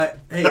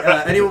Hey,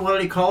 anyone want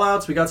any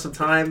call-outs? We got some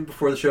time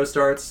before the show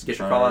starts. Get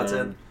your call-outs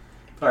in.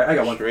 All right, I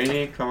got one.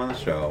 Srini, come on the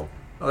show.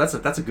 Oh, that's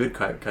a good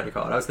kind of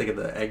call-out. I was thinking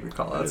the angry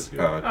call-outs.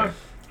 Oh, okay.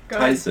 Go ahead.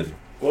 Tyson,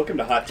 Welcome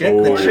to Hot get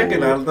Take. the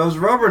chicken out of those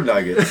rubber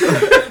nuggets.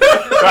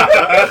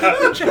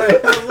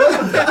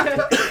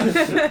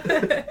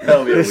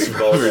 That'll be a This week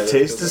call. rubber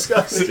tastes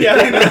disgusting. Yeah,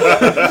 I know.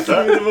 It's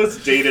probably the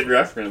most dated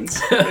reference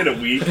in a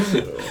week.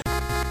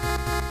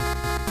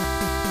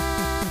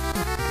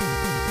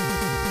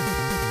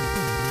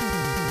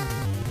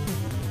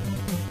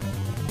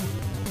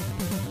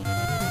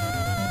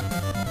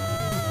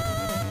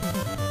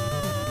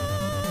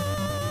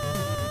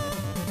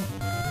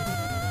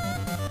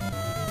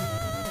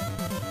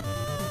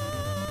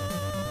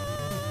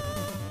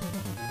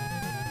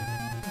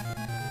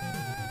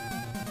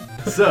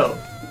 So,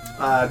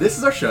 this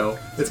is our show.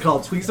 It's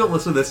called Please Don't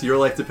Listen to This, Your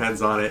Life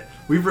Depends on It.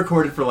 We've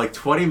recorded for like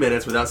 20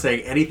 minutes without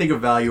saying anything of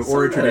value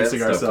or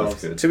introducing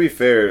ourselves. To be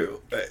fair,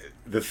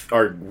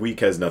 our week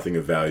has nothing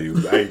of value.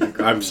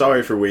 I'm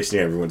sorry for wasting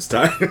everyone's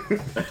time.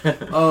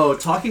 Oh,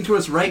 talking to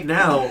us right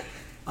now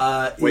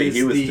Wait, is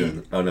he was the...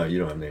 doing... Oh, no, you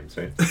don't have names,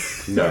 right?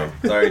 No.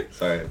 Sorry.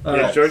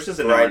 Yeah, George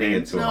doesn't know our Riding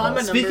names. into No, a I'm a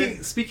wall.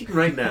 number. Speaking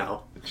right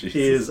now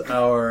Jesus.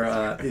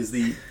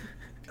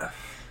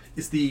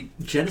 is the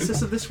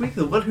genesis of this week,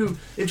 the one who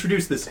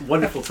introduced this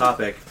wonderful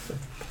topic,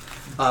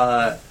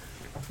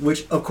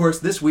 which of course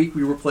this week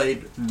we were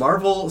played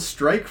Marvel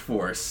Strike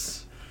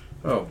Force.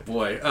 Oh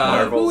boy,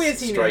 Marvel Who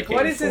is he, Nick? Striking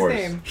What is his Force.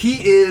 name?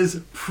 he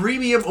is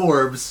Premium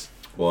Orbs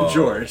Whoa.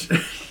 George.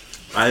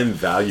 I'm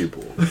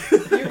valuable. You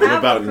I'm have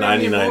about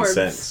premium 99 orbs.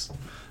 cents.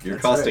 You're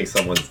That's costing right.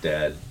 someone's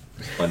dad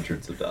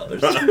hundreds of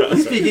dollars.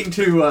 speaking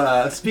to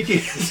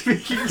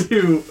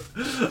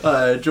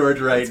George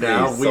right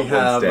now, we Someone's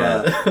have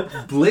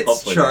dad. Blitz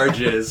Hopefully.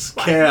 charges.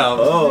 Cam.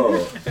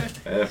 Oh,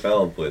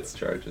 NFL blitz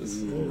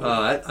charges.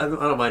 I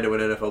don't mind it when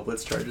NFL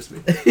Blitz charges me.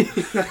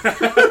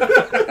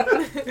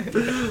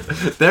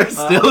 They're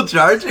still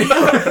charging?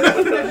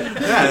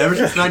 Yeah, ever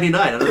since '99.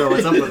 I don't know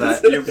what's up with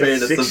that. You're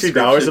paying a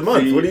 $60 a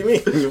month. fee. What do you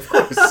mean? Of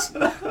course.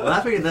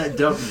 Laughing at that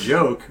dumb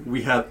joke,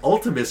 we have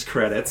Ultimus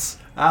credits.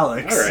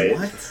 Alex. All right.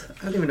 What?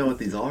 I don't even know what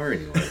these are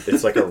anymore.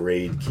 It's like a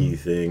raid key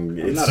thing.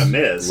 It's not a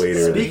miss.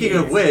 Later. Speaking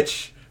of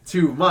which,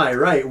 to my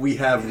right, we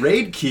have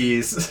raid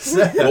keys.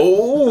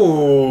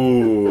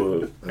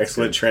 Oh,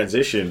 excellent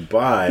transition.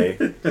 Bye.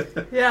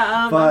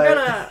 Yeah, But- I've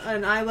got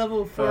an eye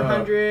level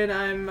 400.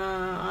 I'm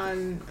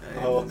on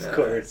Of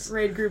course.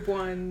 raid group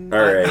 1. All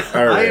right.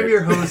 I am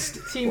your host,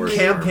 Team leader.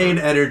 Campaign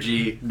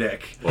Energy,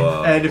 Nick.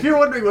 Whoa. And if you're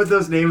wondering what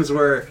those names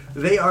were,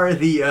 they are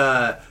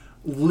the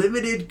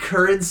limited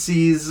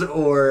currencies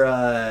or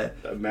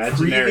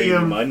Imaginary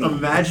premium money.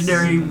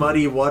 imaginary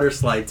money water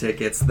slide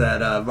tickets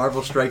that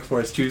Marvel Strike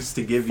Force chooses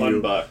to give Fun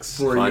you bucks.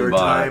 for Fun your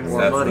bucks, time or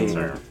that's the money.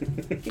 term.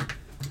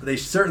 They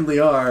certainly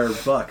are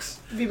bucks.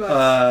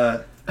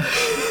 V-Bucks.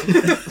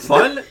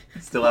 Fun?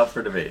 Still out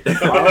for debate.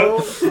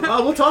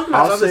 We'll talk about it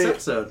I'll on this say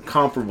episode.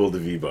 comparable to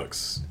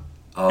V-Bucks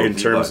Oh, in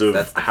V-Bucks, terms of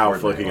that's the how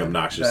Fortnite fucking one.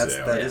 obnoxious That's,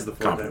 they are. that is the Fortnite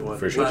Comparable, one.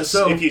 for sure. Just,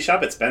 So, if you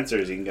shop at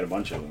Spencer's, you can get a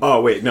bunch of them.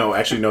 Oh wait, no,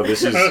 actually no.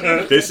 This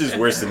is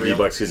worse than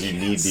V-Bucks because you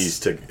need these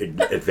to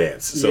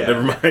advance. So Yeah.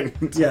 never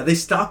mind. yeah, they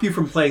stop you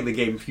from playing the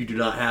game if you do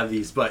not have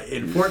these. But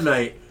in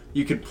Fortnite,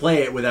 you can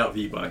play it without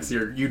V-Bucks.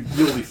 You'll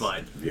be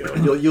fine. Yeah.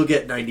 You'll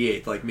get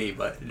 98th like me,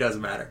 but it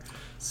doesn't matter.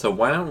 So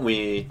why don't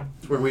we...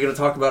 Are we going to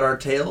talk about our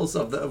tales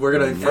of the? We're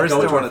going to First, go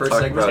I into want our to first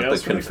talk segment. about Tales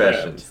the from the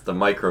confessions. Crypt. The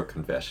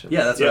micro-confessions.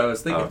 Yeah, that's what Yep. I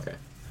was thinking. Oh, okay.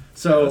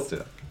 So Let's do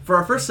it. for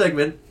our first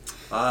segment,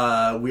 we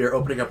are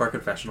opening up our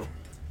confessional.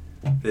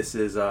 This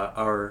is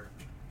our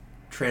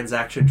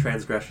transaction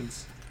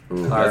transgressions.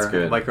 Ooh, Our that's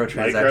good.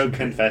 microtransaction. Micro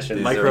confessions.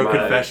 These micro are my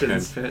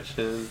confessions.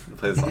 confessions.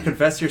 Play the song.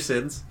 Confess your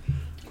sins.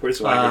 Where's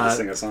Swagger to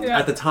sing a song? Yeah.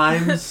 At the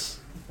times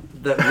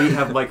that we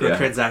have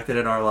microtransacted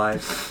in our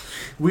lives,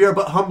 we are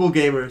but humble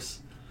gamers.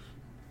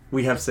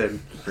 We have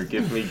sinned.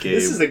 Forgive me, Gabe.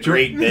 This is a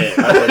great bit.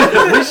 We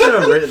should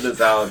have written this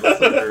out. This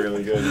would be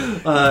really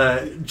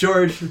good.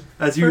 George,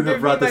 as you Forgive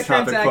have brought me this my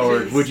topic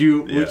forward, transactions. would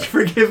you Yeah.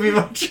 forgive me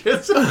my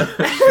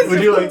transactions?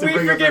 Would you like to we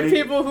bring up forgive any?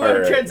 people who All have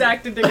right.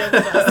 transacted against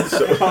us.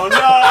 So, Oh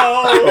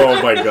no!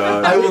 oh my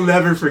god. I will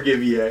never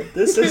forgive you.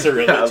 This is a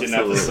religion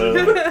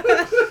Absolutely.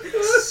 episode.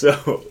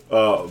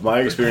 So, my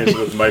experience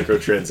with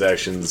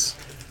microtransactions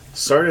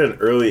started at an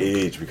early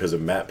age because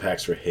of map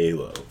packs for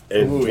Halo.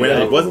 And Ooh, when yeah.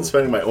 I wasn't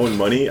spending my own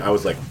money, I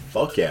was like,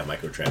 fuck yeah,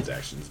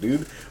 microtransactions,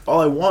 dude.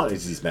 All I want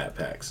is these map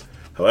packs.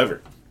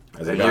 However,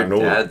 as I And got your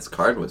older... dad's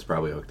card was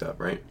probably hooked up,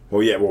 right?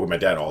 Well, yeah, well, my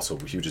dad also,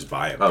 he would just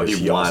buy them. Oh, 'cause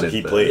he also, wanted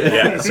he the- played it.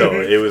 Yeah, so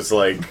it was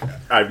like,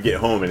 I'd get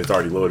home and it's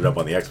already loaded up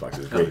on the Xbox. It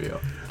was Oh, great.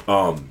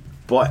 yeah.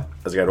 But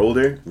as I got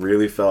older,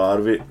 really fell out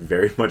of it.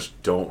 Very much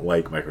don't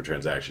like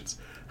microtransactions.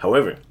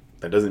 However,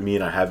 that doesn't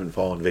mean I haven't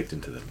fallen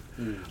victim to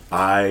them.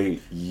 I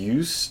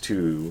used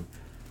to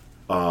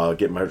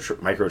get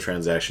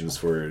microtransactions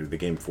for the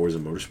game Forza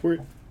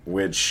Motorsport,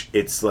 which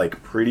it's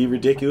like pretty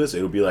ridiculous.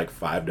 It'll be like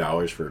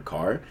 $5 for a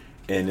car.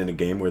 And in a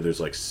game where there's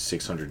like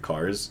 600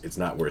 cars, it's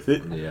not worth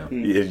it. Yeah.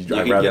 I'd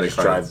can rather get a just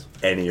car drive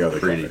that's any other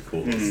Pretty car.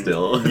 cool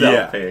still without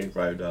Yeah. paying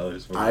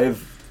 $5 for it.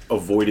 I've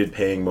avoided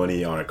paying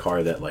money on a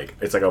car that like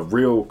it's like a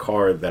real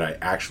car that I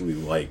actually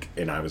like,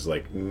 and I was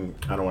like,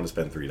 I don't want to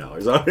spend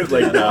 $3 on it.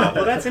 Like, nah.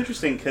 Well, that's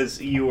interesting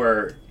because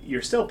you're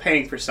still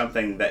paying for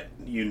something that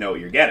you know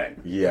you're getting.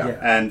 Yeah.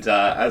 And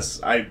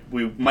as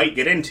we might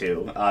get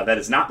into, that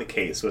is not the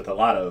case with a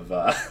lot of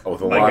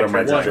With a lot of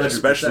microtransactions. microtransactions,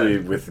 especially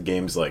with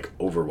games like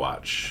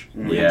Overwatch.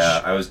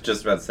 Yeah, I was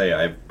just about to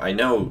say, I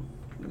know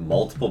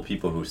multiple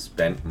people who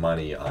spent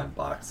money on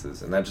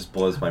boxes, and that just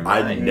blows my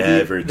mind. I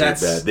never did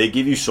That's- that. They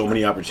give you so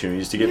many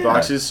opportunities to get Yeah.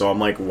 boxes, so I'm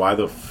like, why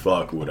the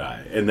fuck would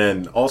I? And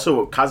then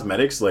also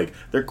cosmetics, like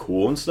they're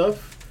cool and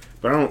stuff,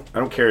 but I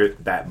don't care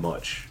that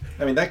much.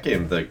 I mean, that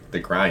game, the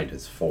grind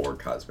is for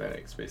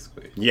cosmetics,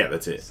 basically. Yeah,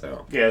 that's it.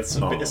 So Yeah,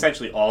 it's Oh.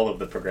 essentially all of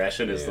the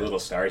progression is the Yeah. little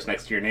stars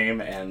next to your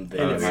name, and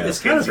the, And yeah. it's kind of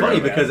skins are funny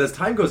really because bad. as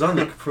time goes on,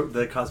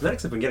 the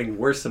cosmetics have been getting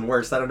worse and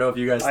worse. I don't know if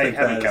you guys I think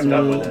haven't that. kept as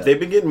up well. with it. They've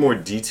been getting more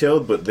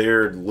detailed, but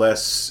they're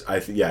less. I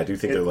do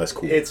think they're less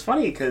cool. It's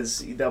funny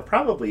because they'll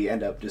probably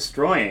end up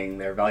destroying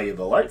their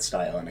valuable art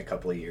style in a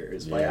couple of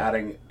years by Yeah.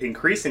 adding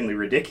increasingly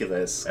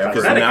ridiculous. Because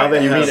cosmetic now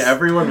they you items. mean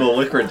everyone will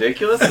look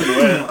ridiculous and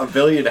wear a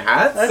billion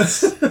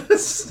hats?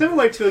 That's similar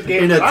to a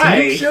game In a that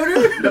team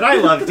shooter? that I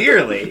love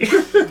dearly.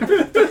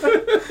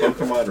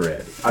 Pokemon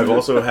Red. I've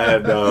also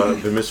had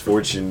the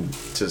misfortune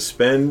to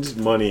spend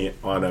money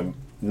on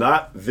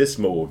not this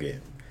mobile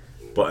game,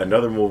 but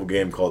another mobile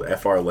game called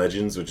FR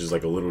Legends, which is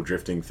like a little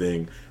drifting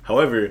thing.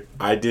 However,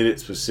 I did it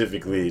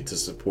specifically to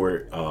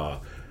support the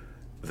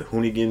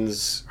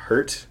Hoonigans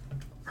Hurt.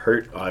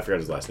 I forgot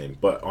his last name,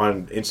 but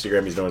on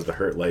Instagram he's known as the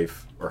Hurt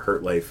Life or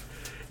Hurt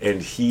Life,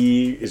 and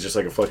he is just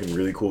like a fucking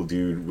really cool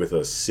dude with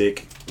a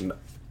sick. Do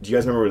you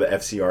guys remember where the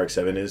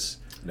FCRX7 is?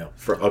 No.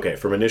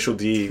 From Initial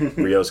D,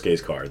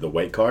 Ryosuke's car, the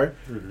white car,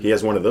 he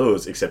has one of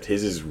those, except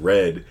his is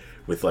red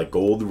with like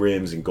gold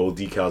rims and gold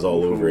decals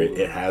all over it.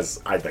 It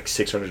has like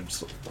 600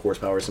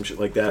 horsepower or some shit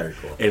like that. Very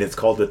cool. And it's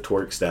called the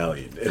Torque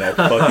Stallion. And I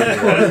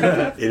fucking love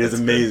it. It is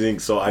amazing.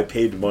 So I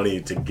paid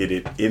money to get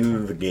it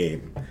in the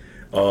game.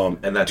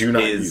 And that's Do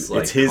not his, use-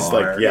 like, it's his,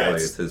 car, like, yeah, like,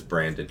 it's- it's his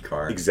branded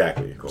car.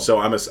 Exactly. Cool. So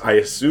I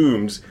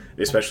assumed,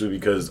 especially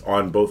because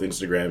on both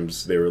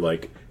Instagrams they were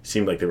like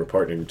seemed like they were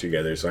partnering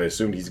together. So I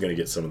assumed he's gonna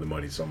get some of the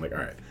money. So I'm like, all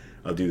right,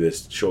 I'll do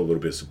this, show a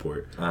little bit of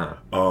support.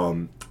 Uh-huh.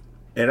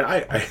 And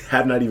I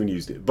have not even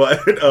used it,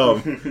 but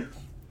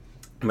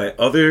my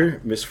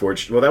other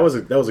misfortune. Well, that was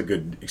a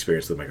good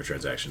experience with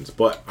microtransactions,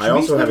 but I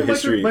also have a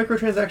history.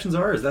 Microtransactions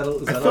are. Is that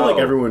I feel like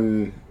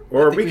everyone,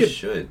 or I think we could.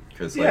 should,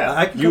 because Yeah.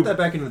 I can You- cut that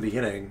back into the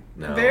beginning.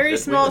 no, Very we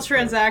small just-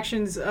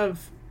 transactions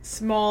of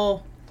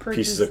small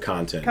Pieces of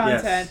content.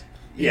 content.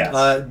 Yes.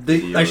 Uh,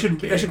 I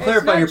should It's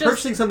clarify. not You're just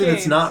purchasing something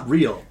that's games. not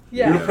real.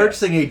 Yeah. You're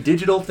purchasing a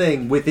digital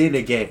thing within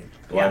a game.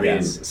 Well, I mean,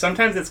 Yes.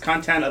 Sometimes it's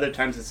content, other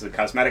times it's a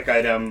cosmetic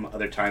item,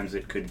 other times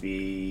it could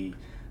be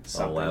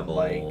something level,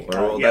 like or,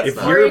 well, yeah, that's if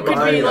not Or you're it could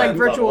buying be like that-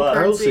 virtual Well,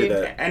 I will say currency.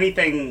 that.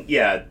 anything.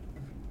 Yeah,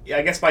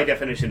 I guess by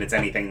definition, it's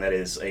anything that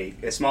is a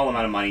small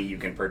amount of money you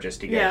can purchase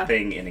to get Yeah. a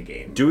thing in a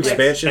game. Do Yes.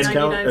 expansions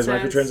count 99 as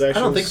cents. microtransactions? I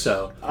don't think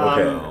so.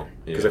 Okay, Oh,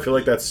 because yeah. I feel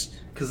like that's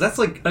Because that's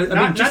like. I mean,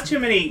 Not just, too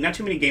many. Not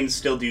too many games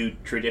still do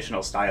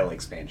traditional style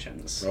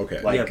expansions.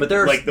 Okay. Like, Yeah, but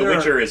there are- like The there are-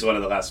 Witcher is one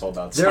of the last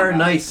holdouts. there are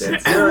somehow. nice.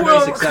 That's- There are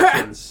Whoa, nice crap.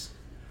 exceptions.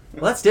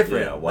 Well, that's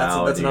different. Yeah,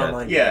 WoW, that's an yeah.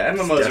 online. Yeah, game.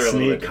 MMOs are a little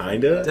Destiny, bit different.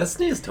 kinda.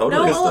 Destiny is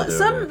totally No,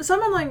 still doing it. some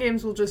online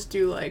games will just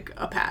do like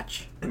a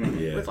patch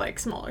Yeah. with like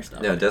smaller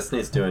stuff. No,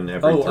 Destiny's doing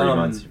every 3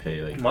 months you pay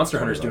like Monster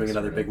Hunter's $20 doing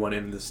another for big it. one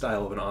in the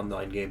style of an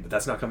online game, but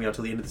that's not coming out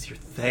till the end of this year.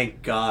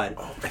 Thank God.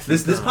 Oh,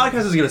 This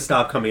podcast is going to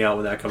stop coming out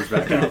when that comes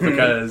back out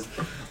because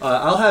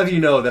I'll have you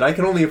know that I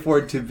can only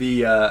afford to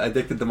be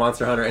addicted to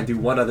Monster Hunter and do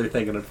one other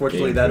thing, and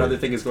unfortunately, that Gameplay. other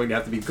thing is going to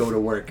have to be go to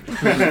work. But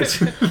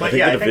think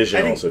yeah, The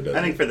Division also does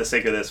I think it. for the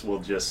sake of this,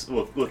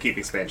 we'll keep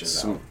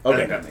expansions out. I Okay.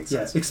 think that makes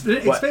Yeah, sense.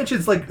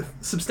 expansions like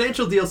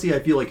substantial DLC. I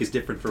feel like is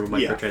different from a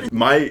Yeah. microtransaction.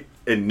 My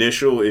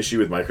initial issue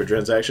with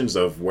microtransactions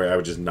of where I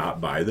would just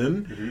not buy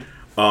them.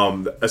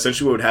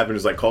 Essentially, what would happen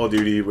is like Call of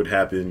Duty would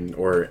happen,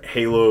 or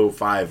Halo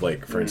 5,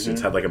 like for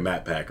instance, had like a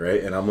map pack,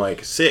 right? And I'm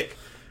like, sick.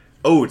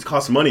 Oh, it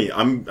costs money.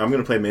 I'm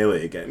gonna play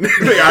Melee again.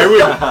 Like,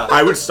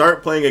 I would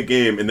start playing a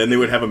game, and then they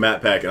would have a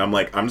map pack, and I'm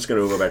like, I'm just gonna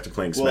go back to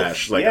playing Well,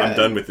 Smash. Like yeah. I'm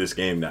done with this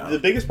game now. The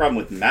biggest problem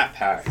with map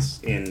packs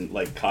in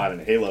like COD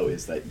and Halo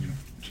is that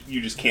you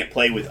just can't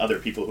play with other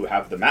people who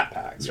have the map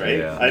packs, right?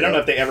 Yeah. I don't know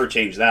if they ever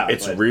changed that.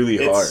 It's but really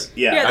hard.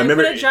 Yeah, Yeah, I they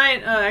remember- put a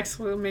giant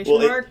exclamation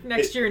Well, mark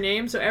next to your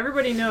name, so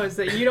everybody knows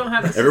that you don't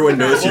have. The Everyone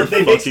knows system. you're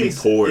they fucking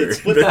basically- poor. It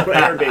splits the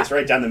player base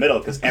right down the middle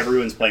because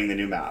everyone's playing the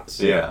new maps.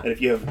 Yeah. And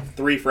if you have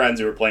 3 friends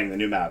who are playing the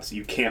new maps,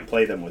 you can't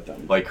play them with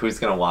them. Like, who's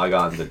gonna log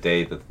on the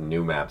day that the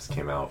new maps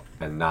came out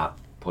and not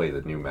play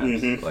the new maps?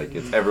 Mhm. Like,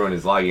 it's everyone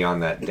who's logging on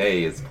that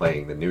day is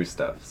playing the new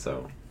stuff.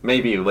 So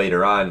maybe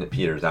later on it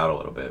peters out a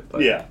little bit.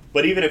 But Yeah,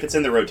 but even if it's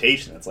in the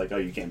rotation, it's like, oh,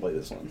 you can't play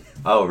this one.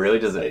 Oh, really?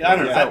 Does it? I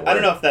don't know. does that I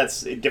don't know work? if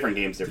that's different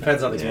games.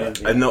 Depends on the Yeah.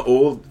 game. And the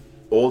old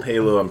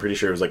Halo, I'm pretty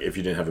sure it was like if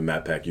you didn't have a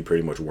map pack, you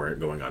pretty much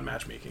weren't going on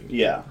matchmaking.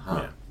 Yeah.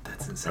 Huh. Yeah.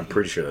 That's insane. I'm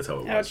pretty sure that's how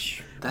it was.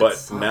 Ouch. That But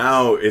sucks.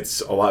 now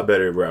it's a lot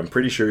better. Where I'm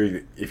pretty sure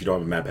if you don't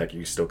have a map pack, you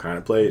can still kind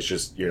of play. It's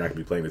just you're not gonna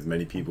be playing with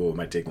many people. It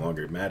might take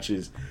longer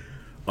matches.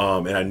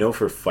 And I know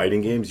for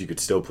fighting games, you could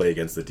still play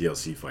against the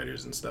DLC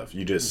fighters and stuff.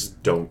 You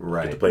just don't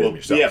get to play them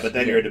yourself. yeah, but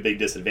then you're at a big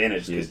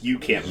disadvantage because you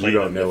can't play you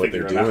don't them know to what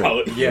figure they're them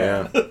doing. out.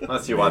 Yeah.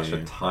 Unless you watch a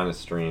Maybe. ton of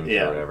streams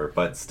Yeah. or whatever,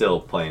 but still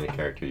playing a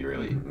character you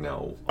really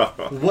know.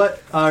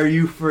 What are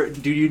you for?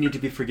 Do you need to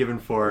be forgiven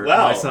for,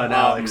 Well, my son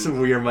Alex,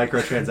 with your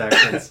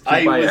microtransactions?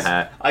 Buy a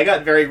hat. I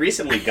got very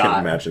recently Can't got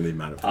imagine the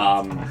amount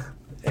of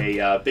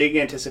a big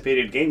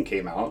anticipated game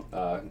came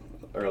out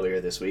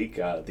earlier this week,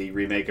 the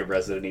remake of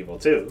Resident Evil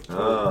 2.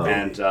 Oh.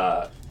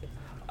 And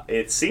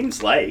it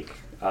seems like,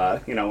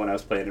 when I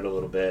was playing it a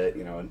little bit,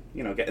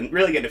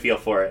 really getting a feel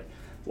for it,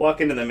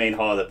 walk into the main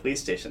hall of the police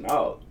station,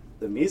 oh,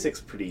 the music's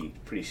pretty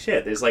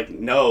shit. There's like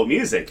no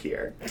music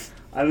here.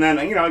 And then,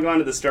 I go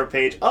onto the store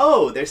page,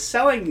 oh, they're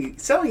selling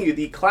you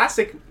the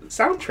classic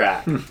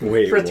soundtrack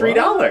Wait, for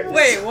 $3.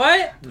 Wait,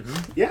 what?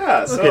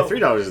 Yeah, so Okay,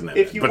 $3 isn't that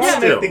if bad, you but want to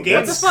still, make the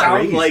game that's sound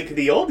crazy. like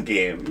the old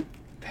game,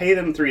 pay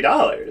them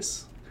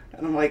 $3.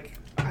 And I'm like,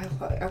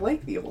 I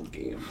like the old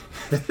game.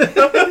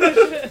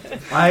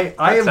 I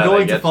am That's how going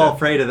they to get fall you.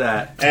 prey to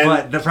that,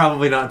 And- but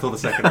probably not until the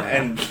second round.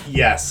 And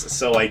yes,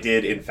 so I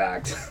did, in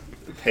fact,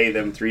 pay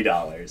them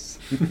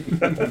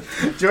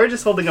 $3. George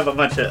is holding up a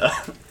bunch of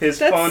his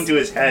That's phone to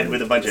his head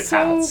with a bunch of So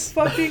hats.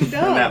 fucking And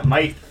that dumb.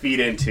 might feed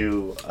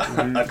into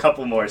a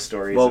couple more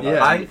stories Well, about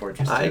yeah. Team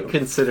Fortress 2. I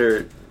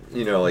consider,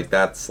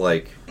 that's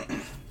like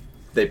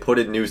they put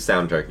a new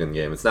soundtrack in the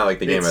game. It's not like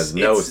the game has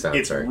no soundtrack.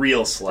 It's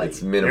real slight.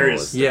 It's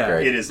minimalist. Yeah.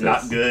 Great. It is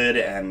not good,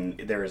 and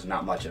there is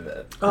not much of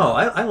it. Oh,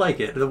 I like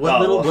it.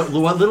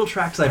 What little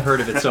tracks I've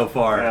heard of it so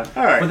far. Yeah.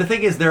 All right. But the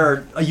thing is,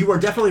 you are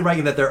definitely right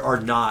in that there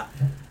are not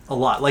a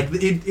lot. Like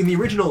in the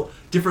original,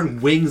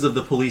 different wings of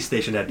the police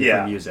station had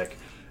different Yeah. music.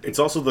 It's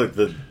also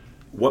the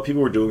what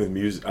people were doing with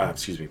music.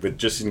 But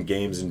just in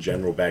games in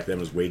general back then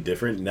was way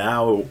different.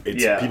 Now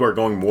people are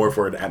going more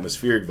for an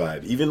atmospheric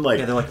vibe. Even like,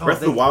 Yeah, they're like, oh, Breath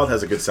of the Wild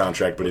has a good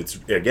soundtrack, but it's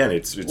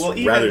Well,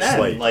 even rather then,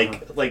 slight.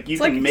 like you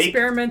It's like can make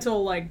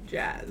experimental, like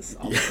jazz.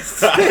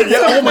 Almost. yeah,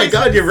 oh my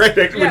god, you're right.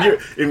 Yeah.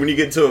 When you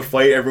get into a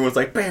fight, everyone's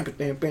like bam,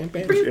 bam, bam,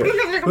 bam.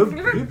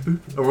 Yeah.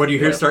 Or when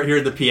you start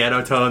hearing the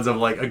piano tones of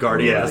like a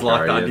guardian Yeah, has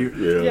locked Guardian.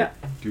 on you. Yeah.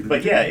 Yeah.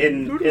 But yeah,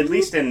 at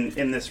least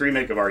in this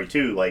remake of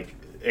RE2, like,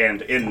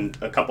 and in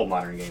a couple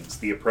modern games,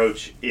 the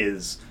approach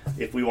is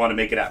if we want to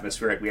make it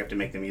atmospheric, we have to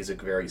make the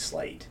music very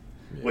slight,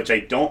 which I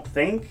don't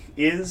think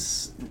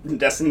is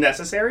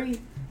necessary.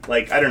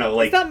 Like, I don't know,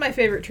 like It's not my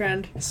favorite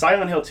trend.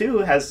 Silent Hill 2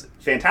 has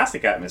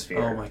fantastic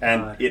atmosphere, Oh my God.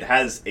 and it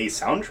has a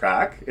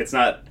soundtrack. It's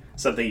not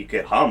something you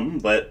could hum,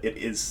 but it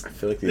is. I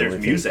feel like the there's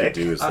only thing you music. could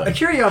do is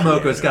Akira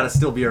Yamaoka's got to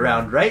still be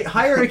around, right?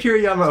 Hire Akira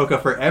Yamaoka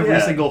for every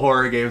Yeah. single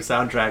horror game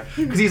soundtrack.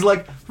 Because he's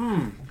like,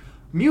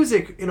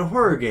 music in a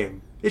horror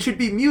game. It should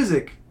be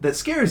music that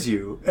scares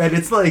you. And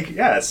it's like,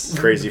 Yes.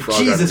 Crazy Frog.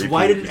 on Jesus, repeat.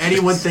 why didn't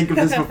anyone think of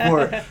this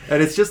before?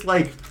 And it's just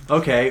like,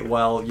 okay,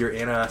 well, you're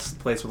in a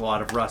place with a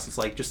lot of rust. It's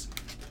like just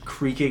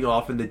creaking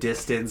off in the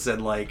distance,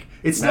 and like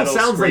it still Metal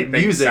sounds like scraping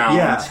music, sound.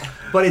 yeah.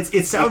 But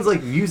it sounds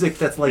like music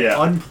that's like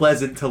Yeah.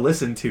 unpleasant to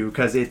listen to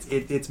because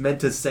it's meant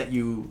to set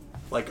you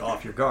like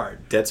off your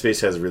guard. Dead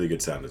Space has really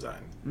good sound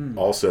design.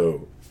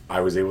 Also, I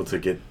was able to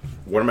get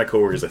one of my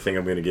coworkers. I think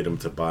I'm going to get him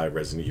to buy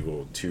Resident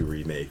Evil 2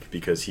 remake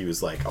because he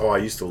was like, "Oh, I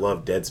used to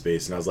love Dead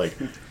Space," and I was like,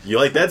 "You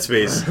like Dead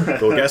Space?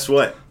 Well, guess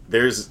what?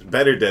 There's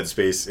better Dead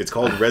Space. It's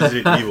called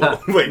Resident Evil.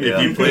 Like Yeah.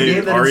 if you The play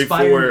game that RE4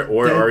 inspired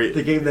or RE,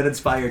 the game that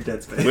inspired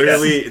Dead Space.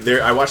 literally,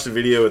 there. I watched the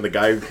video, and the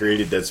guy who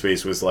created Dead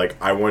Space was like,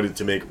 "I wanted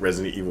to make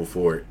Resident Evil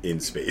 4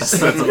 in space.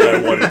 That's what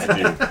I wanted to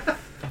do."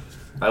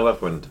 I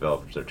love when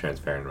developers are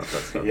transparent about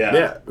that stuff. Yeah.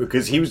 Yeah,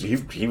 because he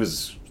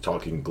was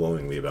talking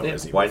glowingly about Yeah,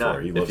 Resident why Evil 4.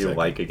 not? He If loves you that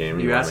like game. a game,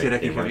 You wanna ask make Hideki a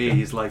game like Kamiya, it.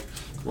 he's like,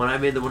 when I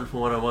made the Wonderful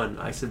 101,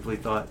 I simply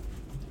thought,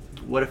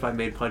 what if I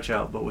made Punch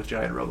Out but with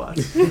giant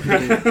robots?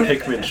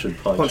 Pikmin should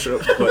punch.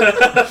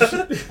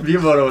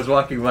 Miyamoto was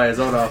walking by his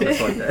own office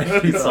one day.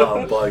 He saw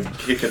Oh, bug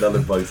kick another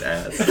bug's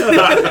ass.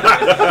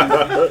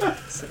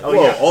 Oh, Whoa,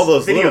 yes. all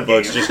those Video little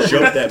bugs game. just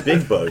jumped that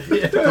big bug.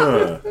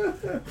 Huh.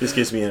 This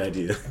gives me an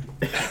idea.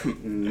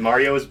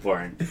 Mario is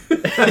born.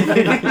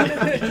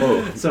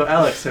 Oh, So,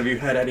 Alex, have you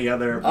had any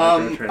other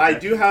microtransactions? I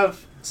do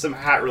have some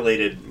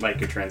hat-related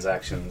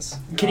microtransactions.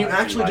 Can you in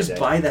actually my just day.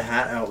 buy the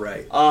hat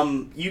outright?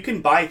 You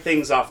can buy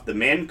things off the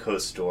Manco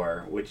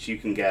store, which you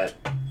can get.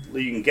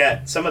 You can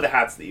get some of the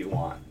hats that you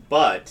want,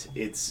 but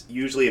it's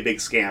usually a big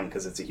scam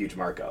because it's a huge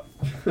markup.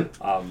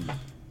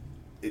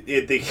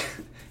 The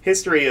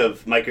history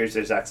of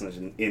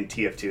microtransactions in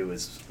TF2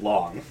 is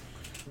long,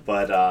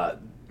 but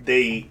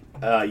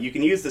you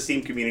can use the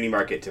Steam Community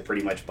Market to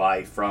pretty much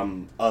buy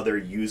from other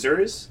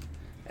users.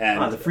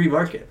 And The free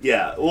market.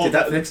 yeah, well, Did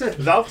that fix it?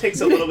 Valve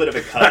takes a little bit of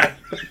a cut.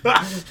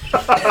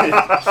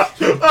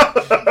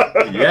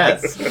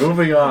 Yes,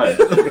 moving on.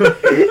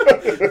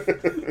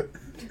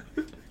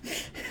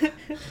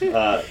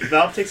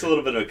 Valve takes a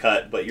little bit of a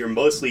cut, but you're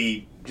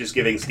mostly just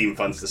giving Steam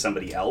funds to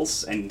somebody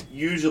else, and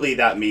usually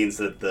that means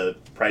that the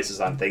prices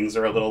on things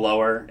are a little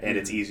lower, and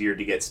it's easier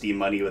to get Steam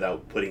money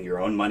without putting your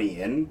own money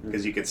in,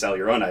 because you can sell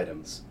your own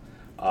items.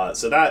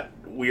 So that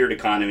weird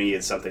economy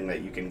is something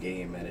that you can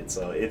game, and it's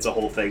a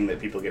whole thing that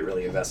people get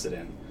really invested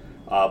in.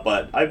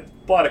 But I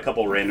bought a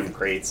couple random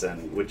crates,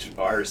 which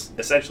are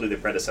essentially the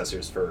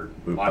predecessors for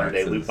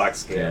modern-day loot box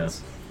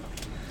scans.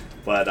 Yeah.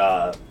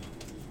 But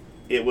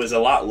it was a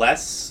lot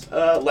less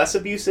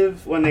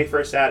abusive when they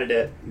first added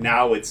it.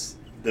 Now it's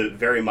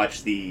very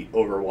much the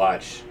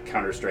Overwatch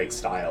Counter-Strike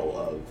style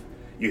of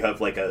you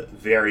have like a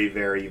very,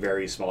 very,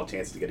 very small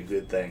chance to get a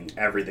good thing.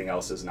 Everything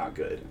else is not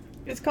good.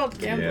 It's called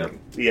gambling.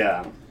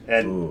 Yeah.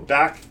 And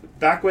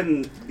back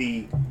when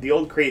the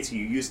old crates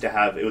you used to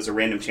have, it was a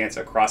random chance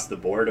across the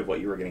board of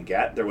what you were going to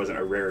get. There wasn't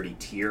a rarity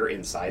tier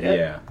inside it.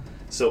 Yeah.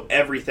 So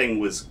everything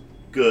was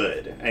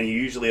good, and you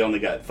usually only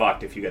got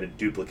fucked if you got a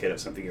duplicate of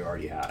something you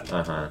already had.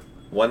 Uh-huh.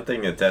 One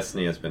thing that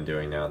Destiny has been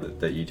doing now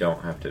that you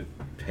don't have to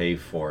pay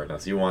for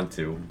unless you want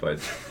to, but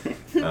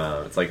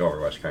it's like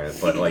Overwatch kind of.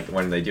 But like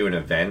when they do an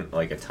event,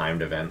 like a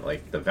timed event,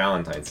 like the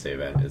Valentine's Day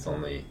event is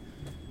only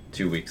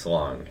 2 weeks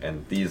long,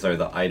 and these are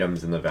the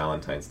items in the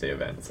Valentine's Day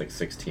event. It's like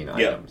 16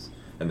 items,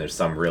 and there's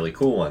some really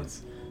cool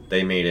ones.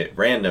 They made it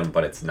random,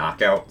 but it's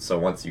knockout, so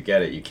once you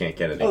get it, you can't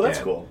get it again. Oh, that's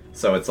cool.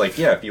 So it's like,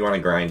 yeah, if you want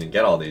to grind and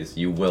get all these,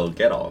 you will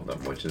get all of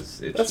them, which is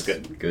that's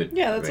good.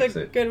 Yeah, that's makes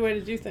a good way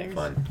to do things.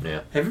 Fun,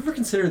 yeah. Have you ever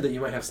considered that you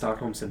might have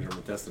Stockholm Syndrome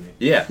with Destiny?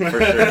 Yeah, for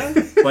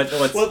sure. But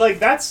well, like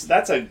that's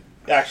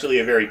actually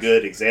a very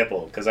good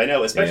example, because I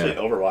know, especially in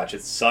Overwatch,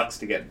 it sucks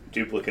to get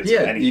duplicates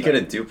of anything. You get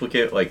a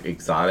duplicate, like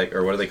exotic,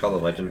 or what do they call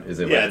the legend? Is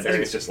it legendary? I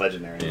think it's just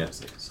legendary. Yeah,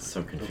 it's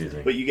so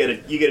confusing. But you get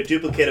a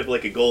duplicate of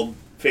like a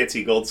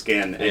fancy gold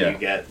skin, and you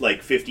get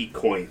like 50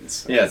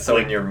 coins. Yeah, so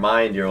in your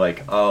mind, you're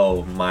like,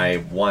 oh, my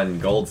one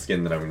gold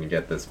skin that I'm going to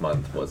get this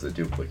month was a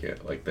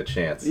duplicate, like the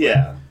chance.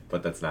 Yeah.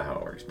 But that's not how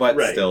it works. But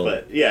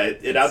still, yeah,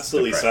 it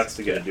absolutely sucks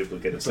to get a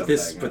duplicate of something.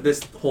 But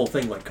this whole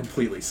thing like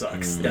completely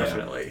sucks.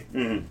 Definitely.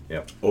 Mm-hmm.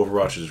 Yep.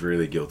 Overwatch is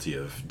really guilty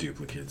of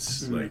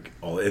duplicates.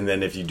 And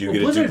then if you do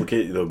get a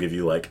duplicate, they'll give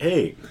you like,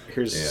 hey,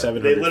 here's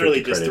 750 They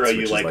literally just throw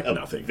you like a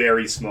nothing.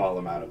 very small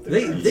amount of the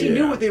They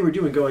knew what they were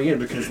doing going in,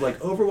 because like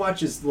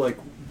Overwatch is like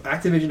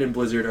Activision and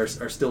Blizzard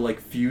are still like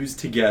fused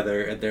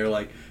together, and they're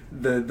like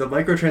the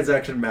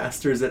microtransaction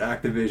masters at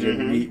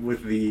Activision meet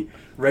with the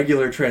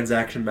regular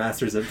transaction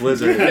masters at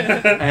Blizzard,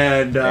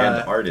 and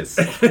artists,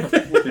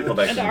 people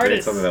that can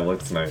create something that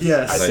looks nice.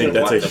 Yes, I think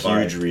that's a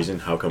huge reason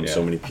how come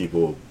so many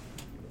people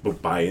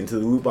buy into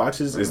the loot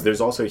boxes. Is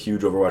there's also a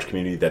huge Overwatch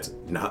community that's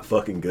not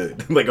fucking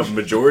good. Like a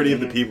majority of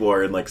the people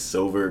are in like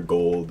silver,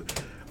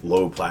 gold,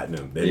 low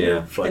platinum.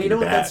 They're fucking and you know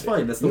what? bad. That's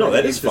fine. That's the way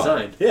that it's is fine.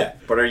 designed. Yeah.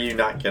 But are you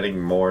not getting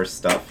more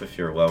stuff if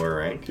you're lower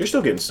rank? You're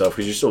still getting stuff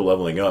because you're still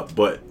leveling up.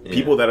 But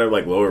people that are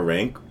like lower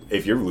rank,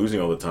 if you're losing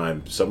all the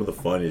time, some of the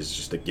fun is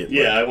just to get.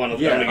 I want to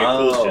get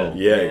cool shit.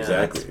 Yeah,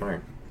 exactly.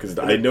 Because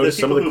I noticed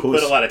some of the people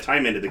coolest. who put a lot of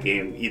time into the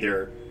game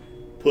either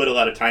put a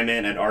lot of time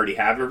in and already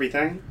have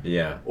everything,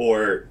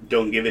 or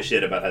don't give a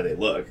shit about how they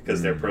look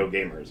because they're pro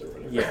gamers or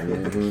whatever.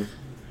 Yeah.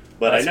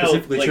 But I know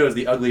specifically chose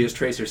the ugliest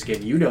Tracer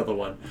skin. You know the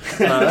one.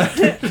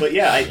 But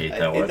yeah, I hate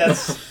that one.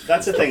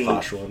 that's a thing. The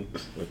posh one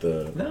with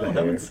the that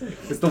hair. one's sick.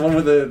 It's the one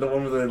with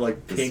the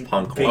like pink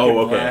punk pink one. and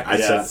Oh, okay. black I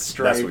said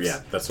stripes.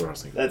 that's what I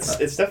was thinking. It's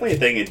definitely a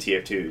thing in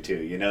Tier 2 too.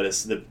 You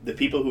notice the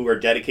people who are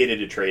dedicated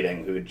to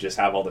trading, who just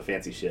have all the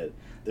fancy shit.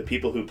 The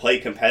people who play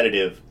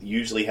competitive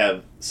usually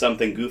have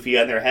something goofy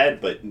on their head,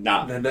 but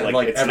not And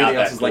like it's everything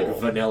not else that is cool. like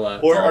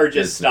vanilla. Or all are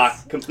just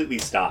business. completely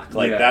stock.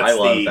 Like Yeah. that's I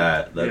love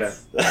that.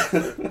 That's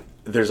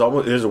There's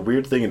a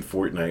weird thing in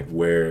Fortnite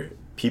where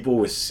people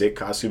with sick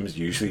costumes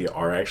usually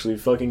are actually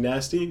fucking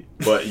nasty,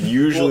 but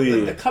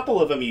usually a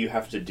couple of them you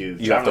have to do.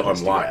 you have to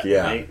challenges unlock.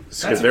 get, right?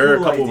 Because That's a there are a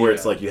cool couple where idea.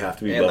 it's like you have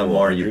to be. and the level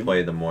more you 100.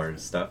 play, the more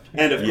stuff.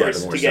 And of Yeah, course,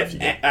 the more to stuff get you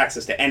get.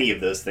 access to any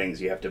of those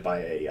things, you have to buy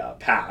a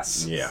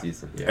pass. Yeah.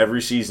 Season.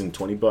 Every season,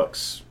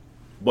 $20.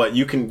 But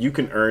you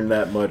can earn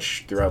that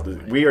much throughout the.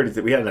 We had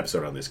an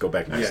episode on this. Go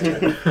back next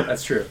time.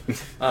 That's true.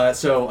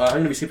 So I'm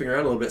going to be skipping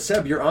around a little bit.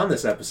 Seb, you're on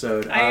this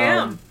episode. I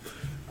am.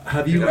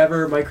 Have you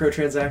ever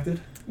microtransacted?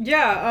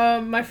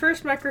 Yeah, my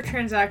first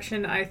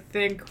microtransaction, I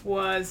think,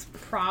 was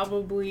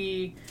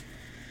probably...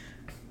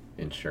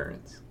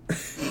 Insurance. No,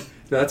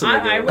 that's a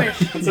regular I one.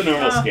 wish. It's a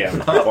normal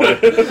scam.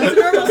 That's a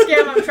normal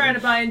scam I'm trying to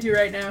buy into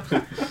right now.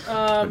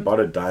 I bought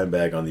a dime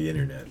bag on the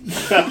internet.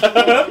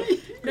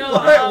 No,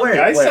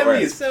 Guys, send wait.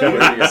 these. So-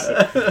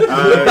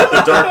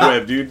 The dark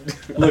web, dude.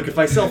 Look, if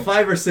I sell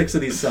 5 or 6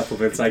 of these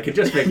supplements, I can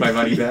just make my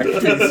money back.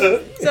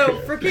 So,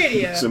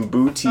 Furcadia. Some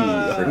booty.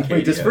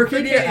 Wait, does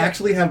Furcadia Furcadia.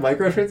 actually have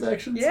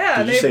microtransactions? Yeah,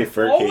 Did you they've say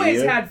Furcadia?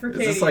 always had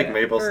Furcadia. Is this like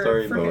Maple Or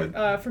Story,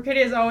 but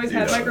Furcadia's always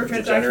had microtransactions.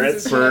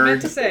 degenerates? Is what I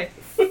meant to say.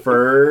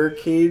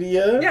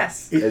 Furcadia?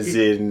 Yes, As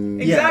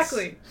in.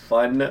 exactly.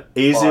 Fun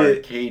Is it-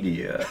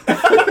 Arcadia.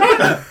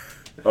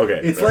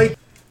 Okay. It's like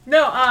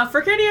No,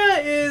 Furcadia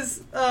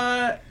is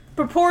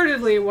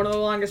purportedly one of the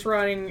longest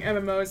running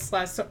MMOs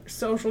 /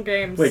 social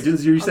games. Wait,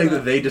 you're on saying the-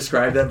 that they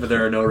describe that, but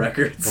there are no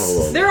records?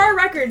 Oh. There are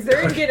records.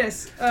 They're in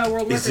Guinness World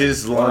Records. Is it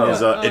as long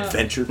as Uh,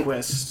 Adventure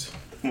Quest?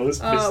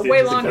 Most way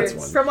prestigious longer. That's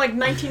events. one. From like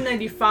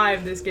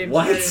 1995, this game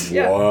What? started.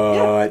 Yeah.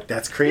 What?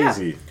 That's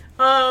crazy. Yeah.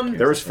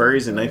 There was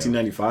furries in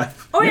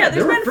 1995. Oh yeah,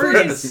 there there's were been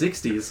furries in the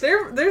furries. 60s.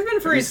 There's been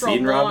furries for a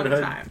seen long Robin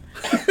Hood? time.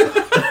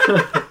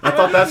 I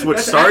thought that's what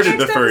started the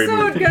Next furry episode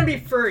movement. gonna be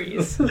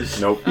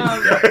furries. Nope.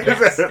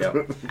 Yes, Yep.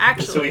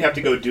 actually. So we have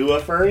to go do a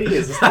furry?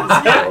 Is this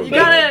Yeah,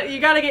 you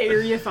gotta get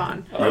your yiff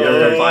on. You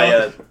gotta buy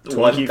a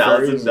Twinkie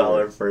furries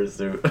 $1,000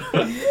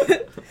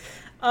 fursuit.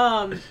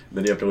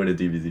 Then you have to win a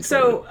DBZ.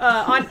 So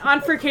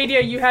on Furcadia,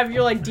 you have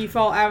your like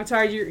default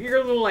avatar,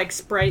 your little like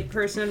sprite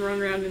person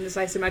running around in this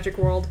isometric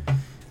world.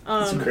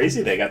 It's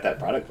crazy they got that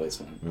product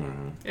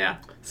placement. Yeah.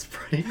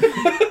 Sprite.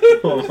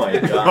 Oh my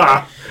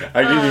god.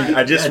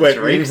 I just Yeah, went.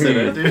 Drake's in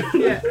it, dude.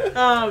 Yeah.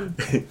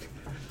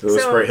 The So,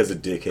 Sprite has a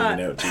dick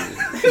hanging out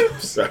too.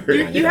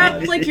 Sorry. You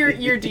have like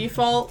your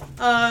default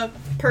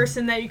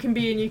person that you can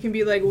be, and you can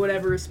be like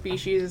whatever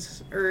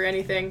species or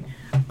anything.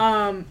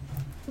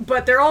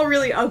 But they're all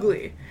really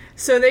ugly.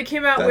 So they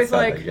came out That's with how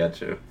like they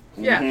get you.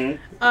 yeah.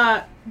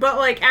 Mhm. But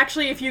like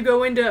actually, if you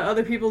go into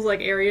other people's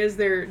like areas,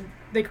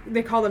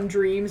 they call them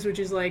dreams, which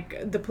is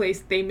like the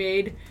place they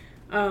made.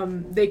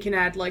 They can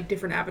add like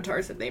different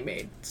avatars that they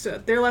made,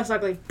 so they're less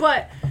ugly.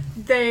 But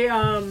they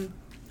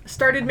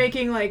started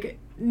making like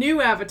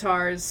new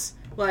avatars.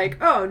 Like,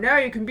 oh, now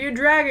you can be a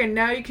dragon,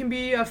 now you can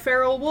be a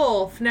feral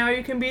wolf, now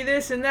you can be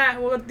this and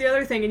that, what the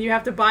other thing, and you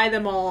have to buy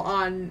them all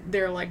on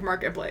their, like,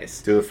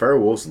 marketplace. Do the feral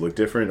wolves look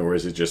different, or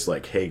is it just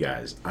like, hey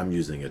guys, I'm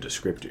using a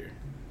descriptor?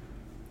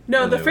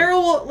 No, the they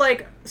feral wolf,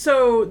 like,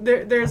 so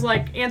there's,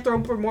 like,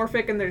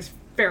 anthropomorphic and there's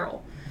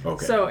feral.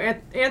 Okay. So,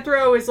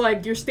 anthro is,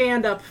 like, your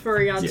stand-up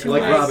furry on Yeah. two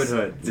Like legs. Robin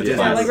Hood. It's a Yeah,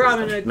 Disney Yeah, like system.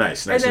 Robin Hood.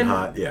 Nice And then-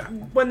 hot. Yeah.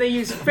 When they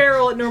use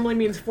feral, it normally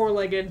means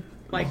four-legged.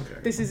 Like, Okay.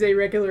 this is a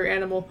regular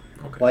animal.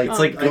 Okay. It's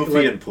like Goofy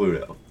like- and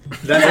Pluto.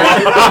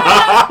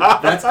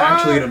 That's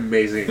actually an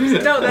amazing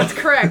example. No, that's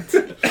correct.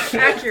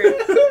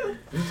 Accurate.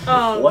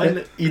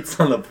 One eats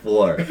on the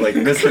floor, like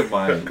Mr.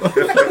 Mime.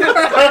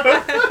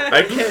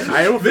 I can't.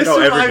 I don't think I'll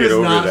Mr. ever Mime get is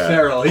over not that.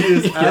 feral. He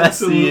is Yes,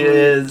 absolutely... he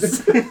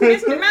is.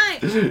 Mr. Mime!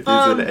 He's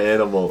an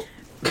animal.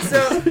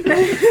 So,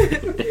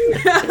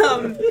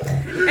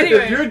 If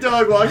anyway, your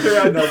dog walked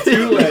around on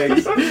two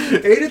legs,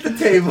 ate at the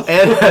table...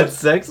 And had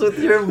sex with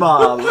your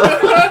mom.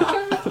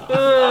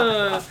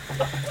 I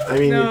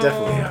mean, No. it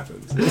definitely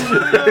happens.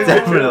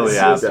 Definitely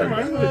happens.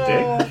 Mime with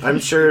a dick? I'm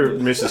sure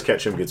Mrs.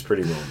 Ketchum gets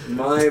pretty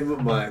lonely.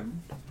 Mime.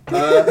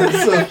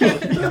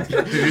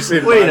 Did you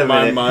say Wait a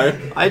mime, minute.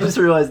 mime? I just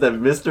realized that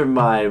Mr.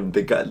 Mime,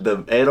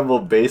 the animal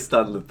based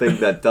on the thing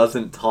that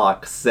doesn't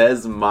talk,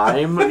 says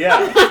mime. Yeah,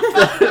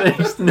 That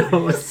makes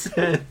no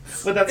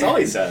sense. but that's all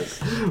he says.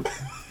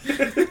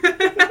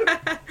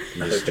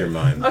 Mr.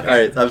 Mime. Okay.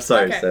 Alright, I'm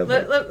sorry, okay, Sam.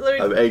 let me...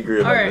 I'm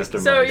angry about Alright, Mr.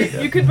 so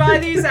Mime. you could buy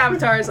these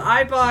avatars.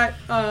 I bought,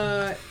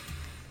 I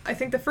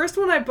think the first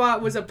one I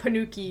bought was a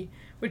Panuki,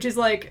 which is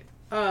like,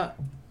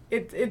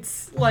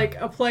 it's like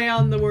a play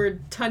on the word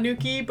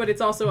tanuki, but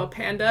it's also a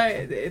panda.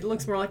 It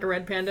looks more like a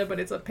red panda, but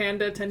it's a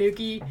panda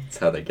tanuki. That's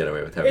how they get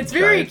away with having It's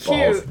very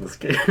giant balls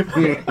cute. in this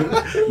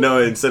game. No,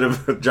 instead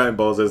of giant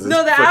balls as this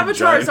No, the fucking avatars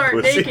giant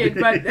aren't pussy. naked,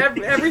 but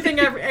everything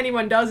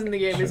anyone does in the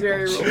game is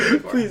very rewarding.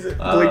 Please, Blake,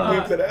 Uh,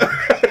 beep that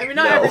out. I mean,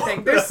 not No.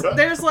 everything.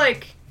 There's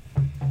like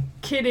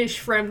kiddish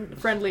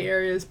friendly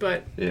areas,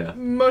 but Yeah.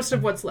 most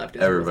of what's left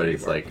is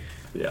Everybody's mostly like,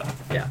 yeah.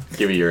 yeah.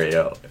 Give me your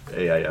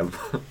AIM.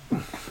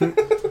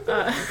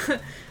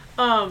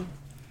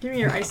 Give me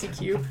your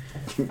ICQ.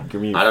 Give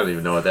me. I don't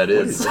even know what that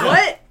is.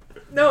 What?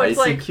 No, it's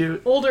like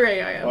ICQ? older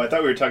AIM. Oh, I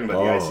thought we were talking about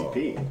Oh. the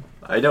ICP.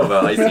 I know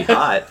about Icy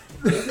Hot.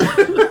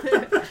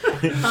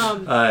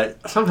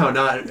 Somehow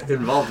not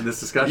involved in this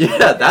discussion.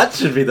 Yeah, that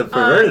should be the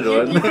perverted you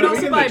one. can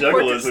also The buy portrait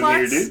juggalism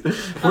here, slots.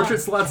 dude.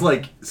 Portrait slots,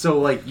 like, so,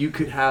 like, you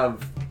could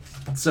have...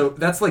 So,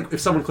 that's like, if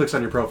someone clicks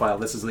on your profile,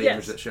 this is the Yes.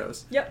 image that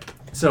shows. Yep.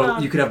 So,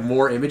 Um, you could have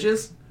more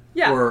images?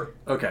 Yeah. Or,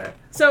 okay.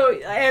 So,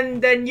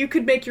 and then you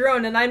could make your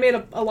own, and I made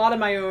a lot of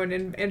my own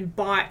and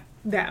bought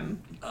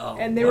them. Oh,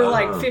 And they were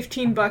like wow.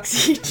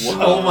 $15 each. Whoa.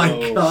 Oh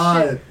my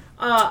god.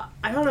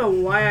 I don't know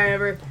why I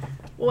ever...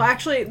 Well,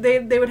 actually, they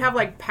would have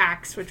like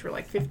packs, which were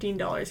like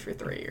 $15 for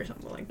 3 or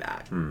something like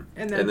that. Hmm.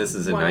 And then And this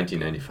is in one-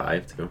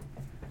 1995 too.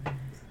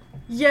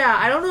 Yeah,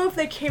 I don't know if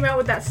they came out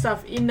with that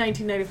stuff in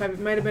 1995. It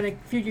might have been a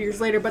few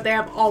years later, but they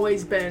have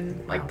always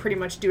been like pretty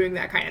much doing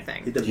that kind of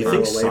thing. He did Do you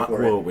burn think away Sonic?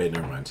 for it. Well, wait,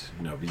 never mind.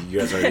 No, but you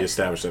guys already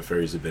established that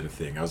furries have been a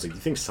thing. I was like, you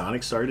think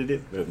Sonic started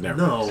it? Never.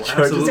 No, mind. We're just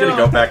absolutely. gonna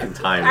No. go back in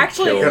time. and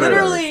Actually, kill whoever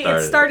literally, it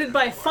it. started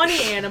by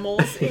funny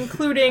animals,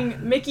 including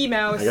Mickey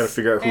Mouse. I gotta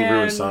figure out who ruined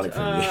and, Sonic for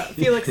me.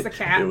 Felix the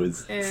cat. It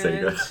was and,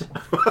 Sega.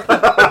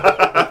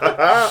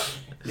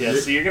 Yeah,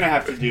 so you're gonna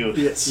have to do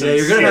some yeah,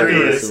 you're gonna have to do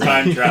serious some-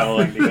 time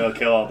traveling to go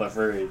kill all the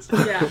furries.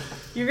 Yeah,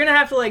 you're gonna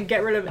have to like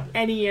get rid of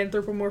any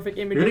anthropomorphic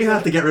images. You're gonna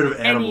have to get rid of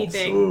animals.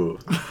 anything. Ooh,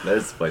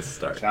 there's the place to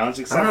start. Challenge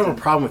I don't have a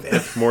accepted. problem with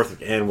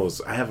anthropomorphic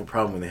animals. I have a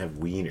problem when they have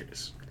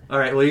wieners.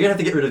 Alright, well, you're gonna have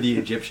to get rid of the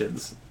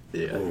Egyptians.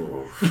 Yeah.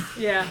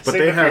 Yeah. But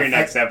Save they it for your have-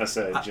 next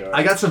episode, George.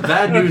 I got some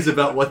bad news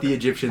about what the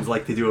Egyptians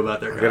like to do about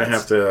their We're gods. gonna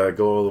have to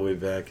go all the way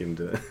back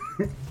and.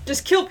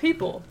 Just kill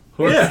people.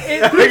 Yeah,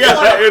 It-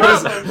 it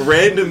was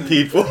random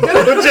people.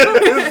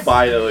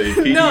 Finally,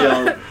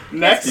 PDL.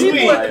 Next People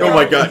week. are- Oh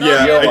my god,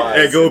 yeah.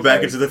 Realize I go back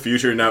like- into the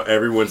future and now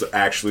everyone's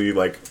actually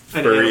like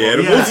An furry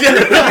animal, animals.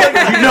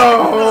 yeah.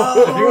 No!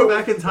 If you go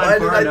back in Why time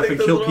did far I enough think and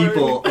this kill was already-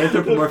 people,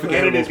 anthropomorphic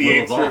Planet animals of the will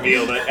Apes evolve.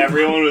 revealed that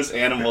everyone was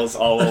animals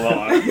all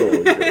along.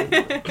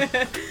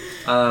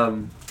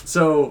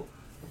 So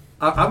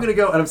I'm gonna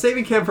go, and I'm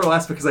saving Cam for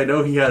last because I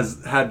know he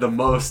has had the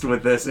most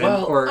with this. And,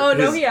 Well- or Oh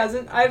no, his- he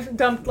hasn't. I've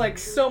dumped like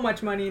so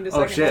much money into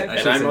Oh, Second shit. Life.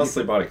 And I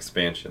mostly bought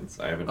expansions.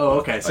 I haven't. Oh,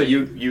 okay, so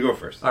you go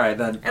first. All right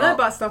then. And I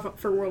bought stuff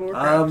for World of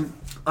Warcraft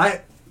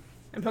I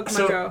and Pokemon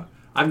so- Go.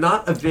 I'm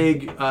not a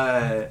big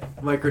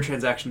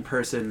microtransaction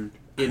person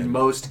in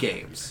most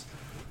games.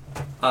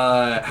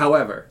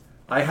 However,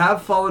 I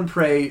have fallen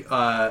prey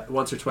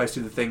once or twice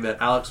to the thing that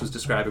Alex was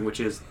describing, which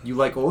is you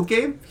like old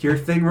game. Your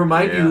thing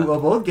remind Yeah. you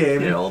of old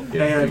game. Yeah, old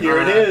game. And, Here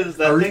it is,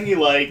 that a, thing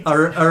you like.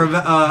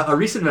 a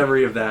recent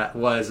memory of that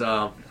was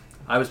I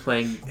was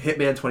playing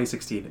Hitman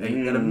 2016,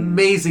 an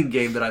amazing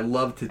game that I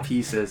loved to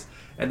pieces,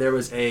 and there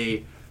was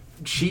a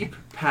cheap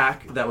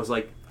pack that was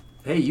like,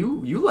 hey,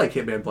 you like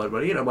Hitman Blood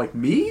Money? And I'm like,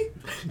 me?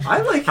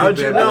 I like How'd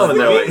Hitman you Blood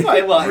know? Money. And they're I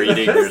like love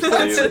reading your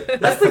sleeve.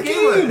 That's the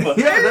game.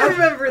 Yeah, I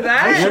remember Isn't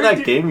that.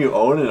 that game you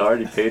own and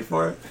already paid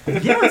for?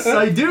 yes,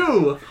 I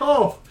do.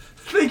 Oh,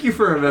 thank you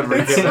for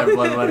remembering Hitman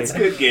Blood Money. It's a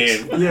good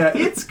game. Yeah,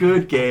 it's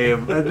good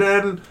game. And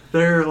then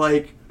they're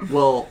like,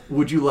 well,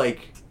 would you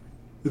like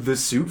the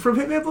suit from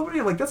Hitman Blood Money?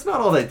 I'm like, that's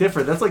not all that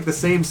different. That's like the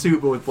same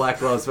suit but with black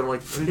gloves. But I'm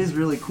like, it is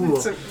really cool.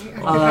 Have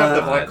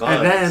the black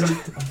And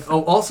gloves. then,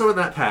 also in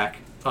that pack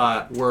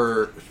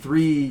were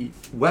 3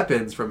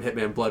 weapons from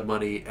Hitman Blood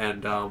Money,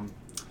 and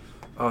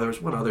there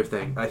was one other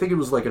thing. I think it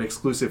was like an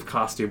exclusive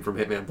costume from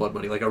Hitman Blood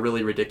Money, like a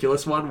really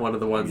ridiculous one of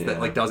the ones that Yeah.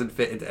 like doesn't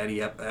fit into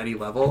any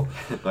level.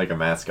 Like a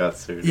mascot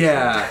suit.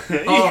 Yeah,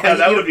 Yeah,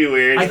 that would be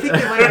weird. I think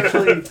they might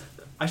actually.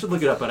 I should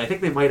look it up, but I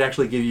think they might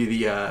actually give you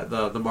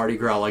the Mardi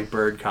Gras like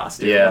bird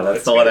costume. Yeah,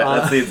 that's the one.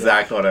 That's the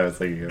exact one I was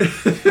thinking of.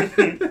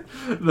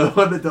 The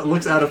one that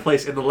looks out of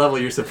place in the level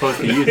you're supposed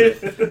to use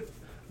it.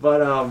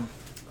 But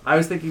I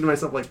was thinking to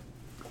myself, like,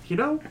 you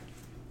know,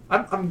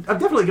 I'm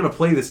definitely gonna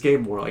play this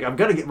game more. Like, I'm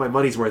gonna get my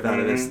money's worth out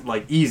of this,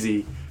 like,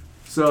 easy.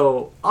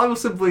 So I will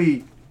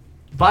simply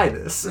buy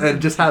this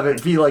and just have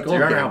it be like Do you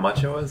old remember game. how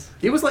much it was?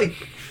 It was like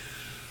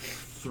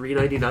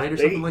 $3.99 or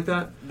something like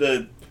that.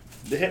 The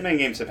Hitman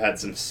games have had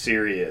some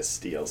serious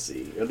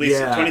DLC. At least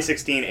Yeah.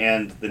 2016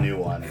 and the new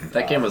one.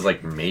 That game was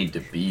like made to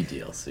be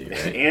DLC,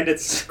 right? And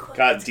it's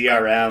got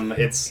DRM.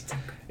 It's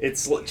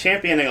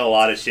championing a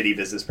lot of shitty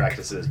business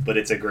practices, but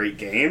it's a great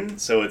game,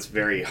 so it's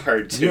very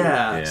hard to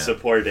Yeah.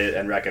 support it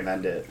and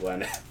recommend it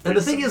when. And the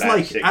there's thing some is, bad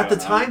like, shit at the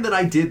going time on. that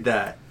I did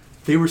that,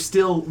 they were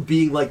still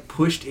being, like,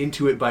 pushed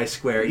into it by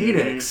Square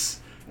Enix.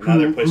 And now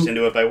they're who- pushed who-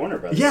 into it by Warner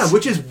Brothers. Yeah,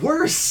 which is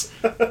worse.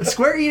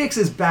 Square Enix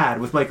is bad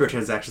with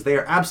microtransactions. They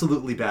are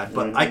absolutely bad.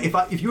 But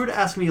if you were to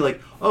ask me,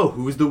 like, oh,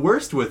 who's the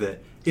worst with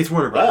it? It's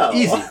Warner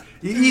Brothers. Well.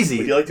 Easy.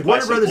 Would you like to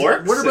Warner buy some Brothers.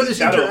 orcs? Warner Brothers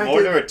Shadow of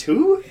Interactive. Mordor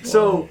 2?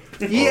 So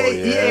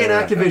EA and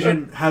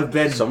Activision have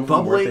been Some of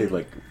them weren't they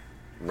bubbling. like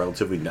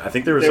relatively. I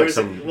think there was There like was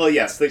some. well,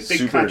 yes. The big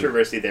super-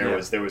 controversy there yeah.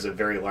 was there was a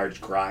very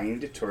large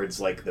grind towards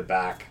like the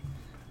back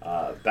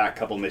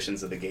couple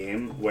missions of the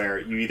game where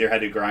you either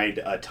had to grind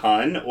a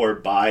ton or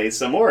buy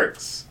some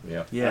orcs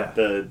Yeah. Yeah. at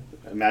the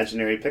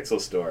imaginary pixel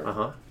store.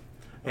 Uh-huh.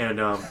 And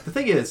the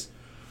thing is,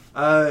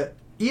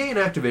 EA and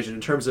Activision,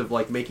 in terms of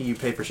like making you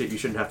pay for shit you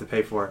shouldn't have to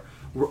pay for,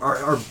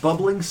 are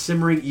bubbling,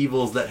 simmering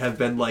evils that have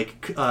been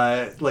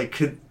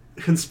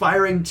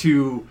conspiring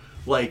to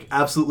like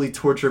absolutely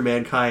torture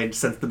mankind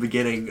since the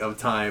beginning of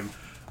time.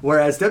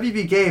 Whereas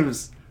WB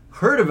Games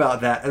heard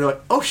about that and they're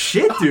like, "Oh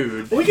shit,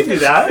 dude! We can do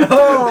that.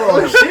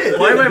 Oh shit!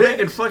 Why am I They-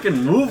 making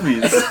fucking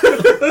movies?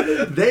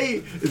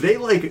 they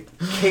like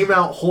came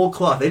out whole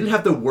cloth. They didn't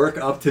have to work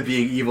up to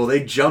being evil.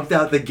 They jumped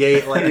out the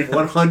gate like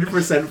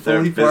 100%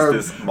 fully Their formed,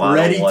 business model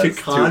ready to was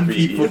to con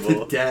be people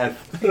evil. to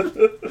death.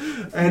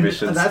 And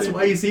Mission that's statement.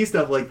 why you see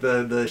stuff like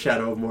the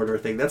Shadow of Mordor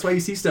thing. That's why you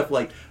see stuff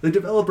like the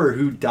developer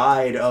who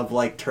died of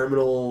like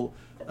terminal,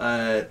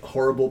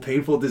 horrible,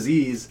 painful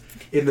disease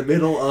in the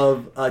middle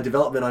of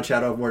development on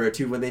Shadow of Mordor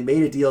 2. When they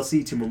made a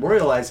DLC to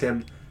memorialize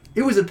him,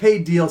 it was a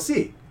paid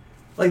DLC.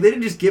 Like, they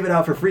didn't just give it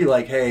out for free,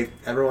 like, hey,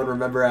 everyone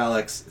remember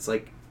Alex. It's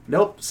like,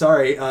 nope,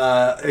 sorry,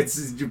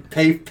 it's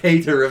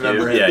pay to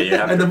remember him. Yeah, you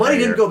have and the to money pay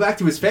didn't her. go back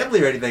to his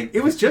family or anything.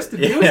 It was just, it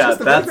was Yeah,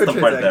 just a that's the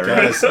part that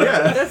microtransaction. really-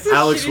 Yeah. That's the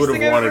Alex shittiest would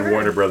thing have I've wanted ever heard.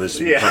 Warner Brothers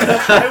to be Yeah,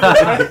 punished.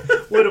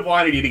 I would have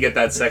wanted you to get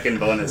that second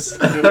bonus.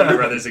 Warner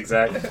Brothers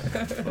exec.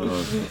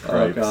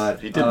 Oh, God.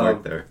 He did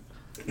work there.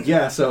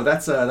 Yeah, so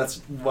that's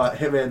what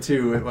Hitman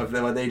 2,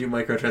 when they do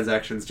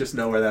microtransactions, just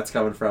know where that's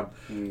coming from.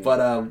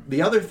 But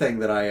the other thing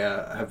that I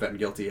have been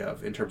guilty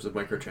of in terms of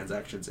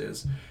microtransactions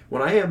is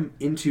when I am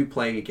into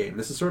playing a game,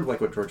 this is sort of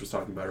like what George was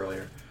talking about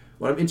earlier.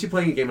 When I'm into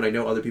playing a game and I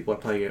know other people are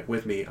playing it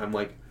with me, I'm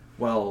like,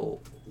 well,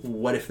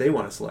 what if they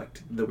want to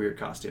select the weird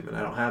costume and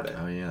I don't have it?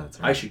 Oh yeah, that's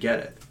right. I should get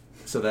it.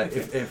 So that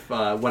if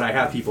when I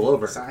have people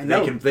over, So I know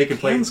they can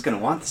play. Cam's gonna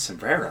want the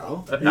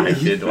sombrero. I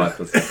did want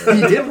the sombrero.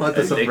 He did want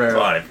the Nick sombrero.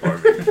 bought it for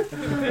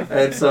me.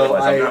 And so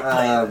Otherwise, I'm not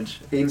playing I, that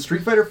shit. in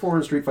Street Fighter 4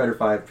 and Street Fighter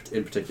 5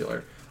 in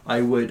particular,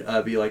 I would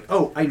be like,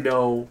 oh, I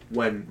know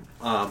when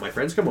my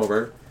friends come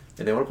over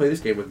and they want to play this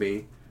game with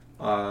me,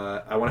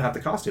 I want to have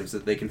the costumes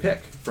that they can pick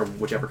from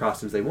whichever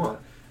costumes they want.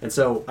 And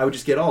so I would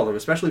just get all of them,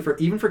 especially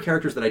even for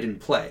characters that I didn't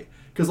play.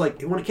 Because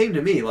like when it came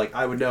to me, like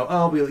I would know,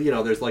 oh,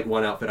 there's like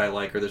one outfit I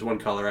like or there's one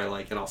color I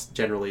like, and I'll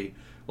generally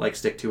like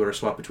stick to it or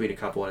swap between a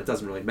couple, and it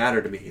doesn't really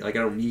matter to me. Like I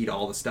don't need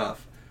all the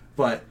stuff.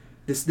 But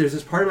there's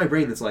this part of my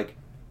brain that's like,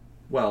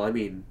 well, I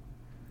mean,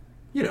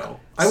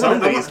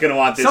 Somebody's gonna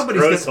want this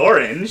gross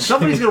orange.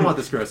 Somebody's going to want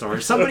this gross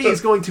orange. Somebody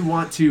is going to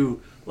want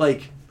to,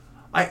 like,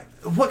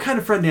 what kind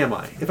of friend am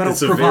I if I don't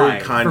It's a provide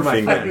very kind for my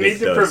thing that friends? Need Nick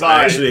to does.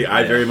 provide. Actually,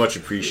 I very much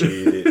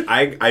appreciate it.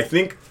 I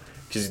think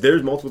because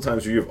there's multiple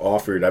times where you've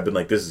offered, I've been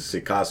like, "This is a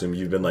sick costume."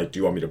 You've been like, "Do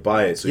you want me to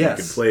buy it so Yes.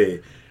 you can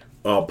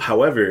play?"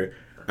 However,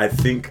 I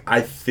think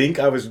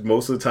I was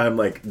most of the time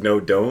like, "No,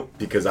 don't,"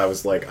 because I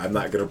was like, "I'm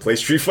not gonna play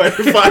Street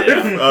Fighter 5."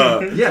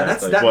 Yeah,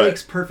 that But-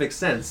 makes perfect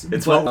sense.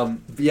 It's But, what-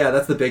 yeah,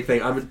 that's the big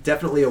thing. I'm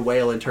definitely a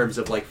whale in terms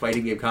of like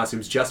fighting game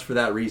costumes just for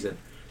that reason.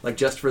 Like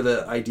just for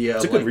the idea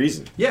It's a of good like,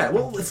 reason. Yeah,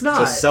 well, it's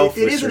not. It's a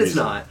selfless it is and it's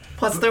reason. not.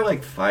 Plus, they're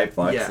like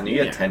 $5, Yeah. and you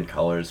get Yeah. 10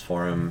 colors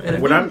for them.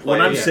 And What I'm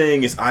Yeah.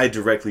 saying is, I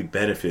directly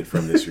benefit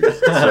from this reason.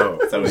 So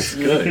it's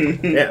good.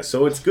 yeah,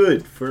 so it's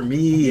good for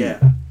me. Yeah.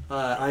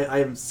 I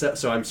am so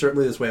I'm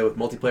certainly this way with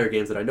multiplayer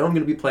games that I know I'm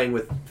going to be playing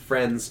with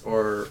friends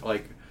or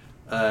like,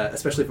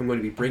 especially if I'm going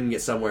to be bringing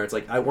it somewhere. It's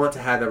like I want to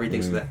have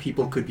everything so that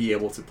people could be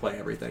able to play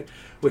everything.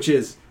 Which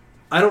is,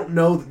 I don't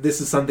know that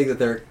this is something that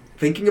they're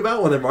thinking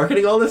about when they're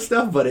marketing all this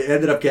stuff, but it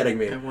ended up getting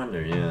me. I wonder,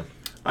 yeah.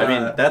 I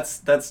mean,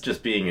 that's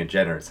just being a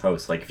generous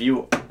host. Like, if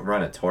you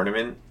run a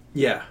tournament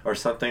Yeah. or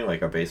something,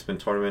 like a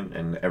basement tournament,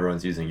 and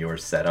everyone's using your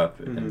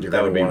setup, and You're that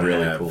gonna would be wanna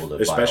really have- cool to buy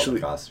all especially-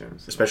 the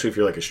costumes. Especially if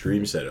you're like a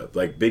stream setup,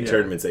 like big Yeah.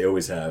 tournaments, they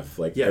always have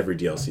like Yeah. every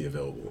DLC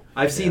available.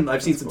 I've seen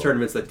that's some cool.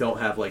 tournaments that don't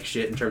have like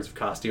shit in terms of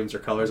costumes or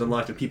colors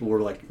unlocked, and people were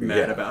like mad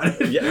Yeah. about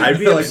it. Yeah, I'd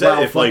be They're like, upset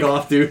wow, if, fuck like-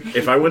 off, dude.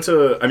 If I went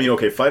to, I mean,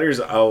 okay, fighters,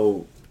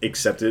 I'll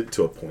accept it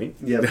to a point.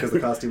 Yeah, because the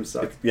costumes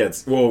suck. Yeah,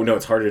 it's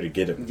harder to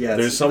get them. Yeah,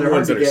 There's some they're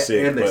ones hard that to are get,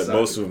 sick, and they but suck.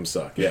 most of them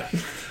suck. Yeah.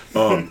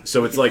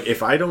 So it's like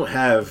if I don't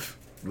have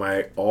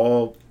my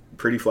all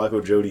Pretty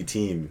Flacco Jody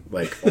team,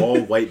 like all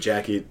white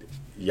jacket,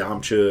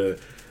 Yamcha,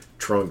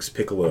 Trunks,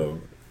 Piccolo,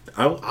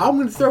 I'm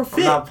gonna throw I'm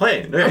fit. not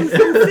playing. I'm gonna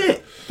throw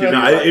fit. Yeah,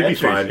 No, you're it'd be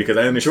entry. fine because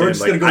I understand.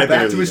 George's like, gonna go I back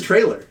barely- to his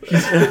trailer.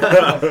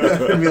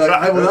 and be like,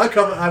 I will not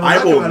come.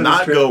 I will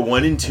not go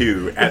 1 and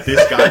 2 at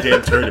this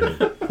goddamn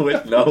tournament.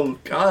 With no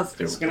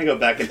costume. It's gonna go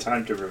back in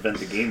time to prevent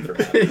the game from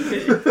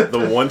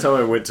The one time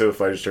I went to a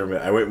fighters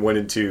tournament, I went 1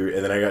 and 2,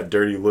 and then I got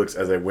dirty looks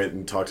as I went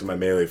and talked to my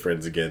melee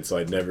friends again. So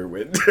I never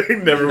went,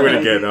 never went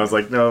again. I was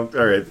like, no,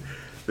 all right,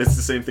 it's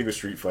the same thing with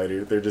Street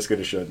Fighter. They're just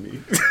gonna shun me.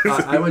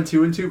 I went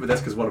 2 and 2, but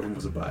that's because one of them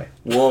was a buy.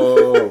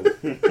 Whoa!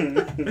 You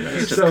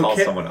just So call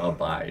can- someone a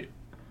buy.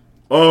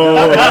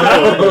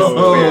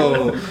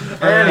 Oh!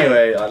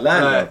 Anyway, on that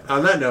note.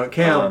 On that note,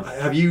 Cam, Uh,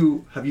 have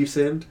you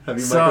sinned? Have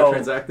you So,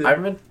 microtransacted?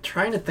 I've been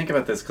trying to think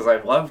about this because I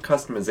love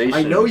customization.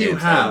 I know in you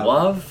games. have.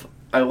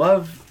 I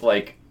love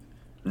like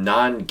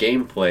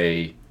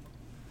non-gameplay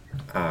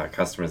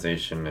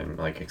customization and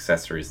like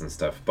accessories and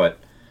stuff, but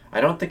I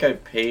don't think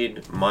I've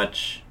paid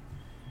much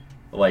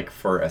like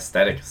for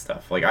aesthetic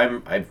stuff. Like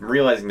I'm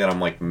realizing that I'm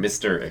like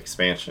Mr.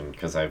 Expansion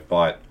because I've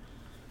bought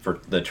for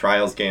the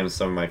Trials games,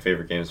 some of my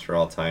favorite games for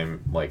all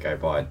time. Like I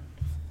bought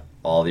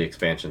all the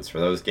expansions for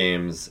those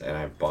games, and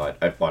I've bought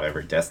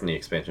every Destiny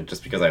expansion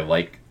just because I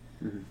like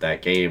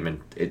that game,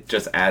 and it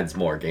just adds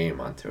more game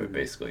onto it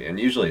basically. And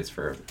usually it's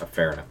for a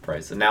fair enough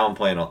price. And now I'm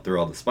playing through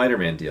all the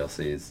Spider-Man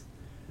DLCs,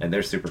 and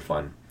they're super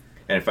fun.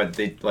 And if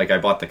I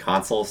bought the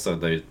console, so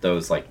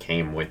those like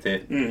came with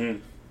it. Mm-hmm.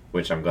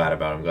 Which I'm glad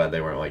about. I'm glad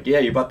they weren't like, yeah,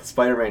 you bought the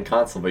Spider-Man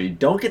console, but you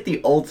don't get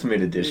the Ultimate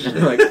Edition.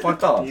 Like,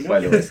 fuck off, You by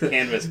don't the get way. this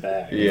canvas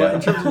back. Yeah. But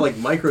in terms of like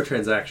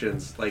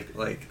microtransactions, like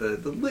the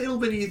little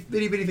bitty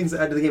things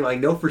that add to the game, I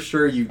know for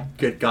sure you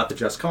got the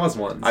Just Cause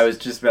ones. I was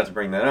just about to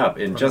bring that up.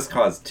 In Just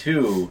Cause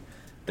 2,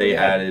 they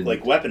added...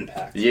 like weapon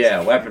packs.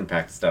 Yeah, weapon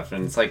pack stuff.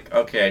 And it's like,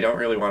 okay, I don't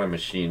really want a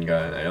machine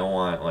gun. I don't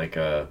want, like,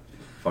 a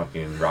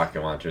fucking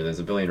rocket launcher. There's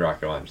a billion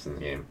rocket launchers in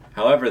the game.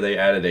 However, they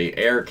added a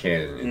air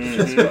cannon into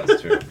Just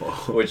Cause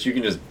 2, which you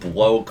can just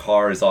blow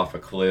cars off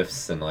of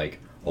cliffs and, like,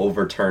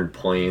 overturn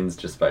planes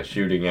just by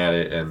shooting at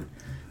it. And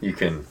you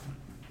can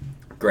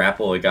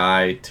grapple a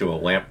guy to a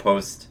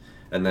lamppost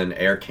and then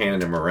air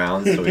cannon him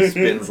around so he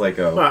spins like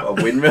a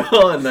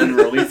windmill and then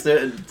release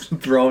it and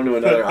throw him to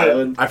another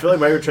island. I feel like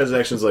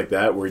microtransactions like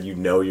that, where you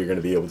know you're going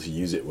to be able to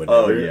use it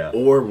whenever, Oh, yeah.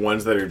 or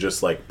ones that are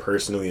just like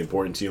personally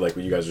important to you, like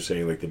what you guys are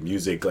saying, like the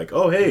music, like,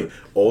 oh hey,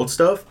 old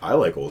stuff. I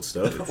like old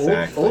stuff.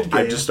 Exactly. old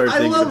I games. just started I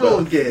thinking love about-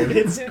 old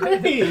games. It's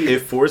great.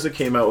 If Forza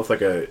came out with like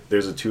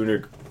there's a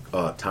tuner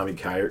Tommy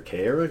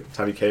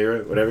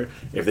Kara, whatever.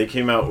 If they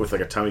came out with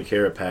like a Tommy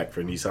Kara pack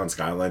for Nissan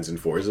Skylines and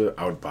Forza,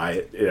 I would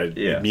buy it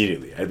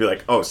immediately. I'd be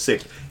like, oh,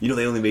 sick. You know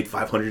they only made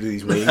 500 of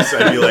these wings?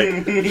 I'd be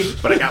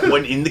like, but I got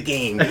one in the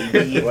game,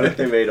 baby. What if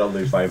they made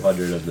only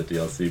 500 of the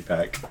DLC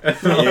pack?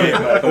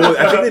 Yeah. Well,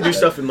 I think they do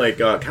stuff in like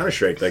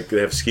Counter-Strike. Like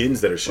they have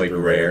skins that are super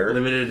Like rare?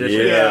 Limited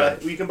edition. Yeah.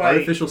 You can buy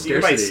Artificial you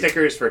can buy scarcity.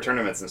 stickers for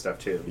tournaments and stuff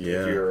too.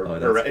 Yeah. If you're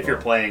that's you're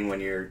cool. playing when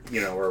you're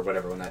or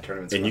whatever when that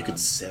tournament's And going you could on.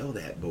 sell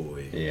that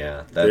boy.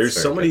 Yeah, There's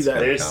somebody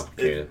that-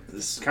 complicated.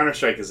 This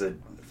Counter-Strike is a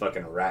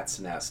fucking rat's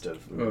nest of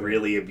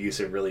really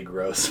abusive, really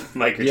gross Yeah,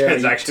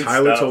 microtransaction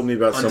Tyler stuff. told me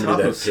about On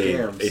somebody top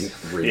that of paid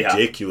scams. a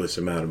ridiculous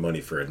amount of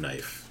money for a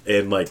knife.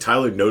 And like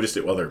Tyler noticed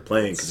it while they were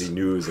playing because he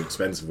knew it was an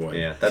expensive one.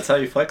 Yeah, that's how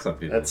you flex on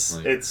people. That's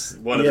Like, it's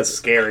one of Yeah, the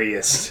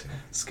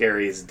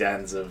scariest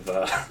dens of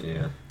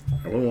yeah.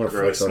 I wouldn't want to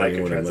gross flex on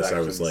anyone unless I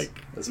was microtransactions. like,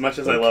 As much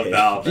as I love okay.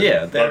 Valve, and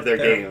Yeah, love their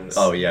games.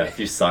 Oh yeah, if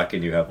you suck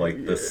and you have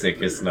like the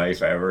sickest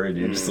knife ever, and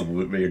you just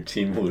your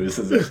team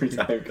loses every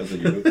time because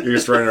of you. you're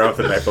just running around with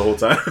the knife the whole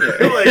time.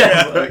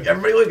 Like,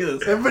 everybody look at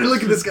this. Everybody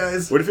look at this,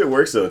 guys. What if it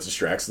works though? It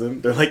distracts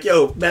them. They're like,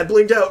 "Yo, Matt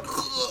blinked out."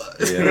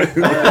 Yeah,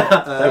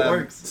 that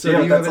works. So Yeah,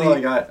 do you that's have all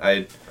any- I got.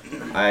 I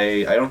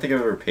don't think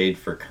I've ever paid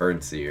for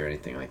currency or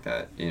anything like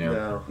that. You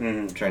know, No.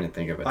 I'm trying to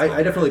think of it.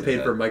 I definitely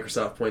paid for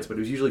Microsoft points, but it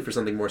was usually for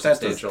something more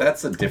substantial.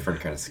 That's a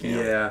different kind of scam.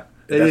 yeah.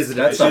 It is.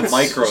 That's a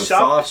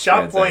Microsoft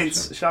Shop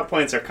transaction.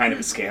 points are kind of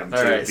a scam too.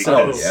 All right,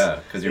 So because yeah,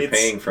 because you're it's-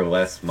 paying for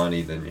less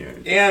money than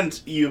you. And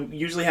you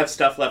usually have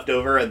stuff left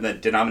over, and the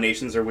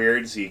denominations are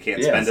weird, so you can't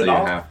Yeah, spend so it you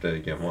all. have to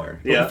get more.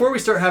 Yeah. Before we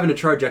start having to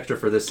charge extra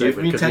for this Give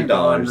segment, me 'cause we've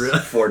gone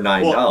 $10 for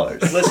 $9. Well,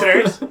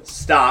 listeners,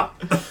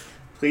 stop.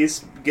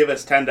 Please give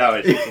us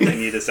 $10 to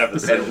continue this And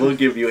episode. we'll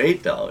give you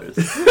 $8.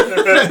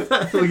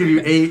 we'll give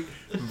you 8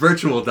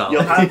 virtual dollars.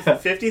 You'll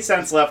have 50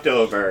 cents left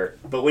over,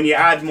 but when you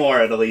add more,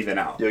 it'll even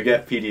out. You'll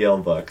get PDL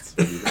bucks.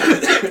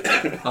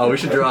 Oh, we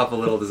should draw up a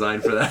little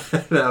design for that.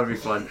 That would be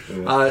fun.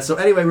 Yeah. So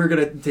anyway, we're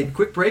going to take a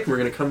quick break. We're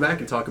going to come back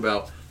and talk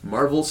about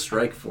Marvel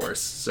Strike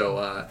Force.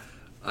 So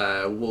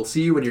we'll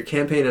see you when your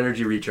campaign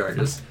energy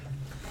recharges.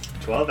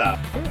 12 out.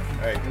 All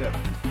right, good.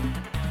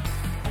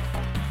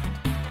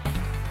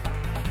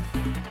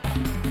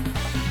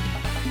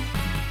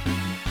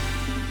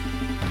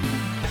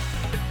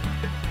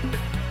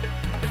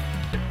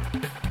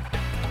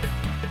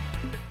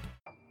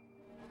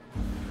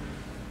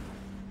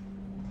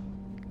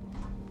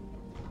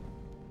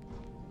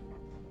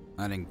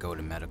 I didn't go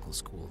to medical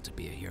school to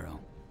be a hero.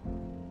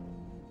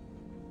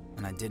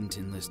 And I didn't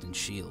enlist in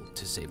S.H.I.E.L.D.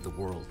 to save the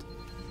world.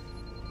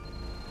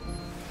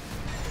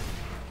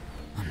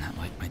 I'm not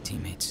like my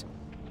teammates.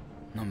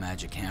 No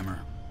magic hammer,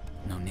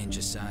 no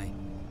ninja sai,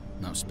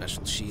 no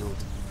special shield.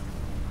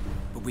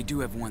 But we do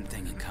have one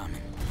thing in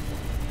common.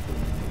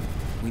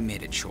 We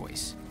made a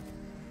choice.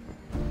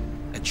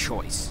 A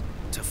choice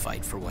to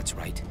fight for what's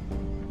right.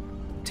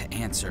 To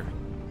answer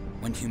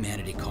when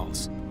humanity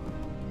calls.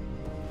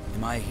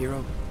 Am I a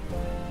hero?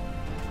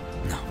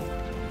 No.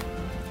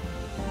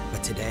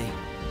 But today,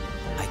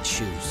 I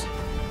choose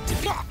to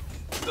be.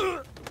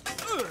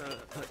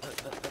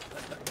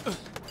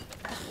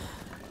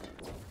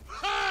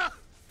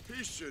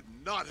 He should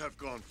not have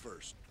gone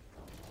first.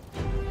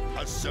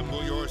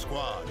 Assemble your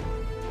squad.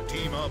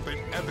 Team up in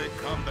epic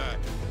combat.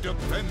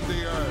 Defend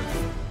the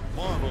Earth.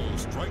 Marvel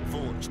Strike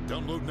Force.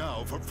 Download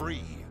now for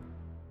free.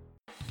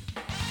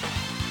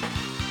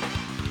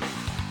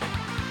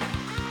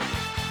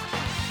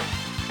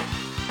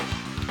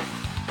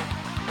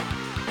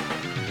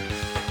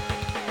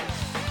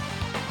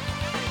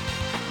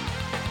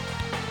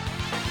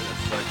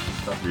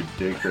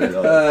 Ridiculous.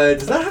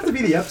 Does that have to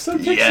be the episode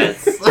picture?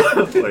 Yes.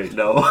 Wait,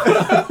 no.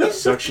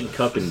 Suction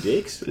cup and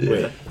dicks.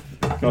 Wait.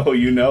 Oh,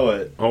 you know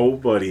it. Oh,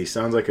 buddy,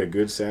 sounds like a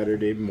good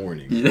Saturday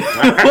morning. All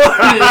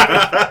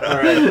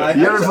right.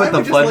 You ever put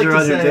the plunger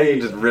on your dick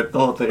and just rip the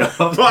whole thing off?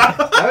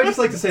 I would just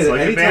like to say that like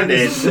a anytime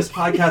Band-Aid. this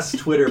podcast's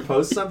Twitter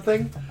posts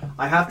something,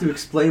 I have to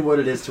explain what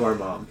it is to our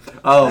mom.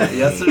 Oh,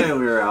 yesterday we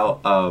were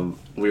out.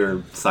 We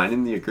were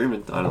signing the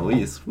agreement on a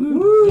lease.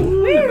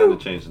 Woo! And then it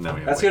changed, and now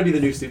we have. That's like- gonna be the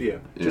new studio.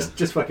 Yeah.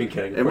 Just fucking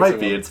kidding. Of It course might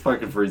be. won't. It's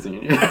fucking freezing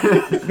in here.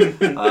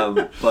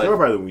 Or But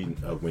by the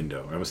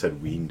window. I almost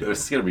said window.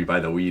 it's gonna be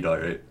by the weed, all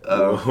right.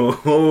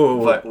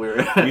 Oh, But we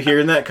were. you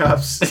hearing that,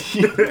 cops?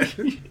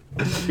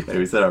 And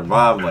we said our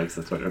mom likes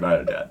the Twitter, not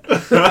our dad.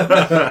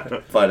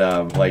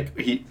 But like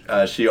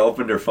she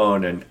opened her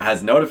phone and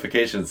has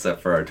notifications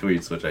set for our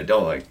tweets, which I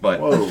don't like.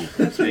 But Whoa.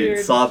 she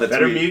weird. saw the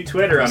Better tweet. mute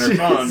Twitter on her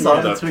phone. Saw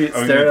Yeah, the I'm tweet,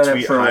 gonna stared at it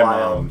tweet, for "Hi, a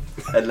while, Mom."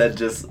 and then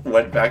just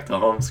went back to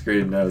home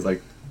screen. And I was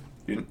like,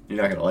 "You're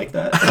not gonna like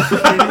that?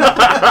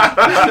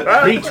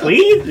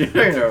 Retweet?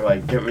 You're gonna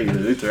like give me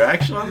an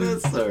interaction on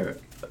this, or?"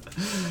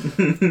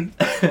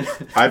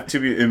 I to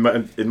be in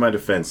my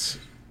defense.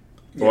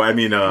 Well, I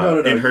mean, No.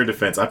 in her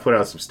defense, I put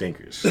out some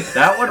stinkers.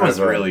 That one was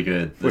Right. really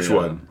good. Which The,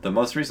 one? The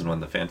most recent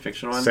one, the fan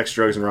fiction one. Sex,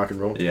 drugs, and rock and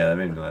roll. Yeah, that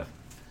made me laugh.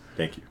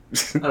 Thank you.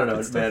 I don't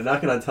know, man.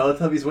 Knocking on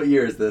Teletubbies. What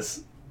year is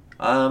this?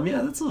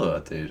 Yeah, that's a little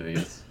outdated, I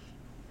guess.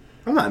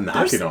 I'm not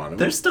knocking They're, on them.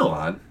 they're still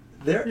on.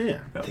 They're Yeah.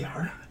 They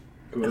are.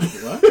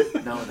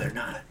 What? No, they're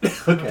not.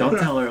 Okay. Don't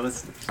tell our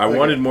listeners. I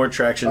wanted more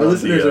traction Our on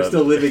listeners the. are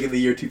still living in the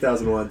year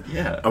 2001.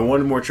 Yeah. I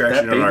wanted more That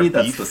traction on our baby,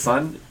 that's beef. the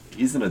son.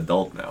 He's an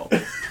adult now.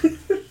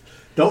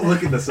 Don't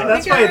look at the sun.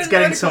 That's think why I it's read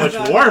getting an so much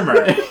article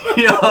warmer.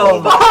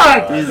 Yo,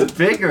 Fuck! he's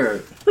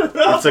bigger.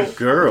 It's a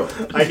girl.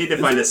 I need to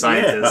find a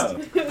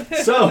scientist.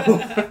 So,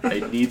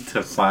 I need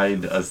to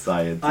find a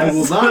scientist. I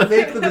will not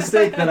make the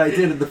mistake that I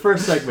did in the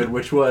first segment,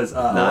 which was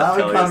allowing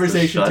telling us to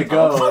conversation to shut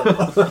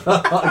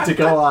go to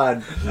go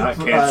on. Not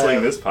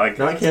canceling this podcast.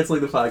 Not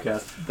canceling the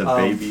podcast. the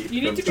baby.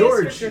 You need to be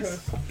George. a scripture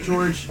host.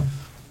 George,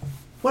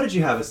 what did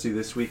you have us do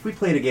this week? We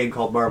played a game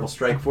called Marvel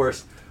Strike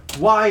Force.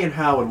 Why and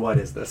how and what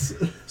is this?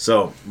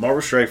 So,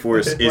 Marvel Strike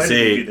Force Why is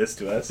did you do a this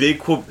to us?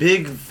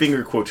 big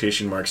finger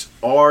quotation marks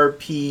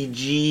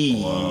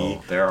RPG.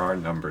 Whoa, there are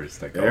numbers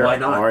that go. There Why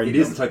not? are It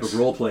is a type numbers. of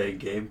role-playing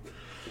game.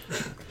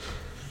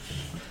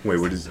 Wait,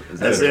 what is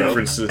As that in- a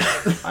reference to?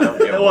 I don't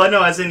get Well,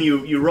 no, as in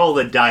you roll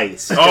the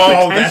dice. to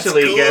Oh, that's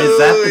potentially good. get. Is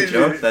that the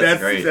joke?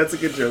 That's great. That's a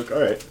good joke.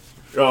 All right.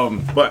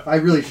 But I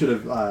really should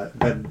have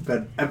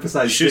been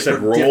emphasizing you should have said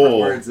different role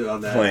words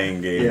on that.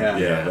 playing game. Yeah.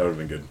 Yeah, that would have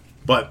been good.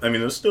 But I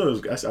mean, I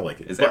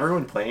like it. Is But-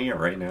 everyone playing it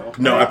right now?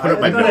 No, I put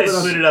up my I'm gonna notes.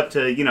 split it up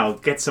to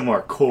get some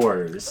more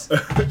cores. I I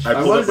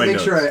pulled wanted up to my make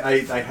notes. sure I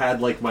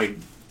had like my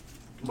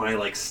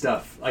like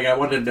stuff. Like I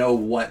wanted to know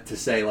what to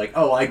say. Like,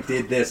 oh, I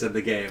did this in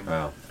the game.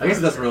 Wow. I guess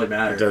it doesn't really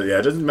matter. Yeah,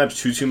 it doesn't matter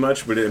too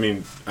much, but I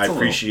mean, I a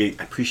little.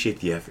 appreciate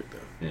the effort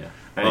though. Yeah.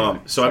 Anyway,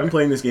 So I've been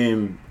playing this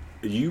game.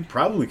 You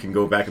probably can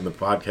go back in the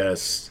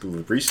podcast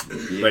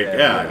recently. Yeah. Like,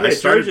 Yeah, I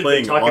started George has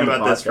playing been talking on the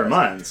about this for podcast.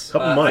 months.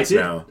 Couple months I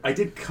did, now. I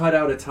did cut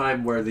out a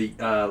time where the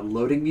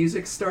loading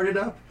music started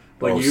up.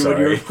 When Oh, you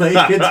sorry. were playing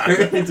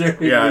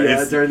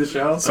it during the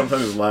show.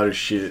 Sometimes it's loud as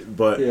shit,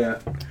 but Yeah.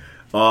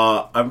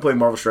 I'm playing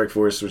Marvel Strike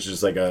Force, which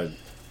is like a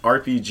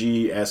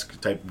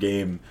RPG-esque type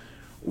game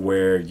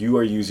where you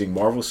are using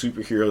Marvel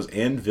superheroes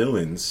and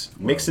villains,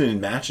 mixing and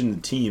matching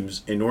the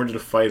teams in order to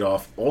fight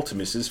off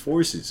Ultimus's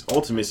forces.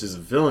 Ultimus is a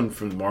villain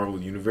from the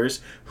Marvel Universe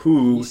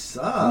who... He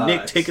sucks.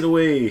 Nick, take it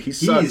away. He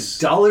sucks. He's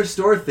Dollar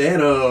Store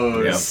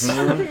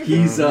Thanos.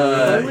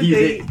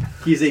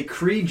 He's a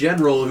Kree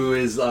general who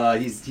is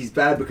he's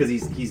bad because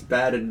he's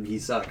bad and he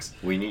sucks.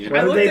 we need Why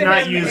I would looked they at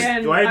not him use?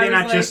 and Why did I they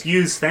was not just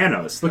use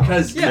Thanos?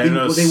 Because Yeah.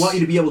 they want you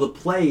to be able to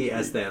play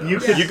as Thanos. You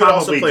could You could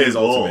also probably play do as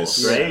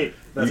Ultimus. both, right?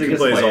 That's you a can good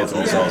play as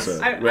play. Ultimus Yeah. also.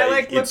 I Right,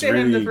 like it's looked at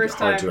him really the first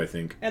hard time, to, I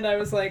think. and I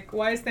was like,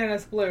 "Why is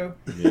Thanos blue?"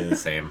 Yeah.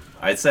 Same.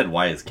 I said,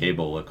 why does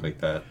Cable look like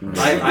that?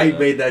 I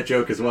made that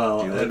joke as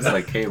well. He looks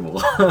like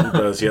Cable.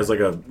 Does he has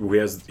like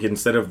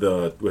instead of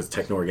the with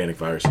techno-organic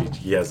virus,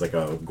 he has like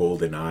a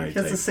golden eye. He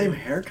has type the same thing.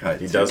 haircut.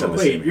 He does have the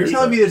Wait, same you're haircut.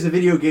 telling me there's a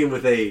video game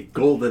with a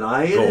golden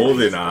eye in it?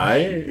 Golden eye,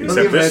 except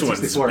even this have one's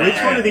 64. Which one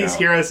of bad these now.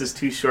 heroes is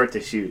too short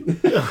to shoot?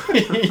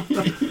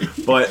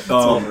 But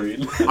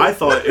Wolverine. I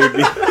thought it would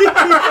be.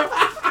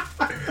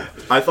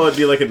 I thought it'd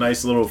be like a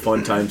nice little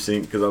fun time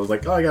sink because I was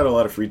like, oh, I got a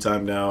lot of free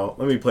time now.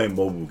 Let me play a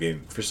mobile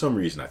game. For some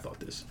reason, I thought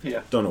this.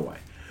 Yeah. Don't know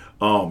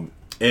why.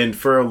 And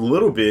for a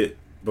little bit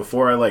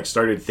before I like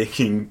started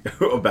thinking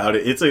about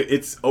it,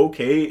 it's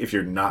okay if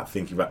you're not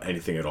thinking about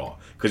anything at all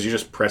because you're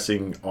just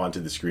pressing onto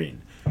the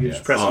screen. You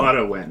just press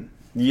auto win.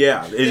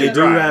 Yeah, they Yeah.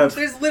 do have.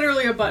 There's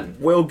literally a button.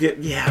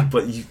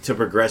 But to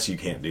progress, you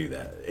can't do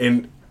that.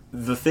 And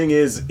the thing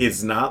is,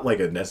 it's not like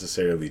a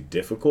necessarily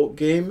difficult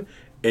game.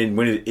 And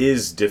when it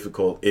is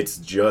difficult, it's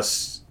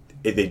just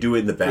they do it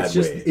in the bad It's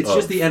just way. it's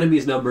just the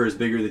enemy's number is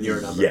bigger than your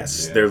number.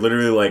 Yes, Yeah. they're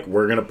literally like,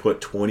 we're gonna put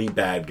 20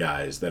 bad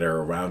guys that are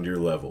around your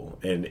level,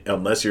 and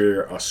unless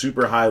you're a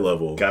super high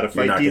level, Gotta you're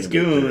fight not these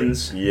gonna get through it.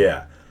 goons.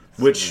 Yeah,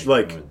 which many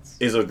like goons.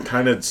 is a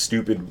kind of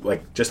stupid,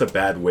 like just a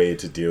bad way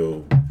to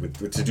deal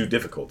with to do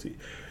difficulty.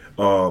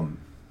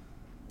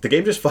 The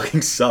game just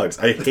fucking sucks.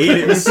 I hate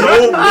it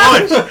so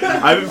much.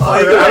 I've been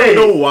playing it. I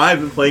don't know why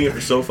I've been playing it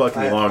for so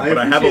fucking long, but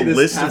I have a appreciate this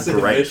list of passive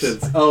gripes.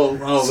 admissions.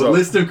 Oh, So- the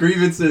list of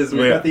grievances.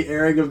 We've Yeah. got the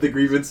airing of the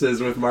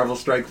grievances with Marvel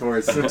Strike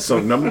Force. So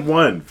number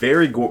one,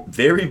 very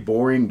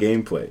boring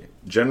gameplay.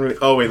 Generally,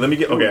 oh wait, let me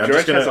get. Okay, I'm George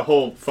just gonna. has a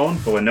whole phone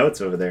full of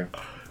notes over there.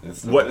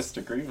 It's the What- list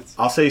of grievances.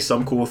 I'll say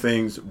some cool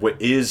things. What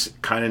is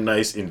kind of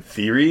nice in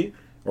theory,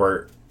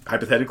 or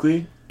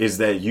hypothetically, is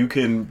that you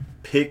can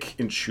pick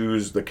and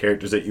choose the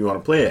characters that you want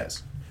to play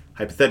as.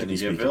 Hypothetically You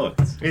get speaking.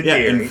 villains. In Yeah,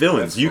 theory. and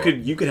villains. That's You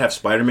cool. could have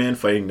Spider-Man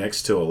fighting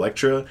next to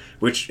Elektra,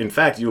 which in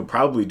fact you'll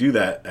probably do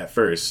that at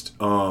first.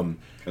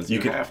 Because you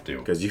have to.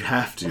 Because you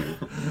have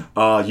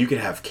to. You could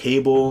have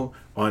Cable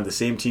on the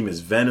same team as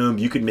Venom.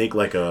 You could make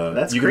like a.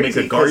 That's you could make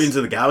crazy, a Guardians 'cause-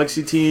 of the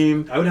Galaxy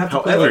team. I would have to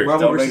play However, like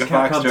Marvel Don't vs. make a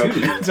Fox Capcom joke.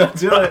 2. Don't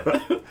do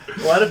it.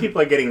 A lot of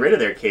people are getting rid of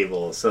their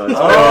cables, so it's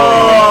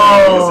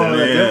Oh, in a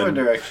man. different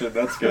direction.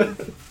 That's good.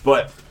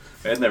 But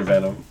And their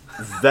Venom.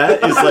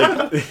 that is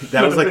like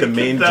that was like the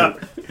main Keep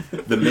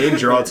that. the main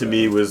draw to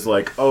me was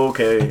like, oh,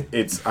 okay,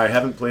 I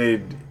haven't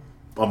played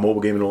a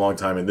mobile game in a long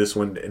time, and this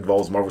one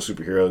involves Marvel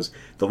superheroes.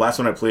 The last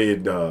one I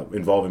played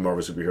involving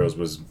Marvel superheroes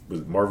was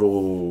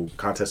Marvel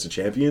Contest of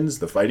Champions,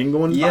 the fighting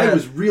one. Yeah, I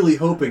was really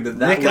hoping that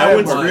That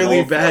one's one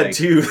really both, bad like-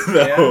 too,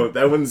 though. Yeah.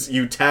 That one's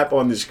you tap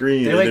on the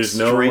screen They and like there's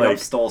no straight like up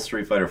stole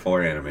Street Fighter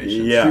 4 animations.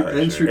 yeah,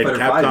 and Street Fighter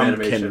 5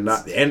 animations.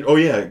 cannot. And oh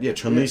yeah,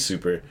 Chun-Li's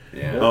super.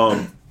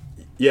 Yeah.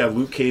 Yeah,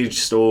 Luke Cage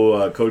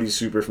stole Cody's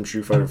super from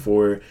Street Fighter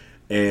 4,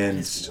 and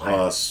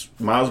Miles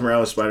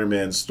Morales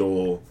Spider-Man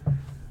stole.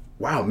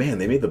 Wow, man,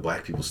 they made the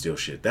black people steal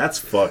shit. That's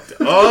fucked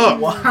up.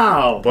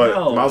 Wow. But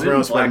No, Miles didn't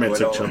Morales Black Spider-Man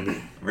took Widow-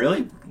 Chun-Li.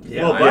 Really?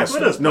 Yeah. Well, Black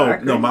Widow's no,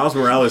 black, no. right? Miles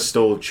Morales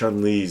stole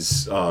Chun-Li's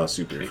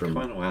super Big from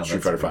fun. Wow,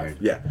 Street that's Fighter 5. weird.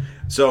 Yeah.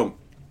 So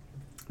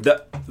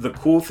the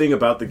cool thing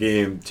about the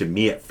game to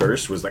me at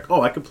first was like,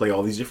 oh, I could play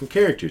all these different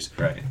characters.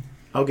 Right.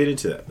 I'll get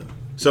into that though.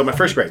 So my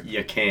first gripe,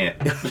 You can't.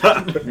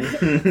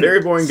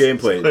 very boring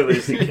gameplay.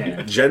 Spoilers, you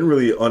can.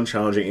 Generally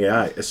unchallenging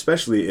AI,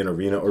 especially in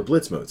arena or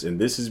blitz modes. And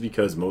this is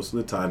because most of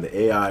the time the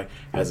AI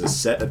has a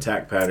set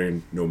attack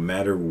pattern no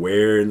matter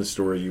where in the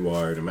story you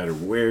are, no matter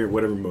where,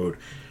 whatever mode.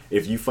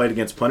 If you fight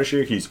against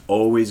Punisher, he's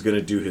always going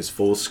to do his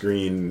full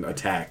screen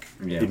attack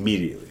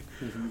immediately.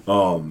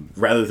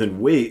 Rather than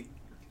wait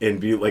and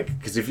be like,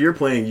 because if you're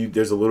playing,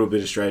 there's a little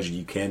bit of strategy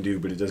you can do,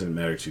 but it doesn't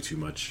matter too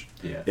much.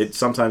 Yeah.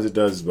 Sometimes it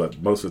does, but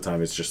most of the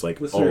time it's just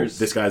like, Listeners, oh,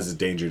 this guy's a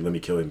danger, let me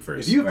kill him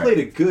first. If you've Right. played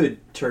a good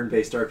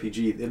turn-based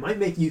RPG, it might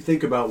make you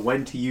think about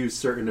when to use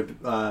certain,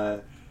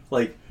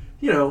 like,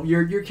 you know,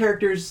 your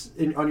characters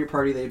on your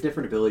party, they have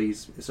different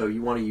abilities, so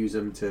you want to use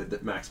them to the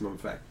maximum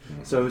effect.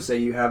 So say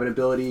you have an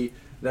ability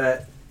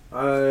that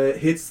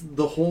hits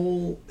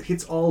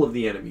all of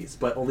the enemies,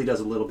 but only does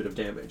a little bit of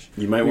damage.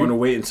 You might want to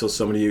wait until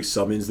somebody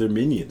summons their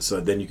minions,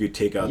 so then you could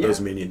take out Yeah. those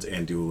minions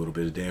and do a little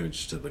bit of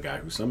damage to the guy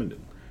who summoned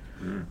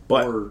him.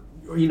 But Or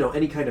you know,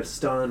 any kind of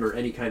stun or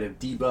any kind of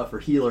debuff or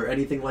heal or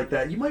anything like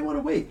that, you might want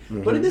to wait.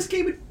 But in this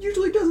game, it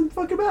usually doesn't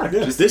fucking matter.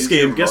 yeah, Just this use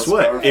game, your guess most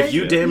what? powerful If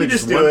you shit. damage You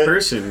just do one it.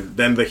 person,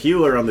 then the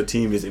healer on the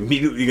team is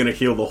immediately going to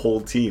heal the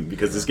whole team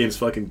because this game's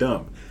fucking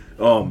dumb.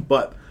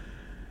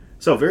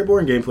 So very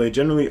boring gameplay,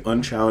 generally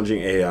unchallenging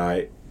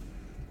AI,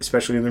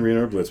 especially in the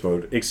arena or blitz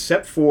mode,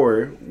 except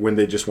for when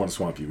they just want to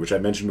swamp you, which I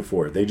mentioned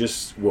before. They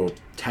just will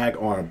tag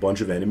on a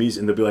bunch of enemies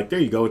and they'll be like, there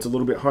you go, it's a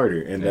little bit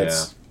harder. And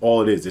that's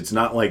all it is. It's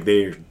not like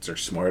they're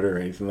smarter or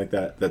anything like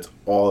that. That's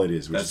all it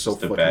is, which That's is so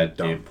just a fucking bad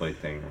dumb. gameplay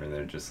thing where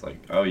they're just like,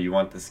 oh, you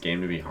want this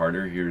game to be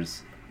harder?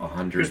 Here's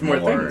 100 Here's more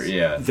things.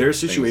 Yeah. There are things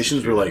to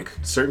situations shoot where, at. like,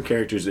 certain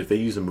characters, if they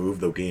use a move,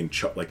 they'll gain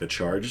like the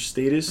charge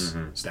status,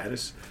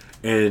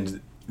 and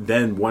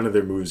then one of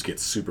their moves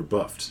gets super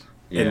buffed.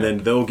 Yeah. And then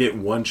they'll get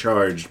one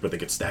charge, but they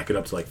could stack it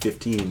up to like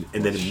 15,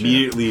 and then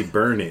immediately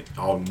burn it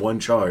on one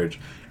charge,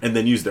 and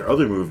then use their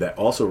other move that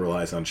also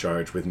relies on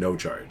charge with no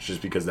charge,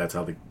 just because that's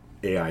how the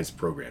AI is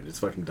programmed. It's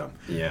fucking dumb.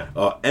 Yeah.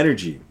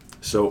 Energy.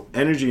 So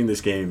energy in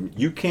this game,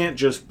 you can't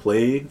just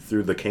play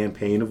through the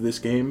campaign of this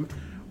game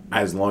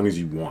as long as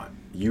you want.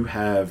 You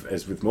have,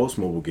 as with most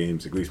mobile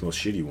games, at least most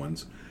shitty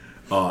ones,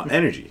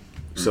 energy.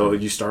 So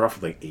you start off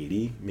with like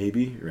 80,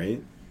 maybe,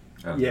 right?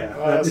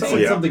 Yeah, it's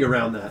something- something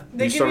around that.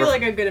 They You give start you off-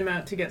 like a good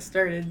amount to get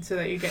started so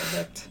that you get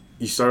hooked.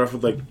 You start off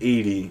with like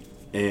 80,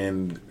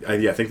 and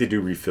I think they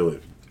do refill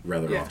it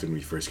rather Yeah. often when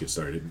you first get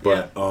started.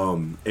 But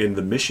and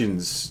the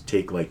missions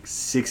take like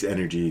 6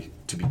 energy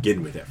to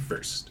begin with at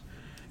first,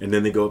 and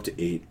then they go up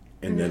to 8,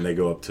 and then they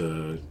go up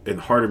to, and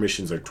harder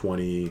missions are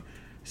 20,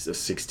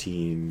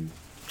 16.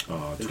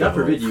 And God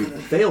forbid you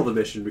fail the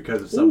mission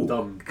because of some Ooh,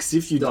 dumb, 'cause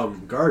if you-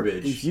 dumb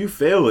garbage. If you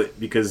fail it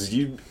because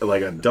you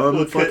like a dumb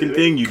Well, fucking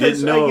thing you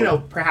didn't know, You know,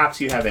 perhaps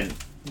you haven't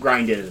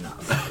grinded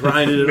enough.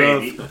 grinded it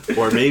Maybe. up,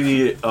 or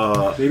maybe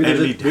maybe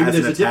enemy there's a has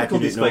an attack you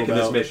difficulty didn't know spike in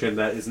this about mission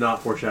that is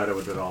not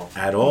foreshadowed at all.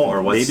 at all.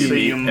 Or once maybe you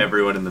So meet you-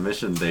 everyone in the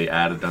mission, they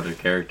add another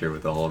character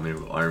with a whole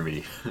new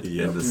army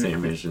Yep. in the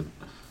same mission.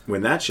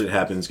 when that shit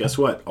happens, guess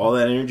what? All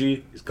that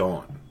energy is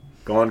gone.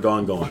 Gone.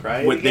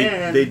 Try What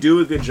again. they do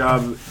a good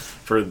job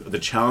for the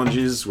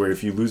challenges, where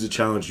if you lose a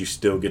challenge, you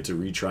still get to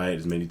retry it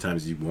as many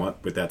times as you want,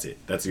 but that's it.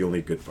 That's the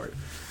only good part.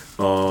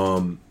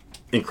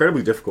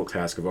 Incredibly difficult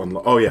task of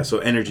so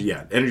energy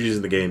is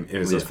in the game,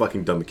 and it's a Yeah.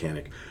 fucking dumb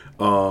mechanic.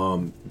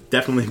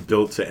 Definitely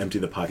built to empty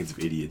the pockets of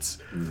idiots.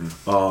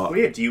 Oh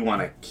yeah, do you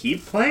want to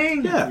keep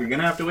playing? Yeah. You're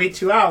gonna have to wait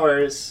 2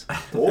 hours,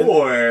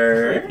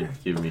 or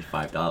Give me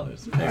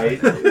 $5.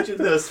 right,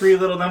 those 3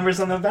 little numbers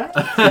on the back.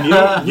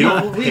 And you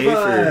don't pay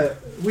for.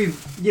 We're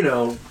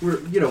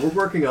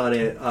working on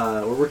it.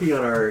 We're working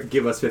on our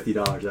 "Give Us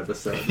 $50"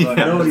 episode. But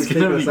Yeah, nobody's it's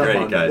gonna taking be us up great,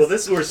 on guys. this. Well,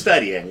 this we're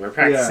studying. We're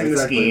practicing Yeah,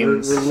 exactly.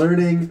 the schemes. We're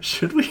learning.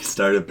 Should we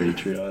start a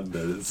Patreon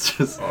that is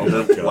just Oh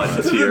my God. one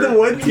The tier?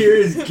 one tier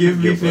is "Give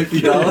me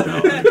 $50."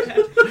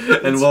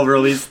 And we'll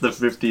release the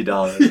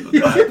 $50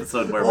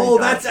 episode where we Oh,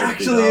 got that's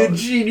actually a $50.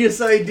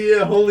 genius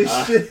idea! Holy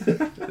shit!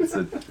 It's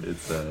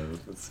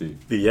let's see.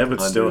 Yeah,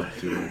 but still.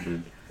 100,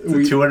 200. It's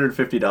a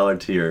 $250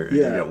 tier, and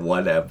Yeah. you get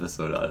one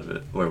episode out of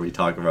it where we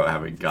talk about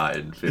having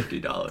gotten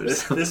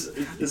 $50. This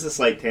is a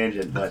slight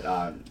tangent, but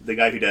the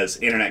guy who does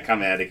Internet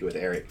Combat Etiquette with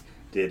Eric,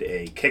 did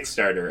a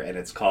Kickstarter, and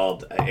it's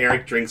called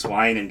Eric Drinks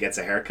Wine and Gets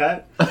a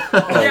Haircut.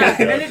 Yeah,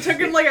 and it took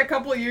him like a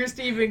couple of years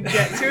to even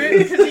get to it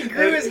because he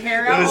grew his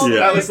hair out.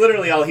 That was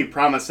literally all he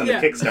promised on the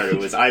Yeah. Kickstarter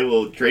was, I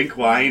will drink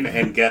wine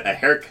and get a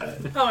haircut.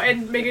 Oh,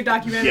 and make a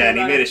documentary. Yeah, and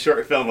he about made it. a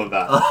short film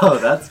about it. Oh,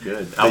 that's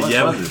good. How much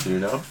yeah. was it, do you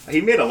know?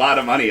 He made a lot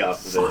of money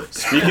off of it.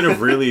 Speaking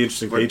of really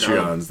interesting We're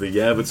Patreons, the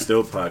Yeah But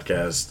Still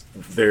podcast,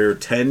 their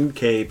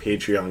 10K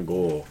Patreon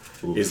goal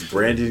is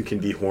Brandon can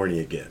be horny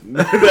again.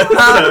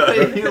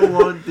 He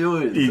won't do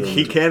it.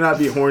 he cannot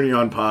be horny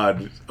on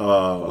pod.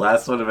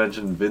 Last one to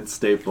mention, Vince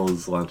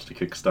Staples launched a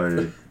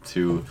Kickstarter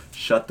to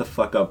shut the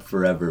fuck up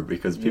forever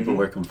because people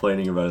were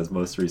complaining about his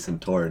most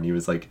recent tour, and he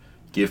was like,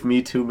 give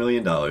me $2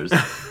 million.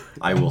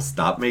 I will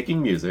stop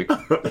making music.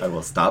 I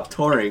will stop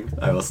touring.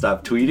 I will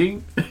stop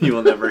tweeting. You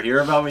will never hear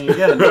about me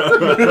again.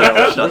 I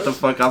will shut the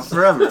fuck up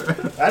forever.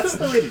 That's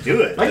the way to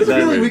do it. I have a That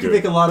feeling way we to could do it.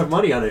 make a lot of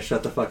money on it.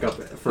 Shut the fuck up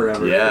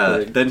forever. Yeah.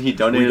 Like, Then he We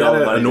donated all gotta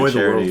the money annoy to the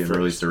world charity and first.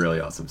 released a really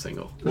awesome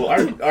single. Well,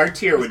 our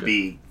tier would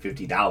be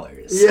 $50.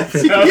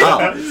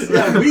 yeah,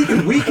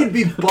 yeah, we can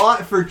be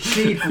bought for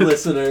cheap,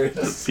 listeners.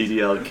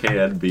 PDL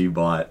can be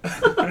bought.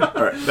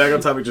 All right, back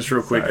on topic just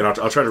real quick, Sorry. and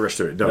I'll try to rush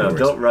through it. No, worries.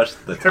 don't rush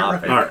the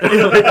topic. All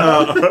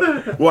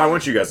right. Well, I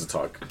want you guys to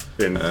talk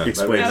and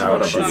explain Yeah, how I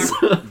it wanna is.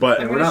 talk. But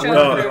And we're not Shut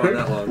running up. on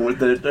that long.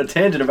 With a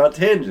tangent about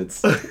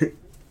tangents.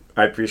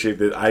 I appreciate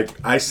that.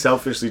 I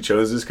selfishly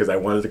chose this because I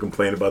wanted to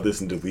complain about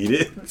this and delete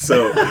it.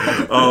 So,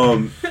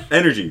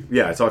 energy.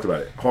 Yeah, I talked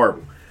about it.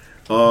 Horrible.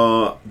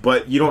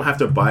 But you don't have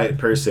to buy it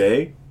per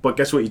se. But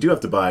guess what? You do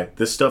have to buy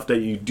the stuff that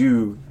you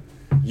do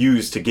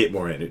use to get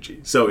more energy.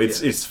 So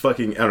it's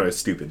fucking, I don't know, it's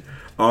stupid.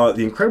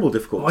 The incredible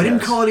difficult. Oh, I didn't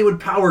task. call anyone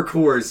power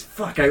cores.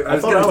 Fuck, I I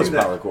was thought gonna I was do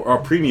that. power core or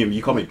premium.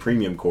 You call me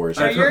premium cores.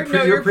 Yeah, you're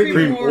You're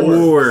premium premium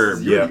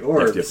Orb. You're Yeah. the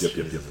orbs. Yep.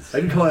 I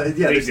didn't call it.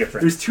 Yeah, Big there's,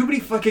 difference. there's too many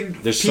fucking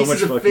There's so pieces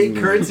much of fucking-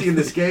 fake currency in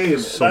this game.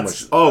 So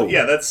That's, much. Oh,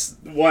 yeah, that's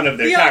one of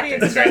their The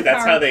audience tactics, right? does That's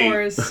how power they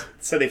cores.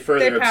 so they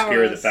further They power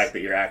obscure the us. fact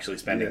that you're actually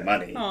spending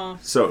money Aw.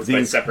 So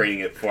by separating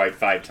it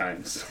five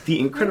times. the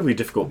incredibly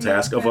difficult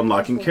task of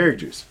unlocking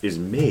characters is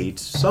made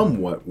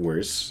somewhat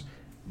worse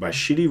by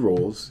shitty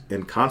rolls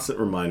and constant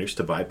reminders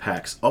to buy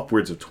packs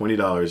upwards of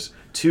 $20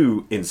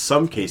 to, in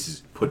some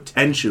cases,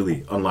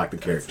 potentially unlock the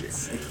character.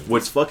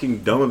 What's fucking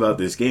dumb about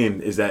this game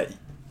is that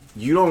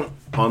you don't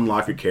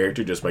unlock a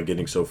character just by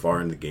getting so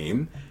far in the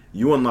game.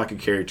 You unlock a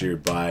character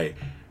by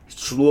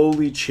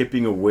slowly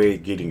chipping away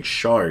at getting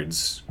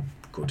shards.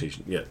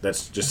 Quotation. Yeah,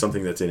 that's just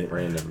something that's in it.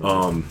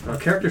 Random.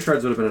 Character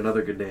shards would have been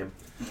another good name.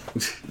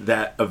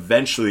 That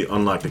eventually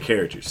unlock the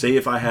character. Say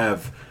if I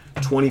have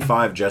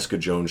 25 Jessica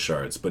Jones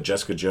shards, but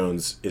Jessica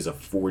Jones is a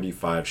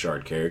 45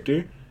 shard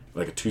character,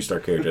 like a 2-star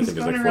character, I think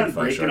is like 45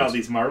 breaking all shards.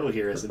 these Marvel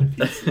heroes into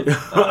pieces.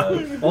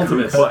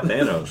 Ultimate. What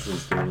Thanos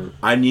is doing.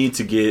 I need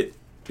to get,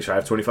 if I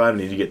have 25, I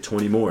need to get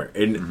 20 more.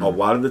 And Mm-hmm. a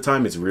lot of the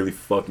time, it's really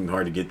fucking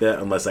hard to get that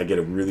unless I get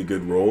a really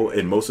good roll.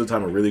 And most of the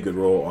time, a really good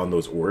roll on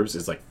those orbs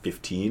is like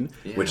 15,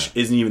 which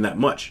isn't even that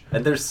much.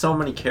 And there's so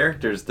many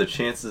characters, the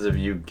chances of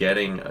you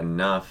getting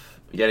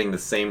the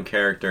same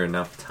character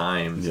enough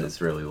times Yeah.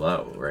 is really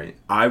low, right?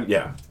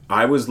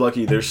 I was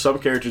lucky. There's some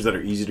characters that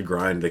are easy to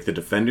grind, like the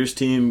Defenders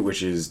team,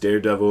 which is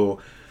Daredevil,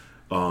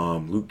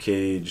 Luke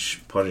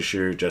Cage,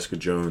 Punisher, Jessica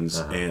Jones,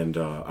 and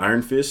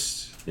Iron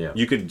Fist. Yeah.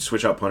 You could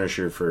switch out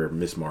Punisher for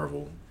Miss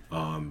Marvel,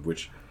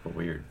 which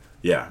Weird.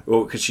 yeah,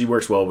 well, because she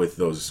works well with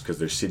those because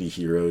they're city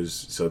heroes.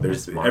 So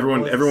there's Miss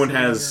Marvel is everyone a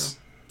city has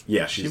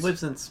yeah. She She's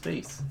lives in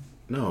space.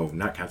 no,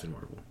 not Captain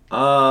Marvel.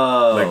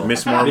 Oh. Like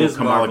Miss Marvel, Ms.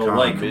 Kamala Marvel, Khan.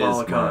 like Ms.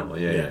 Kamala Khan. Marvel,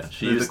 yeah.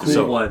 She The used cool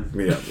to one.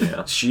 Yeah,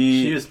 Yeah.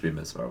 she used to be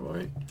Miss Marvel,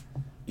 right?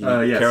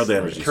 Yes. Carol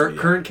Danvers. used to be,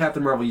 yeah. Current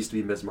Captain Marvel used to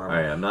be Ms. Marvel.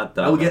 Alright, I'm not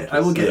done. I will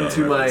get yeah,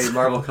 into right. my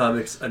Marvel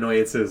Comics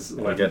annoyances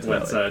We'll get to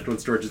that later.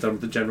 once George is done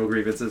with the General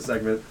Grievances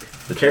segment.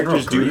 The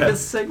Characters do Grievous have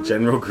segment?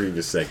 General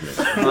Grievous segment.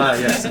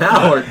 Yes.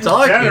 Now we're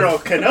talking. General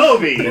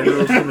Kenobi!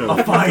 General Kenobi.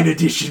 A fine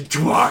addition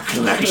to our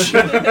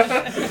collection.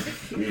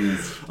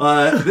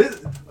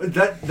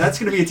 That's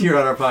going to be a tier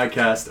on our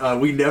podcast.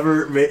 We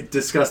never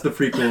discuss the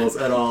prequels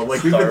at all.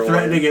 Like we've Star been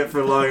threatening Wars. it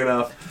for long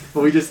enough,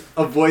 but we just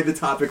avoid the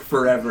topic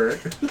forever.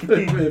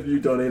 If you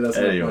donate us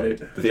Anyway,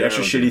 money. The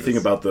extra General shitty thing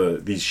Grievous.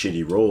 about these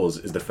shitty rolls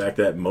is the fact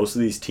that most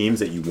of these teams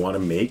that you want to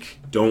make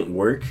don't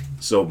work.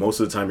 So most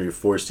of the time you're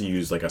forced to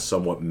use like a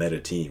somewhat meta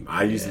team.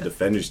 I use the Yeah.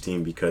 Defenders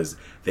team because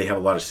they have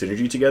a lot of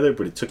synergy together,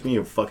 but it took me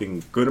a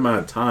fucking good amount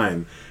of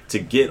time to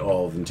get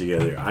all of them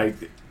together.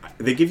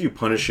 They give you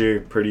Punisher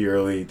pretty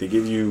early. They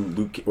give you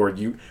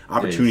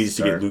opportunities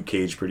to get start- Luke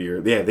Cage pretty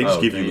early. Yeah, they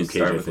just give do you Luke Cage.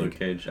 start I with think. Luke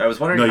Cage. I was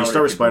wondering. No, how you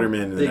start with people-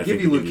 Spider-Man. And They then I give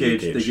think you they Luke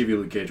Cage. They give you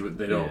Luke Cage.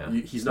 They don't.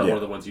 Yeah. He's not Yeah. one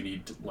of the ones you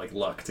need like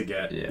luck to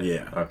get. Yeah.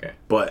 Yeah. Okay.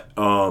 But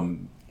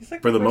He's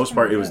like for the first most one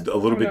part, I it was met. a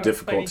little Oh, bit no,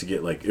 difficult Spidey. to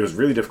get. Like, it was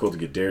really difficult to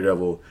get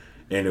Daredevil,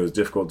 and it was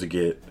difficult to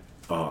get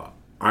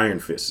Iron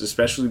Fist,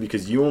 especially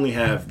because you only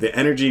have the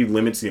energy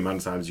limits the amount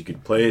of times you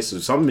could play. So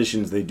some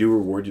missions they do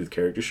reward you with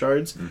character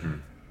shards,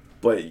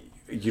 but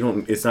you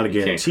don't. It's not a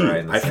You can't guarantee. cry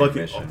in the I same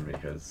fucking mission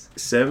because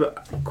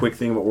Seb. Quick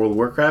thing about World of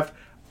Warcraft.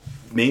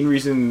 Main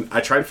reason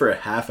I tried for a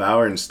half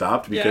hour and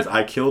stopped because Yeah.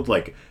 I killed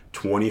like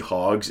 20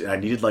 hogs, and I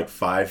needed like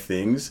 5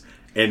 things,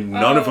 and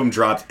none of them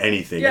dropped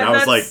anything. Yeah, and I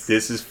was like, that's-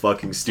 this is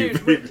fucking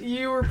stupid. Dude,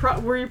 you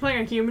were you playing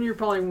on human? You were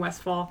probably in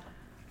Westfall.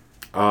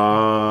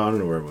 I don't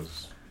know where it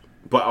was.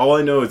 But all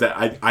I know is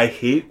that I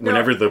hate No.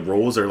 whenever the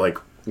rolls are like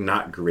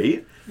not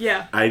great.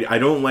 Yeah. I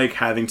don't like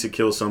having to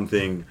kill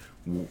something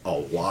a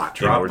lot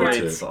in Drop order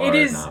rates to. are It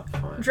is not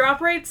fun.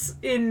 drop rates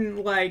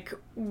in like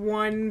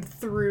 1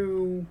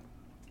 through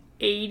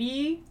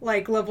 80,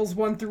 like levels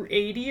 1 through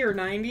 80 or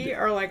 90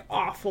 are like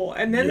awful.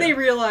 And then Yeah. they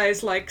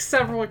realize like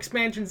several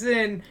expansions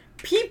in,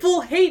 people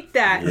hate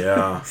that.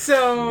 Yeah.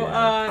 So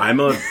I'm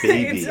a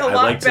baby. it's a I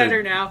lot like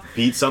better to now.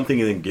 beat something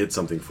and then get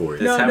something for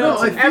it. No, This no,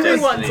 happens in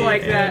everyone's Destiny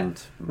like that.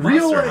 and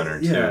Real- Monster Hunter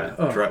too. yeah,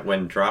 oh.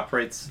 When drop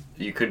rates,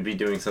 you could be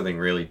doing something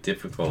really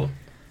difficult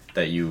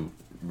that you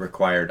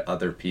required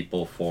other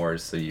people for,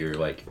 so you're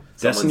like,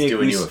 someone's Destiny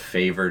doing at you a least-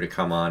 favor to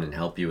come on and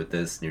help you with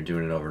this, and you're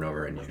doing it over and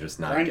over, and you're just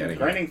not getting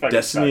Grinding it. fucking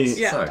Destiny- sucks.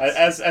 Yeah. Sucks.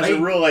 As I- a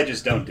rule, I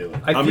just don't do it.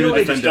 I I'm feel going to like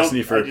defend don't-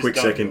 Destiny for I a just quick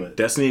don't do second. it.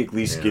 Destiny at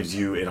least Yeah. gives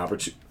you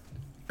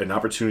an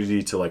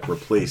opportunity to like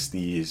replace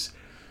these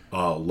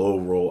low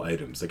roll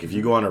items. Like if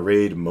you go on a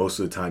raid, most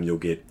of the time you'll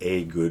get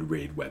a good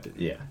raid weapon.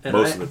 Yeah. And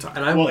most I- of the time.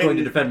 And I'm Well, going and-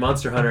 to defend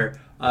Monster Hunter.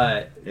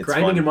 It's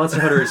Grinding fun. in Monster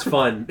Hunter is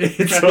fun.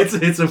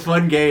 It's a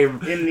fun game.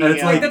 In the, and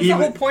it's uh, like That's even,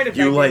 the whole point of that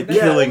You game. like That's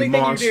the only killing thing you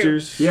do.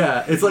 monsters.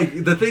 yeah, it's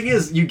like the thing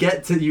is you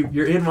get to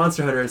you're in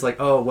Monster Hunter. It's like,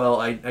 oh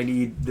well, I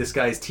need this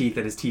guy's teeth,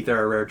 and his teeth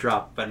are a rare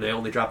drop, and they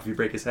only drop if you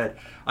break his head.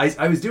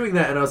 I was doing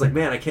that, and I was like,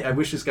 man, I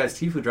wish this guy's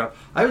teeth would drop.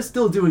 I was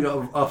still doing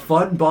a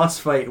fun boss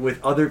fight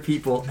with other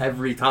people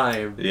every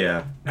time.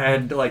 Yeah.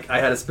 And like I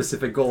had a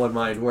specific goal in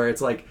mind where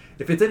it's like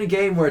if it's in a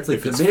game where it's like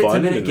If the it's minute to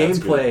fun, minute then that's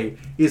gameplay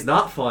is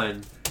not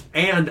fun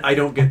and I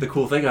don't get the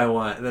cool thing I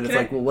want, then it's Can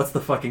I- like, well, what's the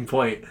fucking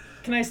point?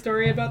 Can I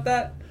story about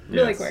that?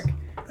 Really Yes. quick.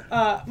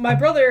 My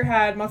brother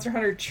had Monster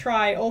Hunter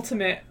Tri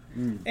Ultimate,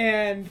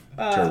 and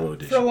Turbo for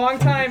Edition. a long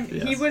time he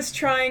Yes. was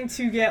trying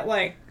to get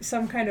like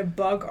some kind of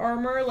bug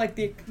armor, like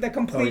the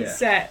complete yeah.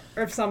 set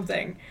or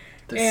something.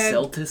 The And-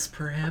 Celtis,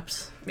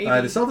 perhaps? Maybe.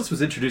 The Celtis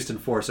was introduced in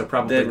 4, so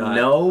probably Then not.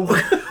 no.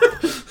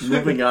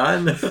 Moving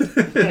on.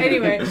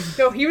 Anyway,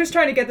 so he was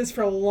trying to get this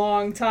for a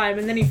long time,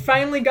 and then he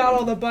finally got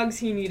all the bugs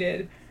he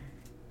needed,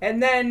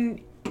 and then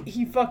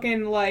he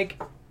fucking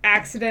like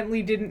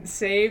accidentally didn't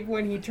save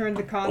when he turned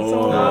the console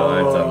Oh, on.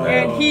 I've done that.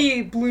 And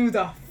he blew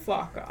the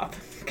fuck up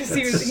because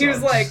he was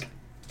sucks. like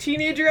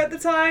teenager at the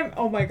time.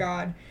 Oh my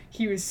god,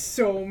 he was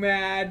so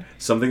mad.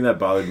 Something that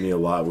bothered me a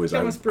lot was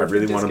That I was perfect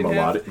really wanted disc in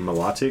half.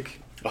 melodic.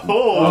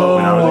 Oh,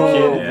 When I was a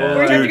kid. Yeah. Where you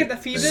had to Dude, get the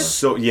Phoebus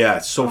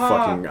So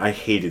fucking I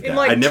hated that. in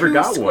like I never two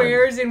got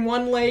squares in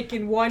one lake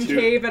in one Two-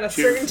 cave at a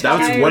two- certain That time.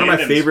 was one of my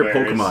Random favorite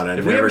squares. Pokemon. I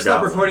If we never ever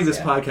stop got recording one.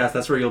 this podcast,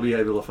 that's where you'll be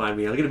able to find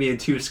me. I'm going to be in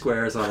 2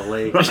 squares on a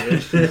lake. All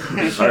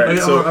right,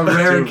 so a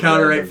rare Two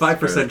encounter rate, random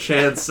 5%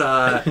 chance.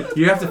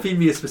 You have to feed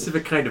me a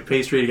specific kind of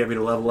pastry to get me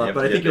to level up, Yep,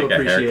 but I you think you'll take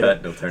a appreciate haircut, it.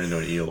 it'll turn into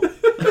an eel.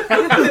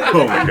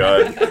 Oh my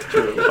god.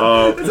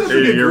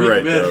 You're Greek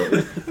right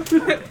myth.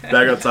 though.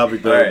 Back on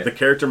topic though, Alright. the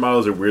character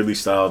models are weirdly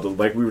styled.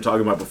 Like we were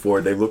talking about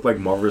before, they look like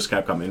Marvel vs.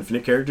 Capcom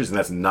Infinite characters, and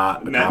that's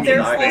not a No, compliment. They're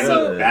Not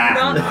also good. Bad.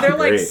 not. Not They're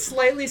like great.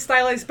 slightly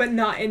stylized, but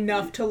not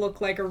enough to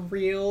look like a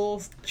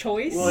real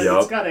choice. well,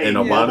 Yup, it's got a and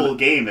a lot of- mobile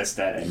game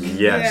aesthetic. Yes,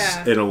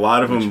 Yeah. and a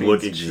lot of them Which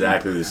look means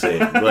exactly the same.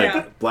 Like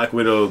Yeah. Black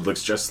Widow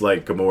looks just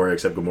like Gamora,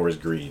 except Gamora's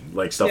green.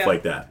 Like stuff Yeah.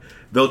 like that.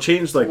 They'll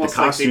change like Almost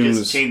the like they costumes.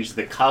 just changed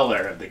the color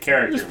of the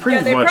character. pretty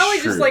Yeah, they much probably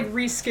true. just like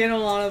reskin a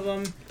lot of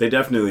them. They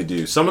definitely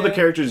do. Some of the Yeah.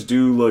 characters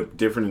do look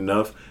different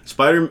enough.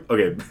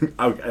 Okay,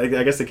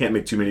 I guess they can't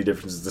make too many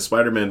differences. The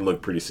Spider-Men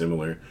look pretty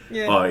similar,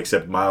 Yeah.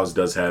 except Miles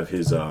does have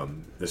his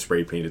the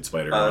spray painted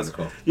spider. Oh, on. that's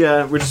cool.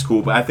 Yeah, which is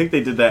cool. But I think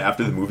they did that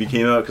after the movie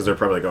came out because they're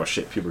probably like, oh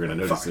shit, people are gonna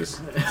notice this.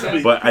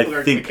 But I People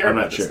are think gonna care I'm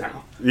not about this sure.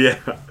 now. Yeah,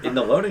 In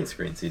the loading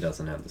screens, he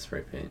doesn't have the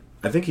spray paint.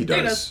 I think he Yeah,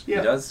 he does. does. Yeah.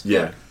 He does?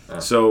 Yeah. Oh.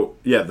 So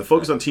yeah, the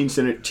focus on team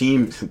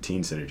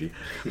synergy.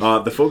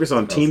 The focus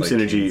on team like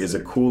synergy Team is a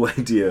Synergy. cool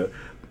idea,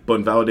 but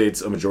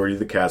invalidates a majority of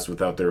the cast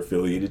without their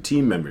affiliated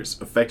team members,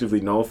 effectively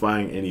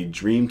nullifying any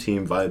dream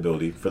team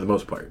viability for the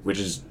most part. Which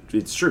is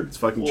it's true. It's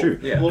fucking Well, true.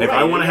 yeah. well, if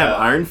I right, want to yeah. have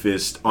Iron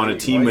Fist on a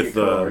team Why with you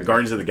go-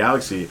 Guardians of the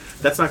Galaxy,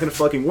 that's not going to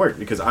fucking work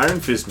because Iron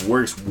Fist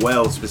works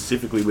well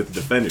specifically with the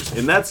defenders,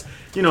 and that's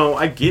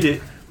I get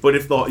it. But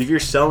if you're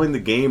selling the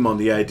game on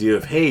the idea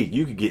of hey,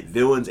 you could get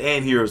villains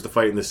and heroes to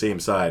fight in the same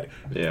side,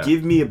 Yeah.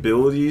 give me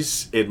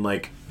abilities and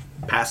like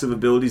passive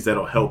abilities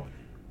that'll help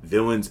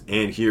villains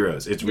and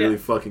heroes. It's really Yeah.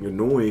 fucking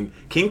annoying.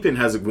 Kingpin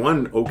has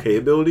one okay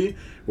ability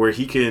where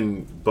he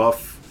can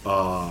buff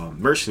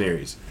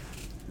mercenaries.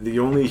 The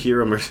only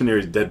hero mercenary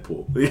is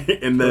Deadpool,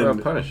 and What then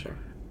about Punisher?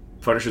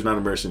 Punisher's not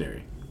a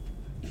mercenary.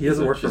 He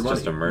doesn't work for He's money.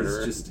 just a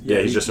murderer?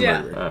 He's just a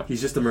Yeah. murderer. Oh.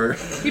 He's just a murderer.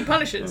 He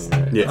punishes.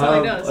 Yeah. That's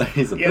all he does.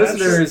 He's a Yeah,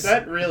 Listeners-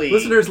 that really.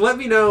 Listeners, let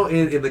me know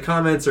in the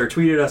comments or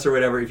tweet at us or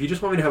whatever if you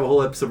just want me to have a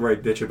whole episode where I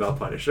bitch about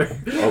Punisher.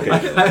 Okay.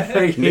 I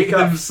hate Nick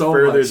got him so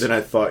further much. than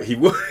I thought he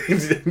would.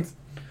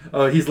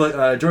 Oh,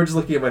 George is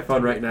looking at my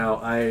phone right now.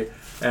 I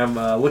am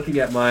looking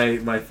at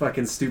my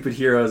fucking stupid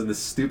heroes in this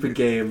stupid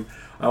game.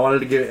 I wanted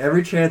to give it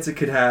every chance it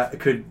could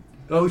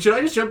Oh, should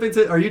I just jump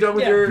into? Are you done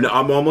with Yeah. your? No,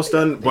 I'm almost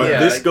done. But Yeah,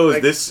 this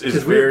is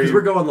because very.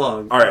 we're going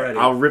long. All right, already.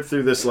 I'll rip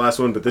through this last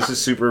one, but this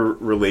is super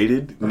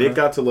related. Nick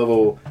got to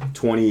level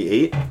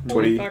 28.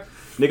 Holy fuck.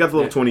 Nick got to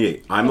level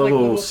 28. I'm like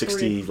level level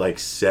 60, like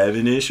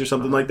 7-ish or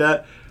something like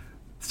that.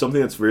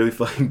 Something that's really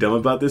fucking dumb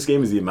about this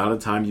game is the amount of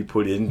time you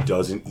put in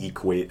doesn't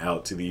equate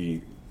out to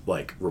the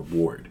like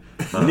reward.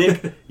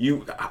 Nick,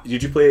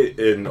 did you play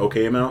an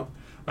okay amount?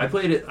 I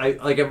played it.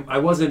 I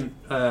wasn't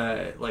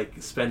like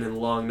spending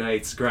long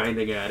nights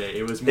grinding at it.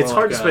 It was more It's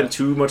hard like to spend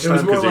too much it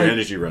was time more because your like-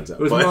 energy runs out.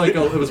 It was but more like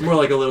it was more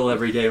like a little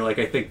every day. Like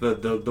I think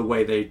the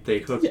way they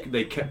hook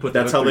they kept put the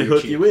that's how they through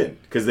hook cheap. you in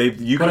because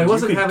But I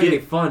wasn't having any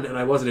fun, and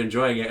I wasn't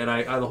enjoying it. And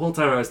I the whole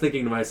time I was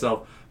thinking to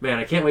myself, man,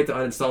 I can't wait to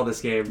uninstall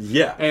this game.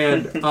 Yeah.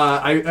 And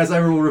as I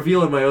will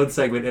reveal in my own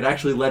segment, it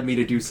actually led me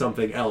to do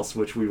something else,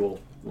 which we'll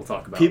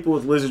talk about. People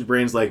with lizard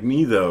brains like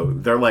me, though,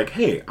 they're like,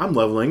 hey, I'm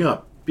leveling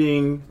up,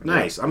 being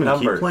nice. I'm going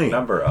to keep playing.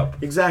 Number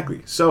up.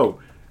 Exactly. So,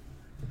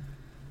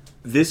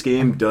 this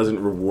game doesn't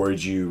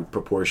reward you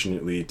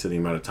proportionately to the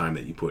amount of time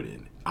that you put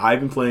in. I've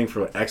been playing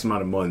for X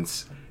amount of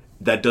months.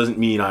 That doesn't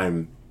mean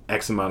I'm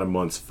X amount of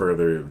months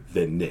further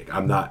than Nick.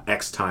 I'm not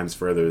X times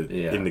further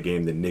in the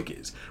game than Nick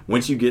is.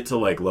 Once you get to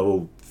like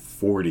level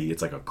 40,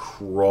 it's like a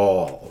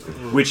crawl,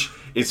 which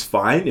is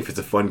fine if it's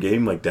a fun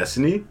game like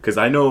Destiny, because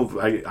I know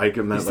I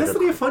can Is like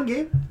Destiny a fun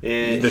game?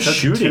 It The took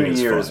shooting 2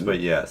 is years, fun. but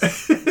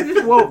yes.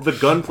 well, the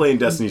gunplay in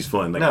Destiny's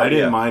fun. Like No, I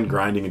didn't yeah. mind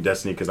grinding in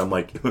Destiny because I'm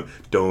like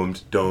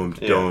domed. Oh,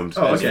 It's okay.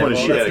 fun as Well, shit.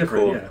 You that's get a different,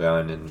 cool yeah.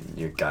 gun, and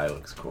your guy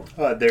looks cool.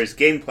 There's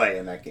gameplay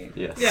in that game.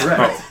 Yes. Yeah.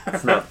 Right.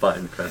 It's not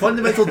fun.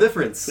 Fundamental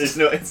difference. It's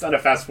not a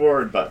fast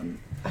forward button.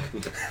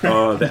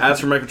 The ads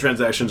for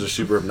microtransactions are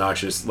super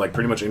obnoxious. Like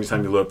pretty much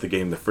anytime you load up the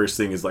game, the first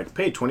thing is like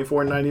pay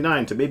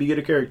 $24.99 to maybe get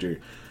a character.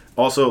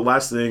 Also,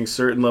 last thing,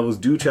 certain levels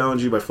do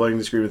challenge you by flooding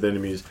the screen with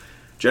enemies,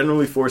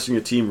 generally forcing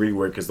a team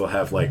rework because they'll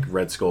have like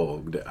Red Skull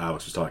that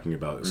Alex was talking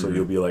about. So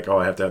you'll be like, oh,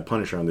 I have to have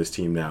Punisher on this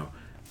team now.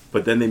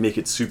 But then they make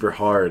it super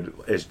hard,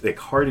 like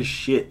hard as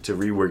shit to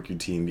rework your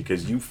team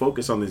because you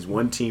focus on this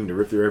one team to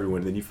rip through everyone,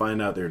 and then you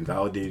find out they're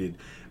invalidated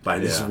by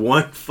this Yeah.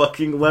 one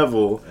fucking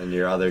level. And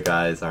your other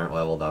guys aren't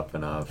leveled up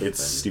enough. It's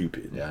and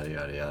stupid. Yada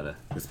yada yada.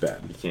 It's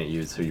bad. You can't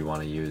use who you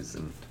want to use,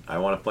 and I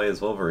want to play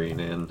as Wolverine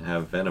and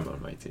have Venom on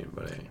my team,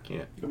 but I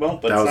can't. Well,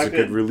 but That it's was not a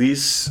good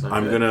release. Not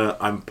I'm good.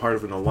 I'm part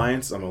of an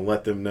alliance. I'm gonna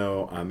let them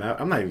know I'm out.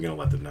 I'm not even gonna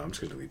let them know. I'm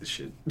just gonna delete this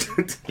shit.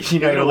 You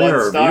Give it a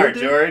 1 star,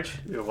 George.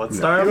 1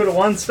 star? Give it a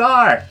 1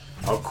 star.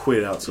 I'll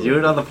quit out. So Do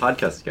it on the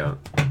podcast account.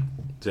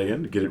 Say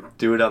again. Get it.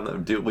 Do it on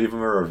the. Leave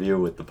them a review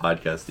with the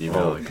podcast email.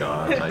 Oh and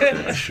god, on I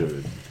iTunes.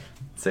 should.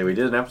 Say we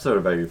did an episode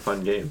about your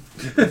fun game.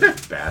 Bash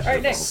Alright, the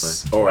whole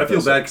next. thing. Oh, I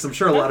feel bad because I'm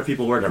sure a lot of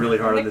people worked really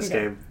hard on this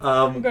game.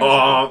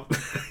 Oh,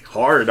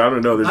 hard. I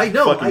don't know. There's I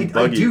know. fucking I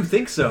buggy. do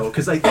think so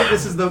because I think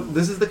this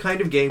is the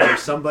kind of game where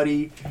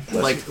somebody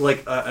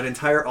like an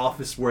entire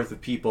office worth of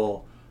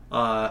people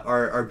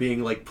are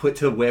being like put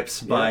to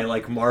whips by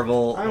like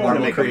Marvel. I want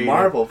to make a creator.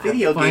 Marvel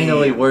video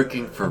Finally game.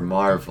 working for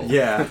Marvel.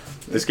 Yeah,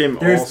 This game.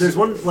 there's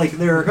one like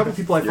there are a couple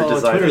people I You're follow on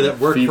designing Twitter that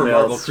work for female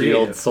Marvel shield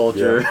Creative.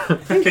 soldier.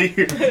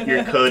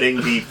 You're coding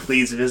the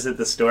please visit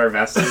the store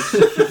message.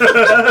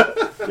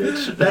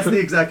 That's the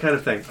exact kind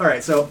of thing. All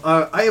right, so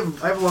I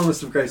have a long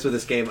list of gripes with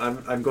this game.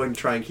 I'm going to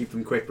try and keep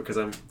them quick because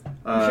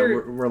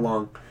Sure. we're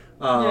long.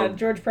 Yeah,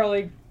 George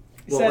probably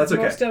well, said that's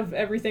okay. most of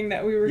everything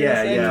that we were Yeah,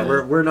 gonna say. yeah,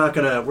 we're not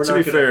gonna. To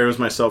be fair, it was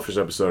my selfish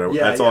episode.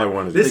 Yeah, That's all yeah. I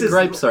wanted. This to do. is-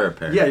 gripes are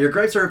apparent. Yeah, your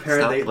gripes are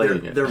apparent. Stop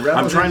playing They're it. relevant.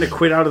 I'm trying to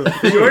quit out of the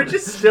thing. George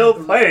is still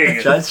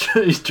playing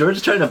it. George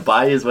is trying to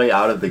buy his way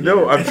out of the game.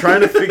 No, I'm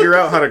trying to figure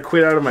out how to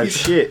quit out of my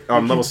shit.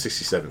 I'm level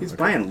 67. He's Okay.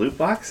 buying loot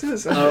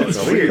boxes? Oh,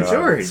 That's my weird, God.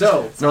 George.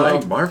 So, It's not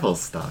like Marvel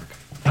stock.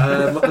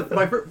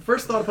 my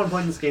first thought upon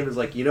playing this game is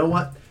like, you know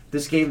what?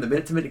 This game, the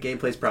minute-to-minute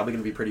gameplay is probably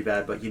going to be pretty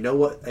bad, but you know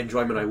what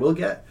enjoyment I will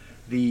get?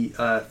 The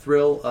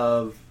thrill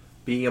of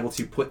being able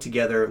to put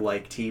together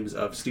like teams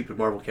of stupid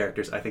Marvel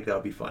characters. I think that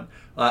would be fun.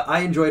 I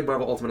enjoyed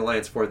Marvel Ultimate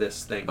Alliance for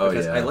this thing Oh,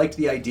 because yeah. I liked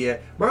the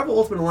idea. Marvel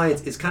Ultimate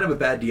Alliance is kind of a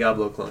bad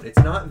Diablo clone. It's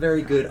not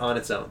very good on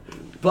its own,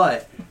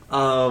 but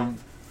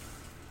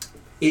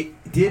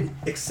it did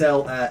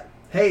excel at,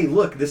 hey,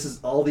 look, this is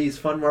all these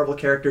fun Marvel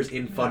characters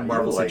in fun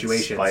Marvel like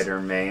situations.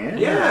 Spider-Man.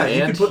 Yeah,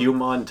 you and could put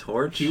Human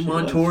Torch.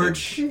 Human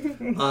Torch,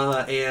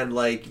 and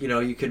like, you know,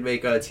 you could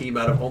make a team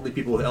out of only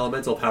people with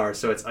elemental powers.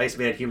 So it's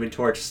Iceman, Human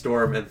Torch,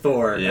 Storm, and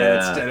Thor.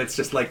 Yeah. And it's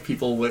just like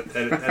people with,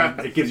 and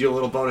it gives you a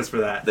little bonus for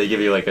that. They give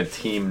you like a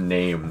team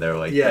name. They're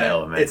like Yeah, the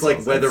Elementals. it's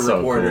like Weather It's so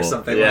Report or cool.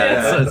 something Yeah,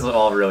 like that. it's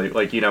all really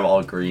like you'd have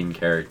all green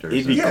characters.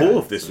 It'd be Yeah. cool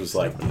if this was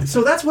like this.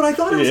 So that's what I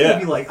thought it was Yeah. going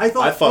to be like. I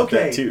thought that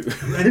okay. too.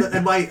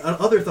 and my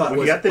other thought We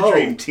was, got the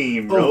dream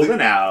team rolling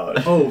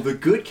out. Oh, the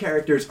good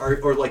characters are,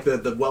 or like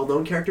the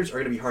well-known characters are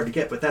going to be hard to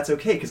get, but that's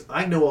okay because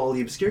I know all the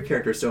obscure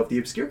characters. So if the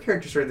obscure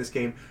characters are in this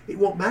game, it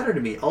won't matter to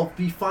me. I'll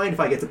be fine if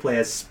I get to play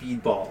as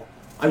Speedball.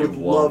 I You would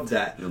won't. love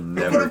that. You'll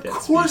never but of get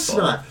course Speedball.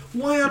 not.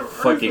 Why on earth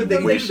Fucking would they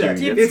do wish that?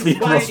 you get It's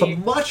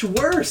Speedball. much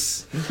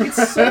worse.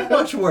 It's so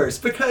much worse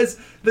because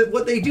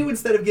what they do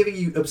instead of giving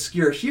you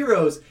obscure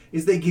heroes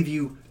is they give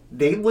you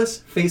nameless,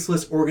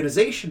 faceless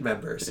organization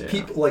members. Yeah.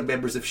 People like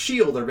members of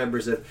S.H.I.E.L.D. or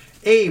members of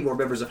AIM or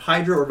members of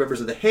Hydra or members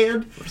of the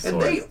Hand. And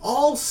Sword. they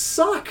all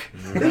suck.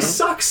 They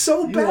suck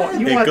so bad.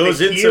 You It want goes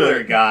the into-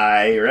 healer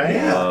guy, right?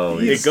 Yeah. Oh,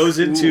 It goes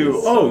into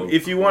cool.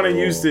 if you want to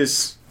Cool. use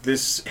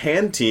this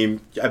hand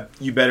team,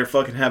 you better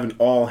fucking have an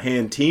all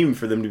hand team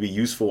for them to be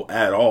useful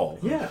at all.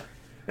 Yeah.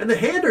 And the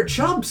Hand are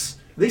chumps.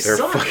 They They're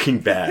suck. fucking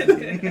bad.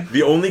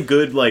 The only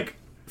good like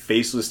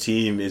faceless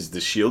team is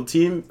the Shield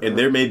team, and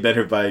they're made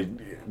better by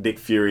Nick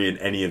Fury in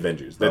any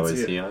Avengers. Oh, That's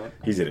is it. he on it?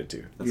 He's in it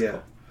too. Yeah.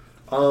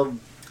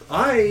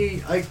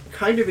 I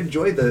kind of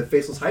enjoy the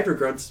faceless Hydra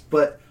grunts,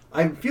 but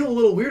I feel a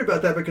little weird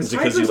about that because Is it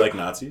because you Hydras like are-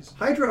 Nazis?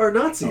 Hydra are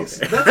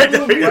Nazis. Okay. That's a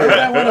little weird. Why would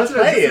I wanna That's what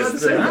I was play about as to the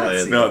say.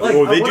 Nazi? No, Like,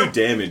 well, they I do wanna-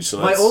 damage. So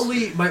My that's...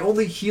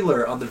 only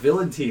healer on the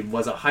villain team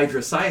was a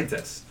Hydra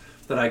scientist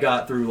that I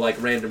got through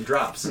like random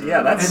drops.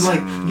 Yeah, that's-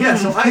 and like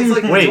so I was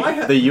like Wait, do I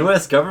have, the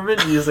U.S.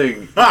 government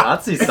using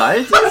Nazi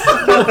scientists?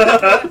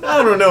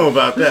 I don't know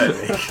about that.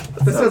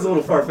 that sounds a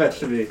little far fetched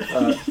to me.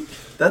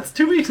 That's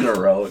 2 weeks in a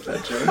row with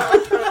that joke.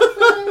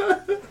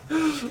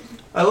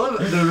 I love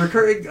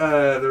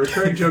the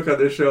recurring joke on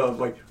this show of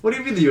like, what do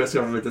you mean the U.S.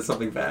 government did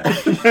something bad?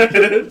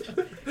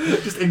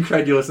 Just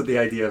incredulous at the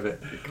idea of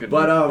it.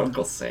 But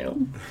Uncle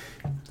Sam.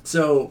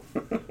 so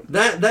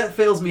that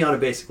fails me on a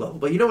basic level.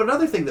 But you know,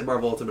 another thing that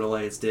Marvel Ultimate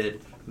Alliance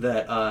did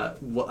that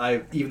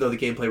even though the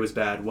gameplay was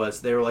bad,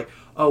 was they were like,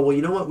 oh well,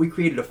 you know what? We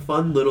created a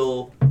fun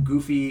little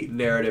goofy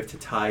narrative to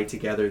tie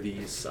together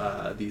these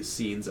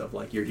scenes of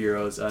like your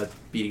heroes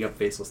beating up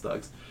faceless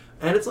thugs,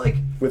 and it's like,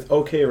 With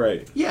okay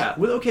writing. yeah,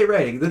 with okay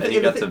writing. And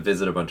you got to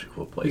visit a bunch of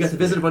cool places. You got to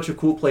visit a bunch of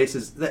cool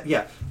places.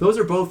 Those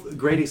are both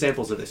great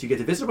examples of this. You get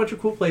to visit a bunch of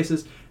cool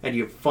places, and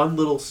you have fun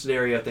little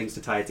scenario things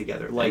to tie it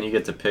together. Like And you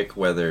get to pick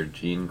whether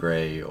Jean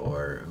Grey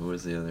or who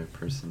was the other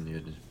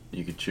person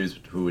you could choose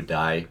who would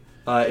die.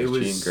 it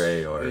was Jean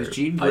Grey or it was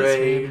Jean Iceman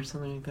Grey or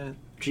something like that.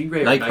 Jean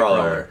Grey or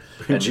Nightcrawler.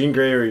 Nightcrawler. Jean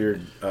Grey or your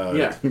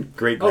Yeah.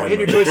 great Oh, and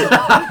your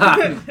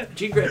grandmother. choices.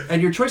 Jean Grey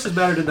and your choices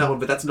mattered in that one,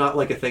 but that's not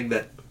like a thing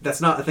that's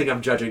not a thing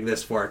I'm judging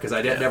this for because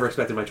I never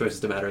expected my choices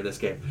to matter in this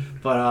game.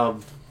 But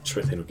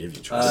Sure, they don't give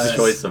you choices. The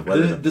choice of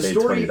whether the to pay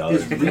story $20.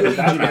 is really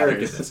generic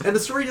in this, and the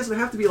story doesn't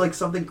have to be like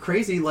something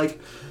crazy. Like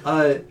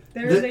There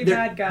is a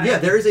bad guy. Yeah,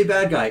 there is a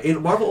bad guy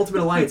in Marvel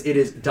Ultimate Alliance. It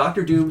is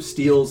Doctor Doom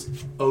steals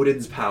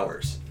Odin's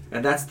powers,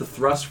 and that's the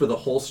thrust for the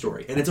whole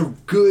story. And it's a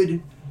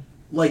good,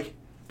 like,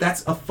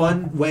 that's a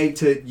fun way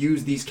to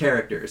use these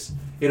characters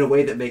in a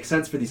way that makes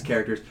sense for these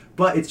characters.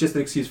 But it's just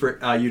an excuse for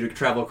you to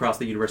travel across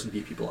the universe and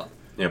beat people up.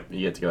 Yep, you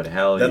get to go to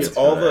Hell, That's you get to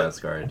all go to the-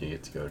 Asgard, you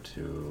get to go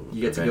to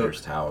You get to go-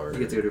 Avengers Tower. You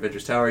get to go to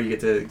Avengers Tower. You get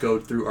to go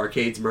through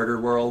Arcade's Murder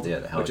World, the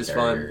which is Helicarrier.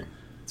 fun.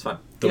 It's fun.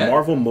 The Yeah.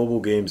 Marvel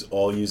mobile games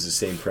all use the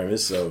same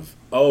premise of,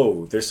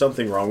 oh, there's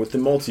something wrong with the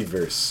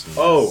multiverse.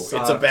 Oh, it's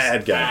a Sucks.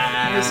 bad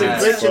guy. There's a Ah,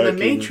 glitch in the fucking-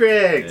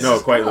 Matrix. No,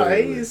 quite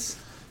literally. Guys.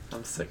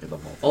 I'm sick of the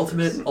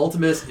multiverse.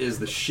 Ultimus is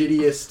the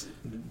shittiest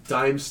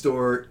dime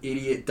store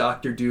idiot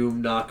Doctor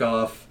Doom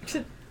knockoff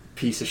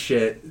piece of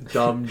shit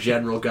dumb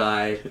general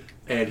guy,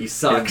 and he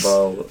sucks.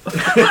 Kimbo.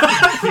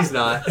 He's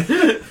not.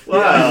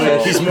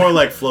 Wow. He's more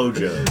like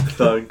FloJo.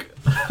 Thunk.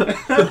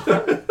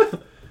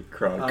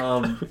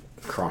 Kronk.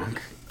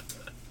 Kronk.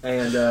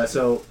 And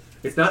so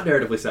it's not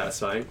narratively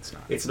satisfying.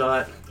 It's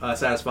not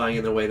satisfying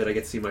in the way that I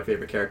get to see my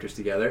favorite characters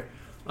together.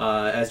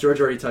 As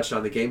George already touched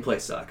on, the gameplay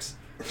sucks.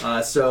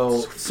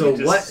 So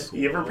what?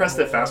 You ever press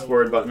the fast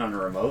forward button on a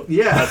remote?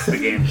 Yeah. That's the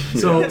game.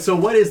 So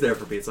what is there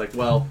for me? It's like,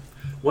 well,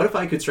 what if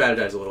I could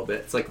strategize a little bit?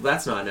 It's like,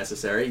 that's not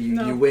necessary.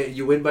 You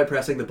win by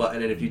pressing the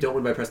button, and if you don't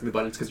win by pressing the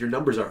button, it's because your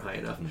numbers aren't high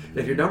enough. And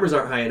if your numbers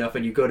aren't high enough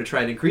and you go to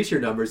try and increase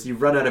your numbers, you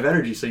run out of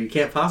energy, so you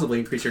can't possibly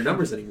increase your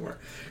numbers anymore.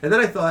 And then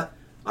I thought,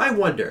 I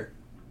wonder.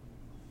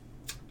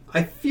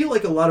 I feel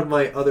like a lot of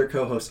my other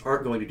co-hosts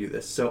aren't going to do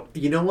this. So,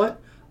 you know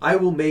what? I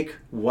will make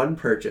one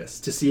purchase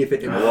to see if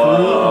it improves.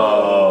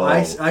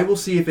 Whoa. I will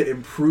see if it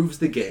improves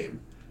the game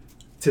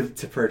to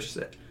purchase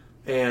it.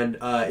 And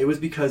it was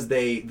because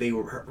they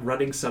were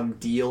running some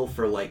deal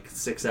for like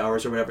 6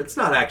 hours or whatever. It's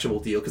not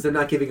actual deal because they're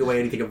not giving away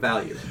anything of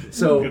value.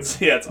 So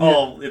It's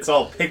all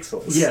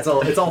pixels. yeah,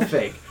 it's all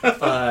fake.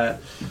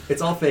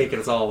 It's all fake and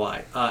it's all a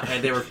lie.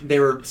 And they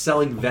were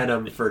selling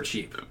Venom for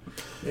cheap.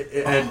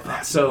 And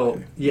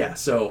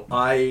so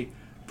I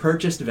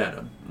purchased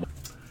Venom.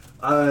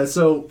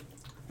 So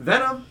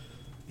Venom,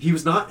 he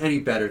was not any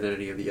better than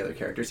any of the other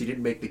characters. He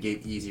didn't make the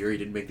game easier. He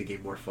didn't make the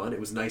game more fun. It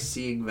was nice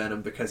seeing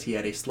Venom because he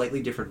had a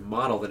slightly different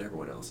model than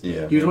everyone else.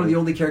 Yeah. He was one of the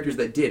only characters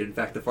that did. In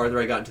fact, the farther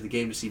I got into the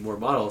game to see more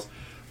models,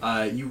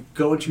 you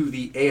go into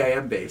the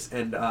AIM base,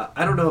 and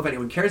I don't know if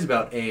anyone cares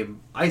about AIM.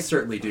 I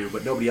certainly do,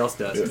 but nobody else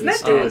does.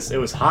 It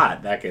was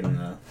hot back in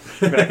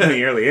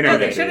the early internet.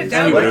 they shut it days.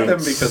 down. I Anyway. like them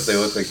because they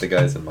look like the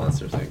guys in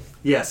Monsters Inc.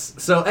 Yes.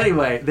 So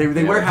anyway, they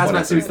wear Yeah,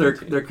 hazmat suits.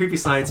 20. They're creepy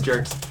science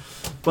jerks,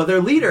 but their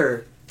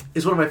leader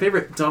is one of my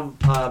favorite dumb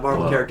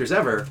Marvel characters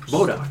ever,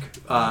 MODOK.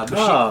 of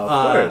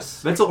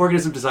course. Mental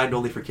organism designed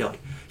only for killing.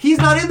 He's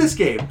not in this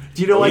game.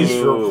 Do you know why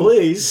He's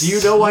replaced. Do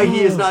you know why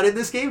he is not in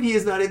this game? He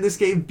is not in this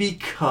game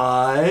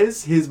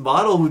because his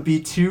model would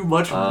be too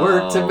much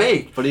work to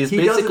make. But he's He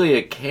basically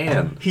a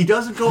can. He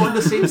doesn't go on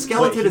the same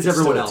skeleton as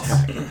everyone else.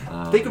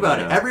 Think about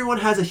it. yeah. Everyone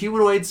has a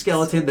humanoid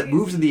skeleton that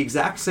moves in the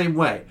exact same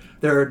way.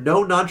 There are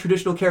no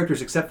non-traditional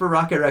characters except for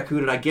Rocket Raccoon,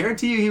 and I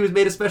guarantee you he was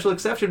made a special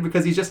exception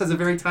because he just has a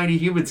very tiny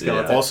human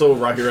skeleton. Also,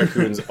 Rocket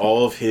Raccoon's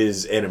all of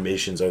his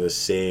animations are the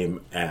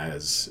same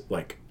as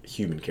like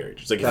human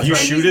characters. Like if That's you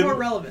right. shoot He's more him,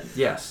 relevant.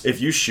 Yes. if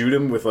you shoot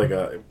him with like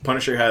a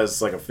Punisher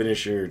has like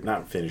a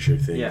not finisher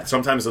thing. Yeah.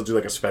 Sometimes they'll do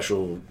like a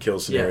special kill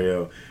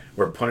scenario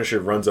where Punisher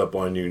runs up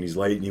on you and he's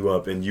lighting you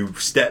up, and you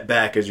step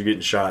back as you're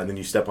getting shot, and then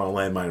you step on a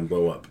landmine and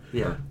blow up.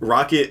 Yeah.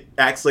 Rocket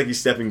acts like he's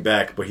stepping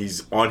back, but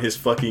he's on his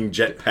fucking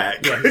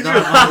jetpack. Yeah, he's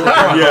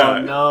not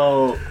Yeah.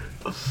 Oh,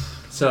 no.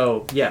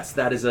 So, yes,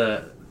 that is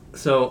a...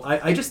 So,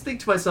 I just think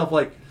to myself,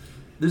 like,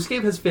 this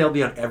game has failed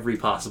me on every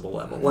possible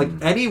level. Like,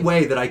 any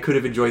way that I could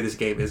have enjoyed this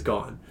game is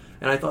gone.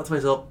 And I thought to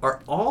myself, are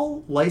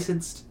all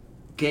licensed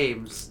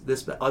games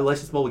this bad?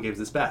 Licensed mobile games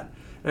this bad?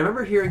 And I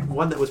remember hearing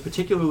one that was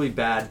particularly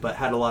bad, but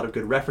had a lot of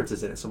good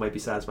references in it, so it might be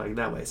satisfying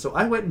that way. So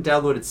I went and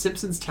downloaded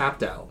Simpsons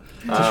Tapped Out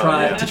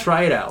to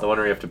try it out. The one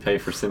where you have to pay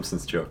for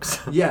Simpsons jokes.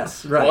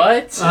 Yes, right.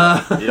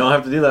 What? You don't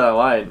have to do that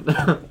online.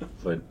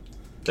 But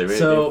they made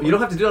So it you don't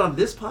have to do it on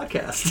this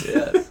podcast.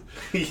 Yes.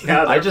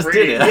 Yeah, I they're just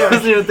free. did it. I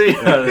wasn't even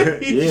thinking about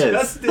it. He Yes.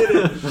 just did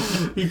it.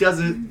 He does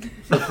it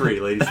for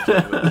free, ladies and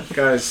gentlemen.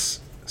 Guys,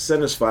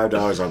 send us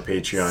 $5 on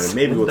Patreon, and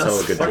maybe we'll tell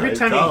a good Every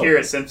time. time you hear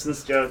a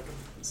Simpsons joke,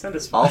 send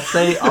us. I'll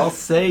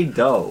say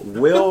dough.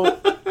 We'll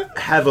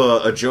have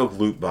a joke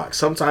loot box.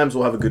 Sometimes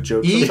we'll have a good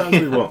joke. Sometimes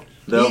we won't.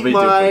 There'll Eat be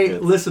my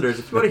duplicates. listeners,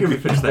 if you want to hear me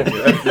finish that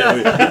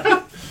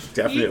joke.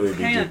 Definitely Eat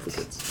be pants.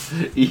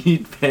 duplicates.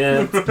 Eat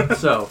pants.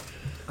 So,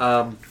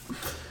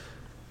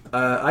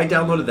 I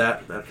downloaded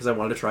that because I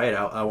wanted to try it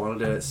out. I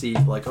wanted to see,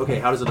 like, okay,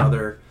 how does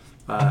another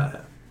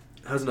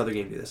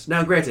game do this?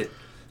 Now, granted,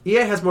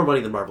 EA has more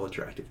money than Marvel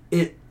Interactive.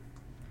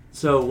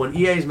 So when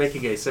EA is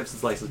making a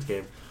Simpsons licensed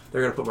game,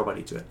 they're going to put more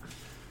money into it.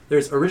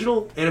 There's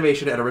original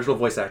animation and original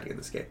voice acting in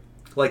this game.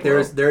 Like there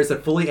is a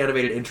fully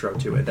animated intro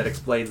to it that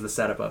explains the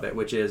setup of it,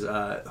 which is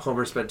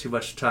Homer spent too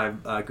much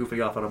time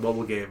goofing off on a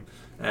mobile game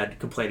and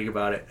complaining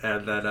about it,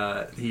 and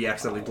then he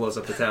accidentally blows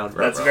up the town.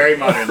 That's very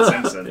modern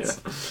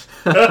Simpsons.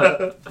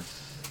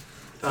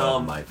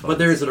 My But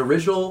there's an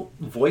original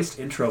voiced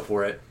intro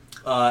for it,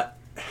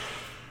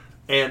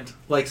 and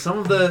like some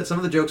of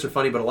the jokes are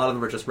funny, but a lot of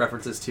them are just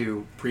references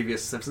to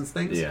previous Simpsons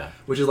things. Yeah.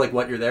 Which is like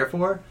what you're there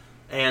for.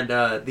 And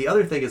the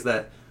other thing is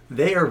that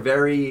they are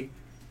very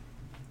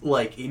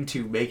like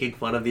into making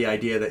fun of the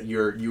idea that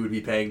you would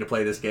be paying to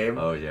play this game.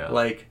 Oh, yeah.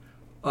 Like,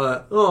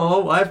 I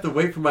have to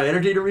wait for my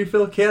energy to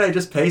refill. Can't I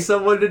just pay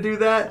someone to do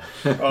that?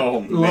 Oh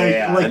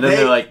man! like- And then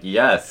they're like,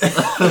 yes.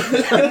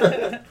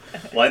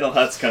 Lionel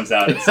Hutz comes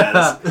out and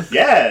says,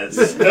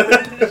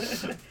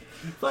 "Yes."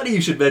 Funny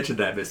you should mention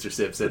that, Mr.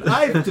 Simpson.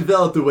 I've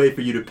developed a way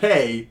for you to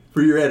pay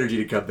for your energy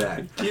to come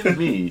back. Give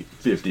me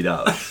 $50.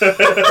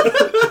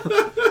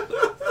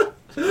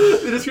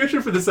 The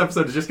description for this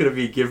episode is just going to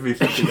be "Give me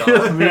Give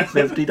 $50." me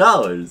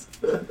 $50.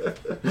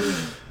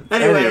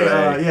 Anyway,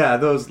 Anyway. yeah,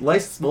 those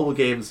licensed mobile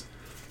games,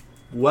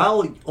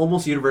 while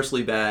almost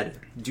universally bad,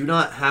 do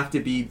not have to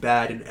be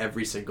bad in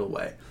every single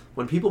way.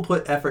 When people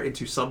put effort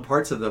into some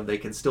parts of them, they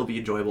can still be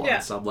enjoyable Yeah.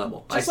 on some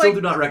level. I Just still like-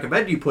 do not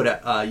recommend you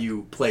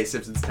you play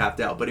Simpsons Tapped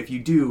Out, but if you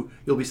do,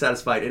 you'll be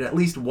satisfied in at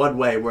least one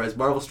way, whereas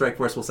Marvel Strike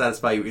Force will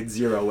satisfy you in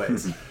 0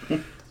 ways.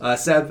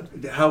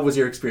 Seb, how was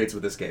your experience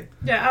with this game?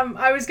 Yeah,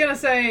 I was gonna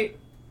say,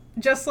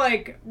 just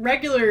like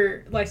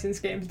regular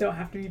licensed games don't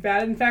have to be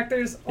bad. In fact,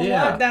 there's a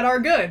Yeah. lot that are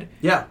good.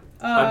 Yeah,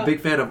 I'm a big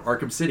fan of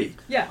Arkham City.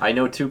 Yeah. I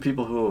know 2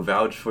 people who will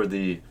vouch for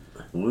the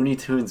Looney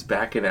Tunes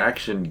Back in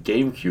Action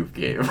GameCube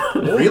game.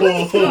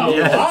 Really? Oh,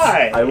 Yes.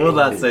 why? I will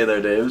not say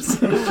their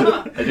names.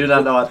 I do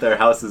not know what their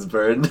house is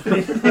burned.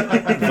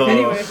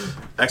 Anyway.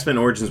 X-Men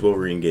Origins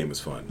Wolverine game was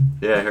fun.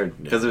 Yeah, I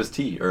heard. Because it was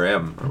T or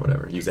M or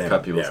whatever. You can M.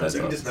 cut people's Yeah, it was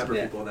heads M. off. Dismember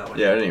Yeah. people in that one.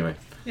 Yeah, anyway.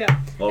 Yeah.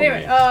 Love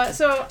Anyway, me.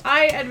 so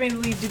I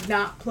admittedly did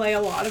not play a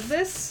lot of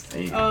this.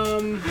 Hey. I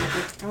don't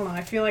know.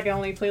 I feel like I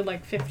only played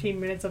like 15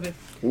 minutes of it.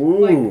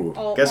 Ooh,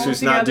 all- guess all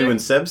who's not together? doing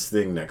Seb's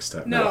thing next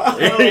time? No.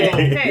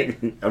 Hey.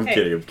 I'm Hey.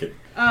 kidding.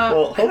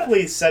 Well,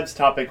 hopefully Seb's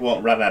topic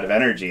won't run out of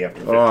energy after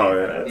 15 Oh,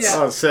 minutes.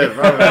 Yeah. oh, Seb.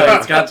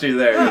 It's got you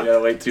there. You gotta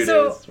wait 2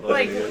 So, days.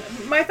 like,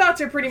 my thoughts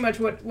are pretty much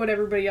what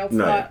everybody else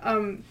No. thought,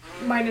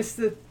 minus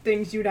the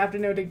things you would have to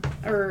know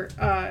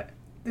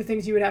the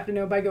things you would have to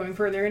know by going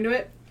further into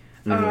it.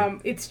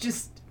 It's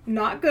just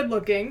not good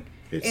looking.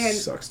 It And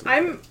sucks to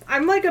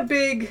I'm like a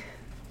big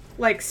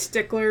like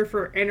stickler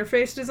for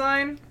interface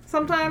design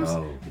sometimes.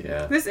 Oh,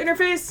 yeah. This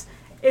interface,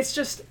 it's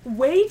just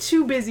way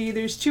too busy.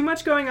 There's too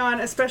much going on,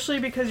 especially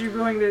because you're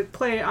going to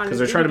play on. Because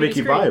they're trying to make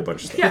you buy a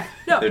bunch of stuff.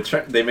 Yeah, no,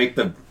 They make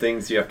the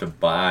things you have to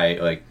buy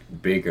like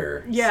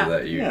bigger Yeah. so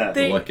that you Yeah.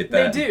 They- look at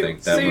they that do. and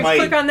think So that you was Might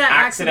click on that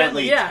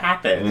accidentally accidentally, yeah.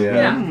 tap it. Yeah.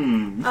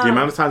 Yeah. The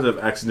amount of times I've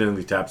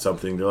accidentally tapped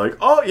something, they're like,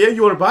 "Oh yeah,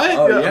 you want to buy it?"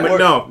 Oh, Yeah. yeah. I'm like, Or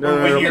no,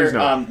 when please you're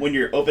no. when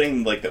you're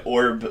opening like the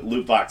orb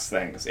loot box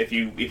things, if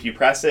you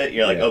press it,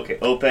 you're like, Yeah. okay,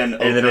 open,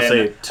 And then it'll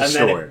say to and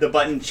store. then the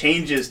button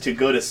changes to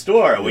go to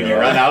store when you Yeah.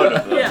 run out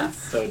of them. Yeah.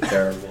 So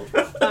terrible.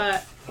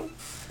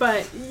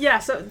 But yeah,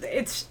 so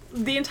it's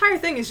the entire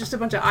thing is just a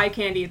bunch of eye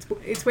candy.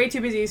 It's way too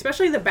busy,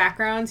 especially the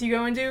backgrounds you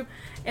go into,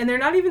 and they're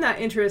not even that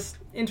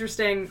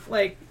interesting.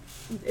 Like,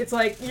 it's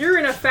like you're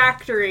in a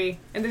factory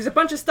and there's a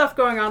bunch of stuff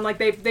going on. Like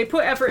they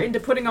put effort into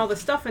putting all the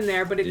stuff in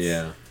there, but it's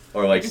Yeah.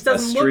 Or like just a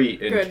doesn't look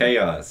street in good.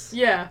 chaos.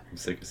 yeah. I'm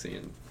sick of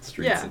seeing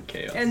streets in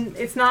chaos. And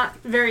it's not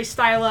very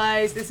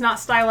stylized. It's not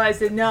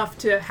stylized enough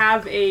to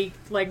have a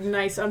like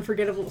nice,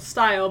 unforgettable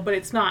style, but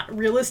it's not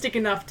realistic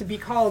enough to be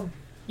called,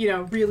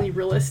 really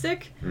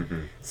realistic.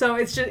 Mm-hmm. So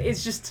it's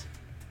just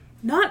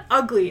not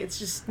ugly. It's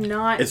just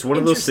not. It's one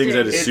of those things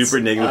that is It's super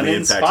negatively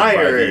impacted by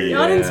uninspired. the.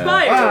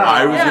 uninspired.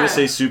 I was Yeah.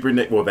 gonna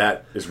say well,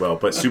 that as well,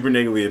 but super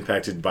negatively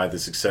impacted by the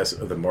success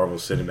of the Marvel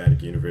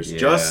Cinematic Universe. Yeah.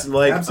 Just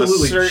like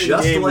Absolutely, a certain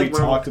just game like we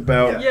Marvel- talked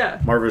about, Yeah.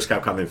 Marvel vs.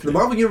 Capcom Infinite. The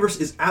Marvel Universe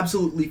is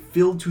absolutely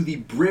filled to the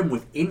brim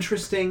with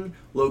interesting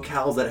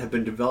locales that have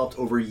been developed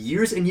over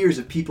years and years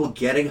of people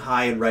getting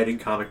high and writing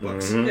comic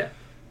books. Mhm. Yeah.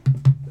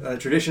 A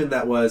tradition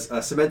that was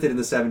cemented in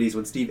the 70s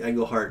when Steve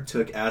Englehart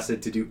took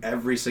acid to do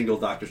every single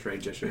Doctor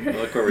Strange issue.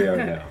 Look where we are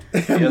now. He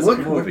has Look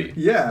a movie.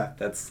 Yeah.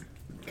 That's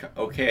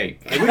okay.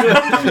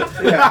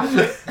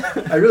 Yeah.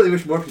 I really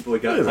wish more people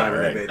had gotten It is time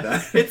when they alright. made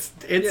that. It's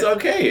Yeah.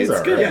 okay. It's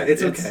alright. good. Yeah,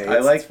 it's okay. I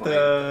It's like fine.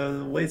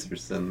 the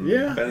lasers and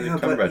Yeah. Benedict Yeah,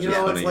 but, Cumberbatch you is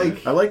know, it's funny.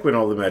 like- I like when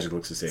all the magic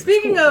looks the same. It's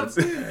Speaking cool.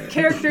 of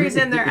characters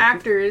and their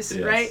actors,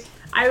 Yes. right?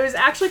 I was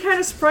actually kind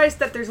of surprised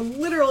that there's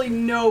literally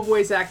no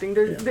voice acting.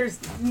 There's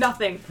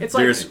nothing. It's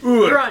like There's,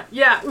 "Ooh." grunt,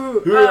 yeah, ooh,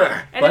 Ugh. and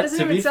it But doesn't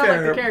to even be sound like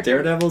the fair, character.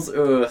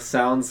 Daredevil's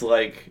sounds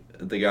like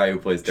the guy who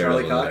plays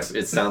Charlie Daredevil. Cox?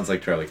 It sounds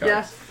like Charlie Cox.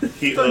 Yeah,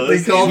 He They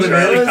owes called it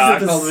Charlie Is it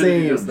Cox. the Called it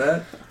same. just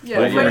that? yeah.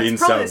 But Wolverine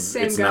it's probably the sounds,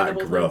 same it's guy. not the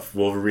whole gruff.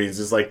 Wolverine's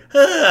just like,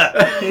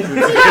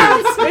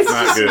 It's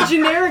not just good.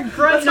 generic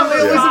grunt That's how I number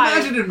always five.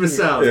 imagined it would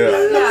sound.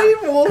 Yeah.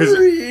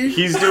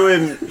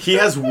 Because he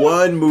has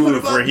one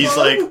move where he's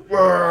like,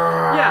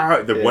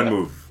 Yeah. the one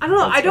move. I don't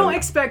know. That's I don't funny.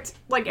 expect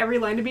like every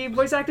line to be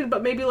voice acted,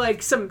 but maybe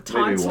like some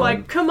taunts, one.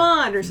 like "come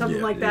on" or something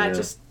Yeah. like that. Yeah.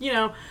 Just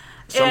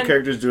Some and-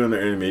 characters do in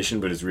their animation,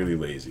 but it's really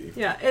lazy.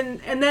 Yeah, and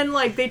then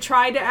like they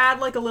try to add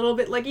like a little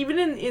bit, like even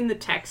in the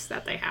text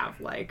that they have,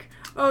 like,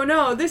 oh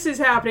no, this is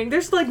happening.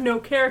 There's like no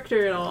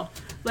character at all.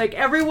 Like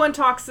everyone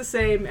talks the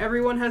same.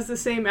 Everyone has the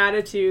same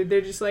attitude.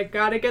 They're just like,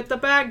 gotta get the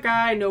bad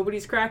guy.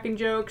 Nobody's cracking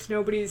jokes.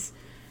 Nobody's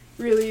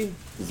really.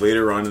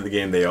 Later on in the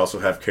game, they also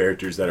have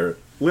characters that are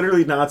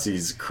literally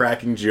Nazis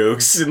cracking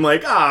jokes and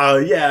like,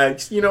 yeah,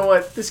 you know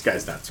what? This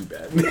guy's not too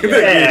bad.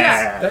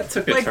 Yeah. That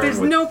took a Like turn there's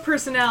with no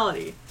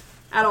personality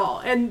at all,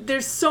 and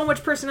there's so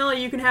much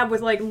personality you can have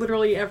with like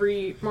literally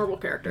every Marvel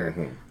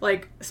character.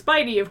 Like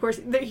Spidey, of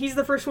course, he's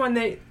the first one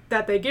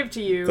that they give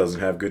to you. Doesn't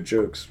have good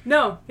jokes.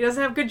 No, he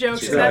doesn't have good jokes.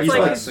 He's and that's like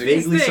like his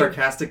vaguely thing.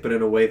 sarcastic, but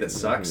in a way that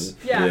sucks.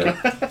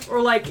 Yeah.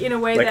 Or like in a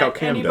way Like how that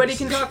Cam anybody does.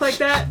 can talk like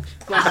that.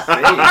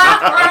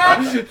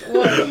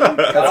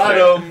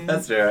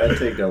 That's fair. I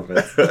take no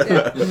offense.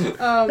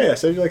 Hey, I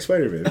said you like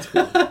Spider-Man. It's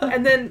cool.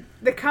 And then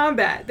the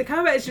combat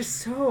is just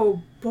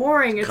so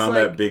boring. It's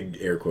Combat like big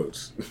air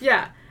quotes.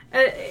 yeah,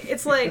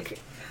 it's like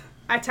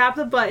I tap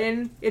the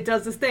button, it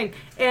does this thing,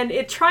 and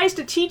it tries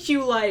to teach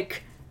you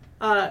like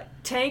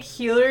tank,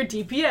 healer,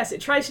 DPS.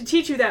 It tries to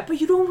teach you that, but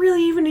you don't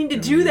really even need to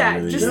do that.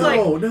 really Just don't.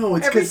 like No,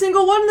 it's every 'cause-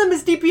 single one of them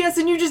is DPS,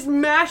 and you just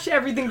mash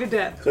everything to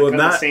death. Click on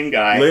the same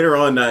guy. Later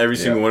on, not every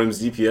single Yeah. one of them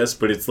is DPS,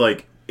 but it's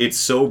like it's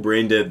so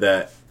brain dead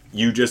that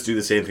you just do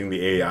the same thing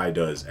the AI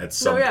does at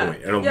some yeah.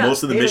 point. And on Yeah.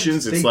 most of the And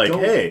missions, it's they like,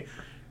 don't- hey,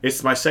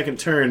 it's my second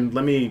turn.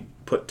 Let me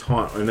put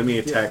taunt or let me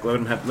attack.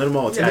 Let them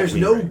all And attack there's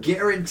me. no right?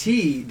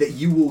 guarantee that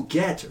you will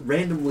get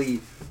randomly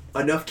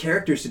enough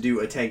characters to do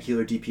a tank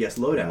healer DPS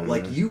loadout.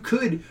 Like you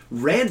could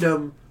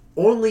random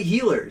only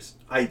healers.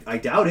 I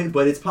doubt it,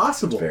 but it's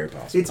possible. It's very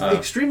possible. It's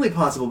extremely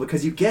possible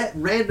because you get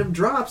random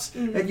drops,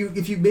 and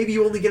if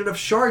you only get enough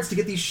shards to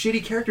get these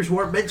shitty characters who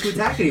aren't meant to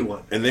attack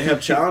anyone. And they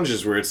have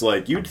challenges where it's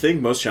like you'd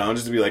think most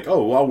challenges would be like,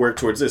 oh, well, I'll work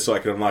towards this so I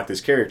can unlock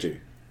this character.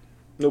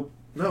 Nope.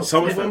 No,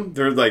 Some of yeah. them,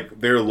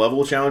 they're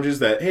level challenges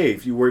that, hey,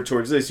 if you work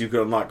towards this, you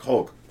could unlock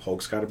Hulk.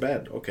 Hulk's kind of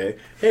bad. Okay.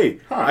 Hey,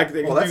 I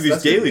can Well, do that's these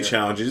good, daily yeah.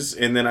 challenges,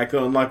 and then I can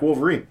unlock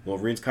Wolverine.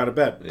 Wolverine's kind of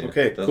bad. Yeah,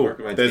 Okay, doesn't cool. work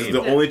with my That's team.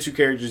 the only two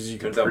characters you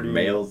can Turns out pretty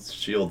male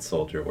shield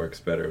soldier works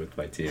better with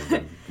my team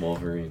than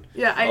Wolverine.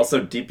 Yeah,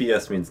 Also,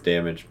 DPS means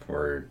damage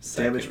per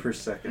second. Damage per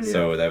second.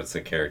 So that's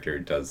a character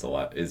who does a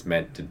lot. Is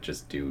meant to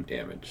just do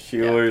damage.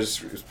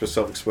 Healers,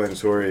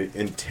 self-explanatory,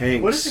 and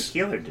tanks. What does a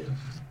healer do?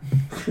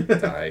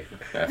 Die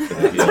after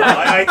the heal.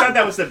 I thought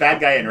that was the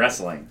bad guy in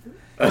wrestling.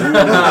 He's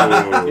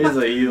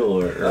a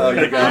healer. Oh,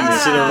 you got me.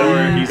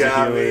 Incineroar, he's a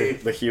got healer, me.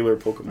 the healer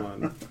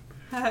Pokemon.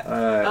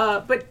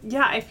 But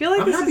yeah, I feel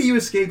like I'm this happy is... you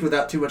escaped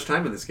without too much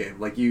time in this game.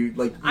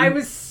 I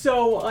was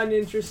so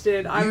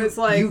uninterested. I was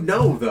like... You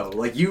know, though.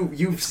 Like,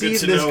 you've seen Good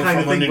to this know kind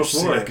if of I'm thing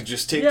uninterested, before. I could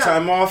just take Yeah.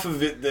 time off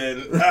of it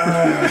then.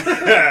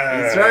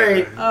 That's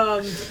right.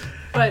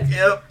 But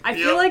Yep, I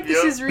feel like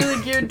this is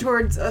really geared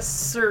towards a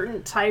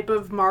certain type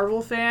of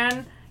Marvel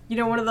fan. You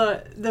know, one of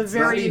the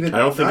very... even- I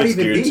don't think Not it's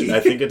even geared me. to... I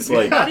think it's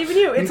like... Not even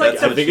you. It's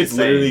like I think it's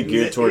literally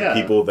geared saying. toward Yeah.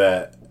 people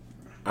that...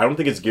 I don't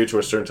think it's geared to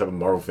a certain type of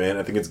Marvel fan.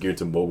 I think it's geared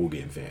to mobile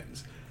game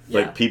fans.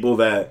 Yeah. Like, people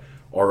that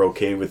are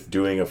okay with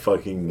doing a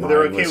fucking They're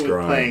okay mindless with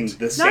grind. playing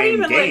the Not same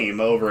even, like- game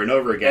over and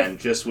over again,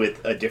 just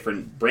with a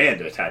different brand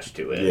attached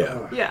to it.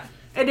 Yeah. Yeah.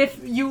 And if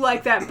you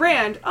like that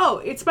brand, oh,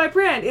 it's my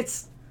brand.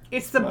 It's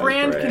the My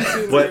brand brand.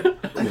 consumer.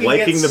 But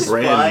liking get the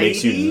brand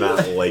makes you Spidey.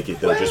 not like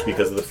it, though, just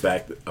because of the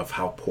fact of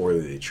how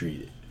poorly they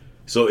treat it.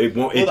 So it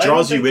won't. Well, It I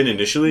draws don't you think- in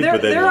initially, there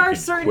but then there it are could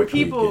certain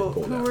quickly people get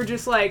pulled who out. are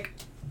just like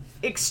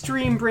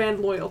extreme brand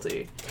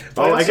loyalty.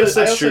 Oh, I I also- guess I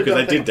that's also true because I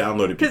don't did think-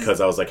 download it 'Cause- because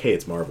I was like, "Hey,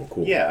 it's Marvel,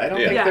 cool." Yeah, I don't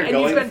Yeah. think Yeah, they're and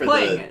you've going been for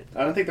playing the. it.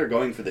 I don't think they're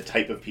going for the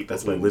type of people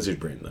That's my who, lizard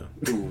brain,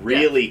 though. who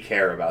really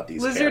care about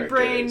these Lizard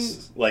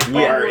characters. Like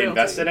Yeah. are Loyalty.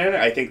 invested in it.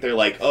 I think they're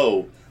like,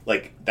 oh,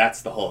 like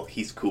that's the Hulk.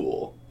 He's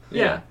cool.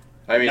 Yeah.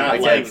 I mean, Not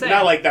again, like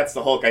not like that's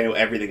the Hulk. I know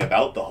everything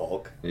about the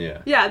Hulk. yeah.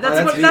 Yeah, that's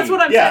that's what me. that's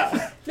what I'm Yeah.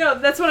 saying. No,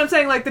 that's what I'm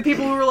saying. Like the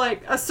people who are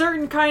like a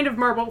certain kind of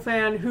Marvel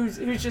fan who's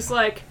just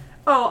like,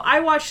 oh, I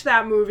watched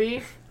that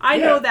movie. I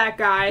Yeah. know that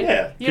guy.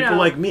 Yeah. You People know.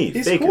 like me,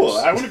 He's fakers. cool.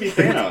 I want to be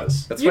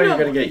Thanos. That's You why know-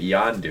 you're gonna get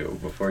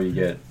Yondu before you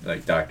get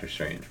like Doctor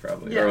Strange,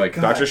 probably, Yeah. or like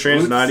God. Doctor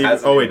Strange Boots not even.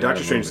 hasn't Oh wait, even had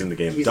Doctor a Strange is in movie.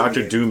 the game. He's in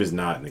Doctor the game. Doom is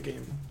not in the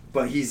game.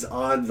 But he's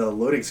on the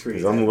loading screen.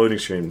 He's on the loading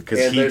screen because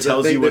And he there's a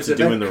tells thing- you what there's to an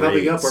do in event the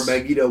coming raids. up where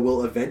Magneto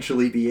will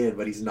eventually be in,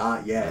 but he's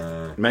not yet.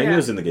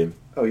 Magneto's Yeah. in the game.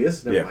 Oh,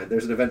 yes? Never yeah. mind.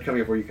 There's an event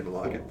coming up where you can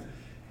unlock it.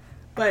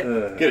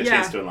 But Get a Yeah.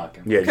 chance to unlock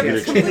him. Yeah, you get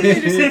a completely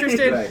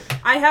disinterested. Right.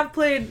 I have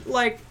played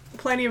like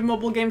plenty of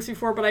mobile games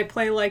before, but I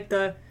play like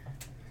the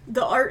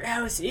art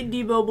house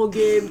indie mobile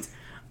games.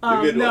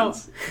 The good no.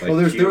 ones. Well,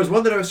 there was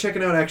one that I was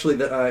checking out, actually,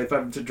 that if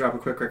I'm to drop a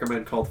quick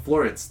recommend, called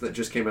Florence, that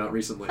just came out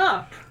recently.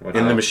 Huh. What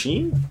In the else?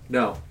 machine?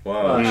 No.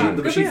 Wow. The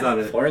Good machine's for not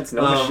in it. Florence,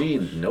 no Um,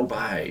 machine, no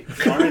buy.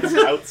 Florence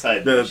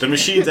outside. The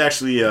machine's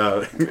actually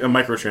a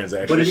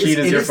microtransaction. But it Machine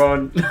is it your is-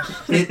 phone.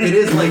 It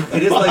is like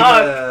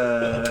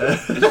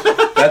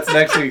That's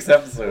next week's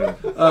episode.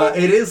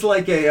 it is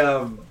like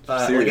a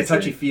Seriously.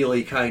 touchy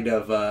feely kind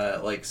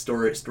of like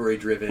story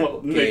driven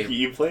Well, game. Nick,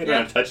 you played Yeah.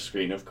 on a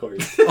touchscreen, of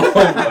course. Oh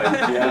my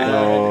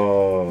god.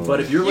 Oh. But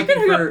if you're You looking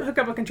can for hook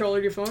up a controller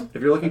to your phone.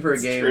 if you're looking for a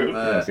That's game, true.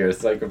 If you're a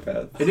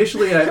psychopath.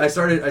 initially I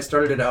started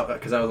it out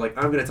because I was like,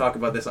 I'm going to talk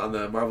about this on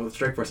the Marvel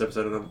Strike Force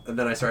episode, and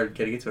then I started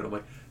getting into it. I'm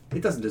like,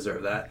 it doesn't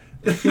deserve that.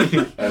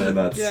 I will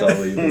not Yeah.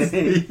 sully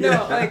this.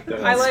 No, like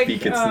Don't I like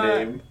speak its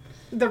name.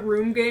 the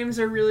room games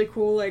are really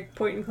cool, like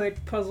point and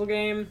click puzzle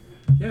game.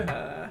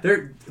 Yeah.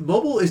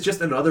 Mobile is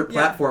just another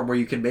platform where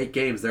you can make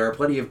games. There are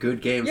plenty of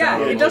good games. Yeah,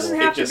 out on it doesn't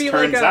mobile. have It to just be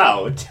turns like a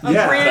out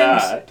Yeah. brand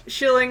that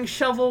shilling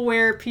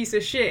shovelware piece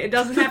of shit. It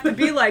doesn't have to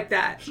be like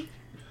that.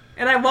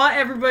 And I want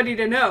everybody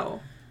to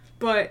know,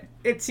 but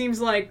it seems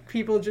like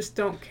people just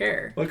don't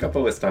care. Look up a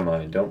list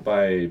online. Don't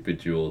buy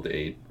Bejeweled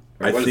 8.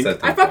 Or I what is think- that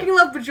thing I fucking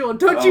love Bejeweled.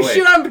 Don't Oh, you wait.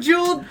 shit on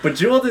Bejeweled?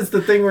 Bejeweled is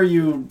the thing where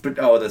you...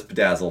 Oh, that's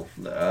Bedazzle.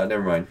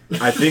 Never mind.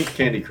 I think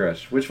Candy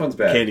Crush. Which one's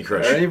bad? Candy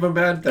Crush. Are any of them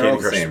bad? They're Candy all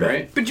the Crush is same, bad.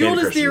 right? Bejeweled Candy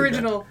is Crush the is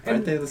original, Aren't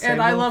and, they the same,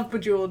 and I though? love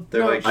Bejeweled.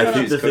 They're No, like- I shut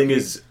think up. the thing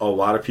cookies. is a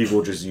lot of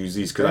people just use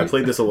these because I Right.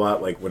 played this a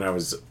lot like when I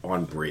was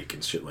on break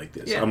and shit like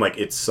this. Yeah. I'm like,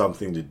 it's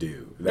something to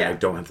do that I Yeah.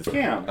 don't have to think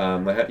Yeah.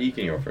 about. You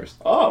can go first.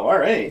 Oh, all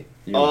right.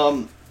 You.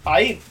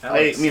 I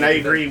Alex, mean, I what do you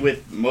agree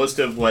with most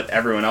of what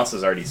everyone else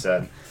has already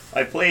said.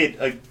 I played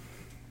a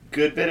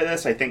good bit of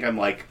this. I think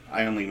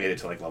I only made it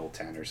to like level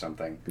 10 or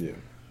something. Yeah.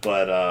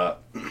 But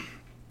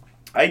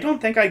I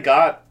don't think I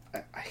got.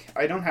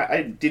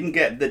 I didn't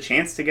get the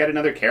chance to get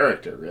another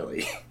character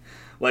really.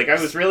 Like I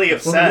was really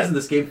That's one of the upset. reasons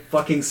this game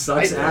fucking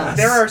sucks ass.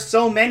 There are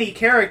so many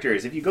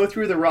characters. If you go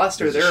through the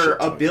roster, There's a there are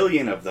shit a ton.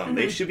 billion of them.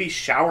 They should be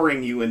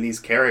showering you in these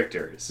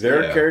characters.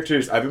 There Yeah. are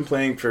characters I've been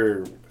playing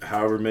for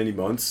however many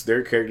months. There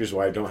are characters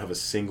where I don't have a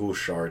single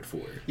shard for.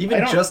 I Even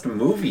don't- just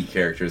movie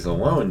characters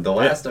alone. The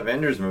last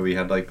Avengers movie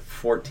had like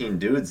 14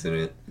 dudes in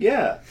it.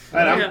 Yeah,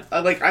 and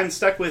Yeah. I'm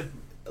stuck with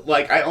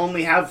I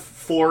only have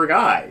 4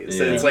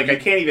 guys, and it's Yeah. like I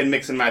can't even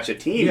mix and match a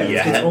team Yeah,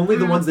 yet. it's only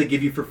the ones they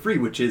give you for free,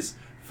 which is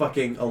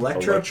fucking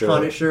Elektra, Elektra.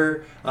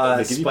 Punisher, They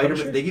give you Spider-Man.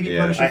 Punisher? They give you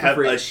Yeah. Punisher I for have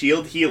free. a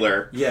shield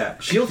healer. Yeah,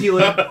 Shield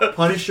Healer,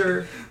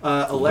 Punisher,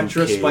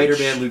 Elektra, Cage.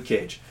 Spider-Man, Luke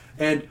Cage.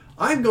 And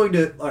I'm going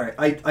to... Alright,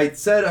 I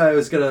said I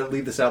was going to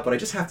leave this out, but I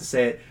just have to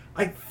say it.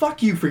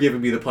 Fuck you for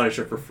giving me the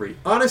Punisher for free.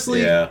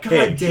 Honestly, Yeah. god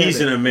Hey, damn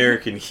he's it. an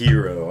American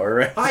hero,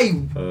 alright?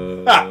 I'm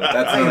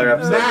That's another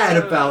episode. mad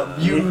about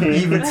you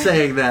even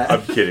saying that.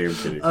 I'm kidding, I'm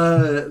kidding.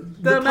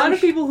 The amount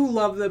of people who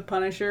love the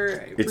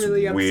Punisher It's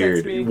really upsets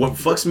weird. me. What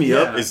fucks me Yeah.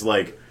 up is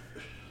like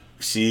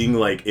seeing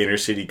like inner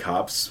city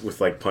cops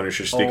with like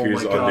Punisher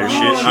stickers my on their God.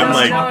 shit, Oh, I'm no,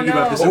 like, no,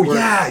 no. This oh where-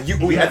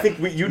 yeah, I think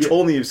you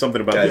told me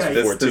something about Guys, this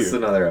before this is too.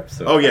 another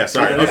episode. Oh yeah,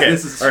 sorry. Yeah, Okay,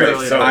 this is all right.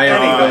 totally So another-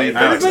 Alex, Everybody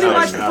Alex,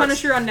 watch The Alex.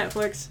 Punisher on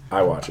Netflix.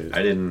 I watch it.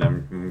 I didn't.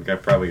 I'm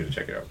probably gonna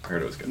check it out. I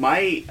heard it was good.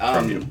 My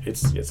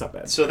It's not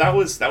bad. so that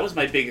was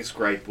my biggest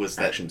gripe was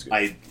that Action's good.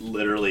 I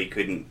literally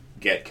couldn't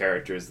get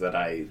characters that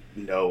I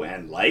know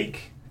and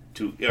like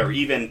to, or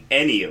even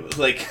any of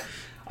like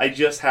I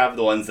just have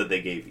the ones that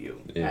they gave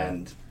you, Yeah.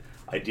 and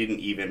I didn't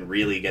even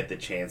really get the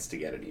chance to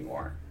get any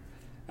more.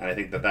 And I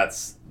think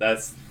that's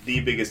the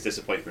biggest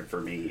disappointment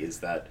for me is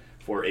that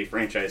for a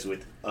franchise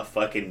with a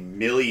fucking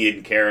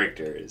million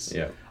characters,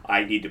 Yeah.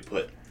 I need to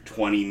put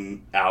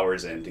 20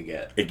 hours in to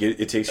get.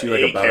 It takes you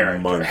like A about character. a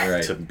month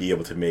Right. to be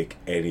able to make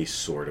any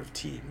sort of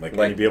team. Like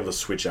Like- to be able to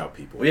switch out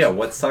people. Well, yeah.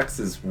 What sucks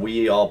is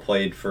we all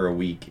played for a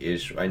week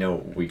ish. I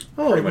know we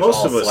Oh, pretty much most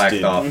all of us slacked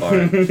did. off on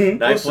it.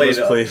 And I Most of us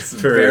played, played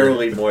for-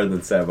 barely more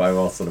than Seb. I'm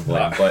also to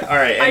blame. But All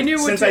right, I and knew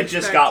what since to I just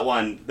expect. got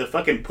one, the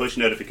fucking push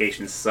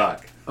notifications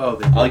suck. Oh,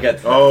 they I'll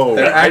get. Oh,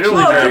 they're I actually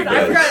don't Oh, very dude,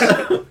 I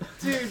good. forgot.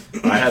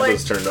 Dude, I had like,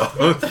 those turned off.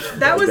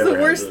 that was I the never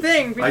had worst those.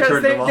 thing because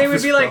turned them off they would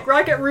as be like, well.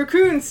 Rocket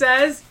Raccoon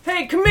says,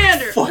 "Hey,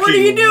 Commander, what are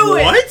Fucking you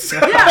doing?" What?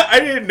 Yeah. I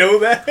didn't know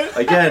that.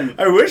 Again,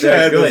 I wish I they're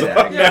had good those at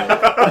on it.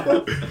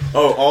 now.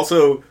 Oh,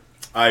 also,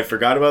 I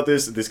forgot about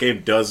this. This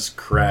game does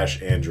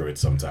crash Android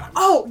sometimes.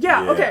 Oh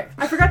yeah, Yeah. okay.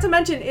 I forgot to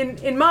mention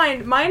in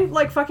mine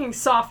like fucking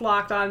soft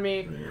locked on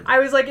me. I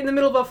was like in the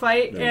middle of a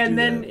fight, Don't and do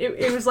then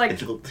that. it was like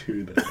It'll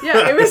do that.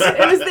 yeah, it was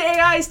the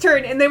AI's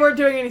turn, and they weren't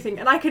doing anything,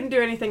 and I couldn't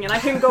do anything, and I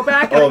couldn't go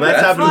back. Oh, and I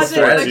that's couldn't happened pause it,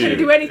 before, and I too. couldn't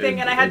do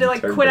anything, and I had to In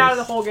like quit out of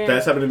the turn-based. whole game.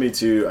 That's happened to me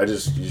too. You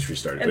just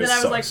restarted. and but then it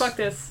I was like, sucks. "Fuck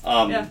this."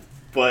 Um, yeah.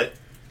 But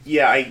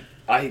yeah, I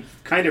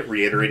kind of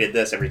reiterated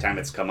this every time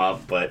it's come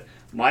up, but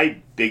my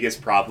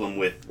biggest problem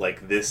with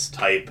like this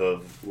type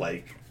of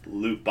like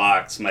loot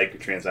box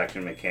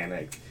microtransaction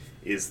mechanic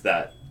is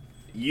that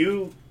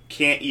you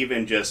can't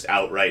even just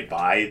outright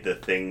buy the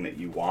thing that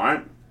you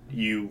want.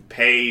 You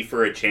pay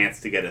for a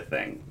chance to get a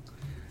thing.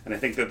 And I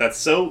think that that's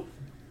so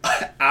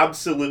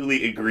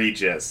absolutely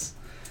egregious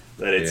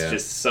that it's Yeah.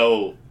 just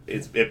so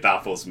it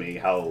baffles me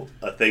how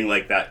a thing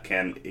like that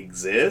can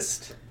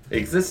exist.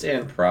 Exist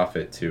and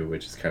profit too,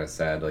 which is kind of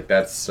sad. Like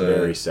that's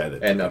Very sad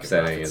that they and make a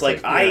upsetting. profit. It's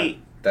It's like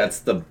that's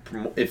the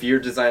if you're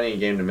designing a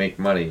game to make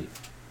money,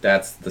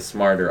 that's the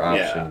smarter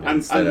option. I'm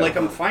instead of-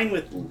 I'm fine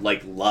with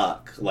like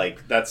luck.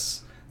 Like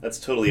that's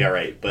totally all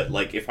right. But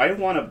like if I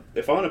want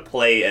to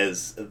play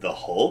as the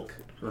Hulk,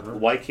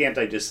 why can't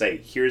I just say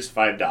here's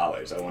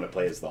 $5? I want to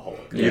play as the Hulk.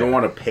 You don't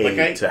want to pay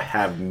Like, to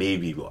have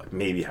maybe luck,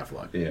 maybe have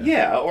luck. yeah.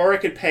 Yeah, or I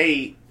could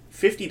pay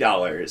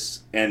 $50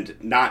 and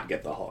not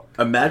get the Hulk.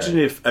 Imagine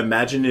if Marvel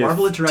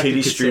Interactive Titty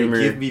could say, Streamer.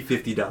 "Give me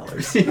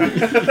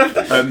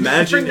 $50."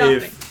 Imagine For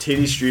if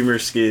Titty Streamer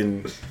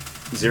skin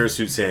Zero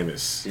Suit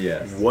Samus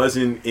Yes.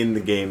 wasn't in the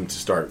game to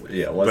start with.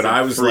 Yeah, but wasn't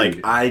I was free. like,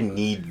 I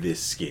need this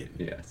skin.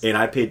 Yes. And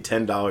I paid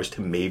 $10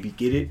 to maybe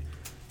get it.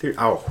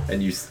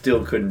 And you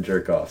still couldn't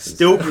jerk off.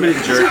 Still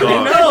couldn't jerk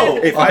off. No!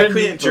 If I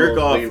couldn't jerk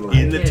off Unbelievable.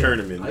 in the I can't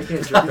tournament.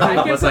 jerk off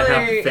unless I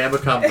have play- the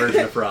Famicom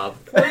version of Rob.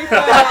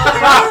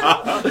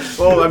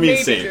 Well, I mean,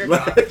 Maybe same. jerk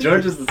off.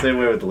 George is the same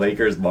way with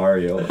Lakers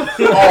Mario. Oh,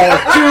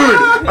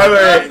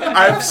 dude!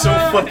 I'm so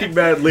fucking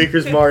mad.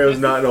 Lakers Mario's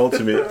not an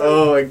ultimate.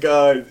 Oh my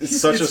god, it's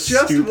such It's a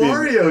just stupid.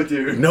 Mario,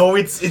 dude. No,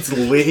 it's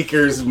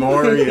Lakers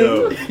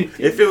Mario.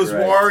 If it was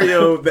Right.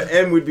 Mario, the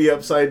M would be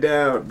upside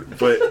down.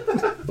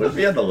 But Would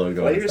be on the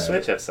logo. Play your inside.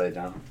 Switch upside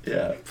down.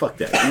 Yeah. fuck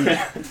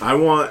that. I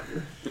want.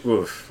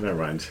 Oof, never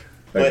mind.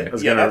 Okay. But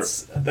was yeah,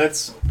 gonna-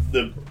 that's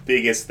the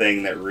biggest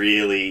thing that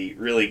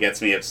really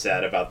gets me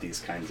upset about these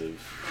kinds of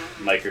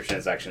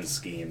microtransaction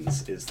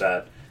schemes is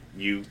that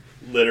you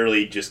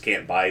literally just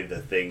can't buy the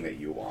thing that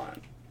you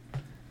want,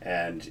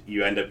 and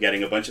you end up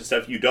getting a bunch of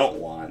stuff you don't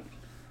want,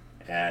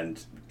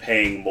 and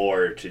paying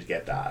more to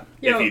get that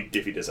Yo.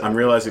 if you decide. I'm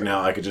realizing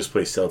now I could just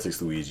play Celtics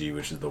Luigi,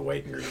 which is the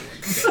white and green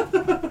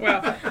one.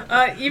 Wow.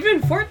 Even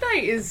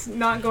Fortnite is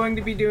not going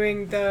to be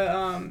doing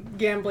the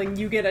gambling.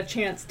 You get a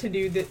chance to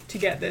do to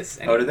get this.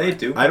 Oh, do they anymore.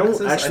 do I don't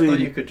boxes? actually- I thought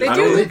you could They just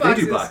do don't- loot They do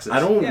boxes. boxes. I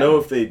don't Yeah. know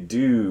if they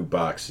do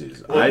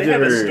boxes. Well, I they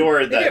have a never. store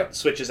They that do.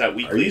 switches out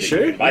weekly you that sure?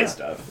 you can buy Yeah.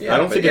 stuff. Yeah, I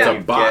don't but think yeah, it's a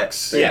you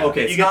box. Yeah.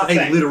 Okay, it's you get not the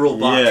a thing. literal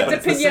box, Yeah. but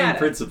It's it's a the same pinata.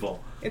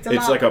 principle. It's a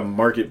It's like a mob.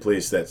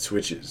 marketplace that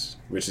switches,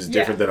 which is Yeah.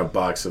 different than a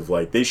box of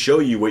like they show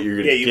you what you're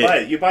gonna Yeah,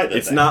 you get. buy the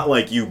It's thing. not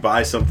like you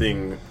buy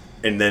something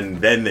and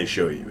then they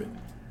show you it.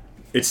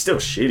 It's still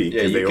shitty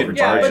Yeah, because you they can overcharge.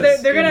 Yeah, but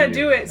Charges. they're gonna You-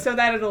 do it so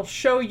that it'll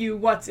show you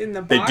what's in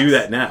the They box. do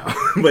that now.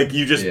 Like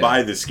you just Yeah.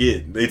 buy the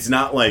skin. It's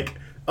not like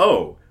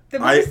oh,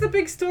 Then I what was the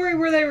big story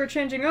where they were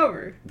changing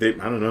over? I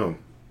don't know.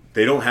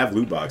 They don't have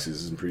loot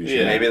boxes. I'm pretty sure.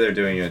 Yeah. Maybe they're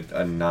doing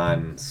a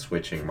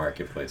non-switching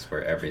marketplace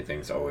where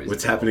everything's always.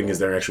 What's happening is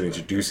they're actually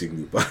introducing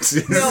loot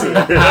boxes.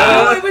 No,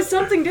 no, it was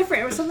something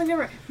different. It was something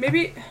different.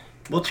 Maybe,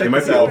 We'll It check might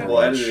this be out. Overwatch. We'll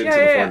edit it into Yeah,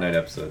 the yeah, yeah. Fortnite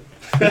episode.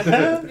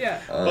 yeah.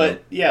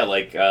 But yeah,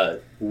 like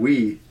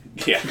We.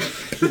 yeah.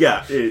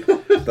 yeah,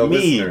 The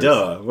me, listeners.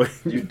 duh.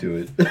 You do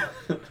it.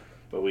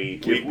 But we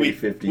Give me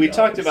 $50. we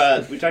talked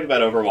about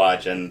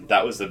Overwatch, and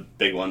that was the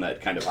big one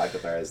that kind of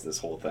popularized this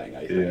whole thing.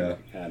 I think, Yeah.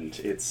 and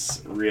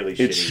it's really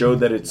It shitty. showed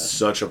that it's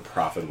such a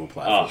profitable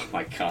platform. Oh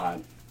my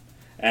god,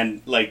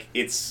 and like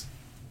it's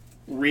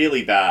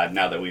really bad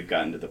now that we've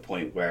gotten to the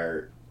point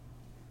where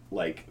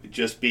like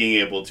just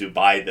being able to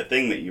buy the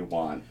thing that you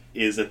want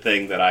is a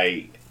thing that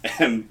I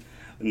am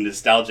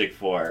nostalgic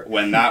for.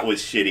 When that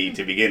was shitty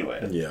to begin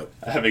with, Yep.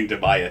 having to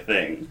buy a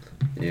thing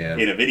Yeah.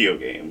 in a video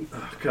game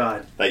Oh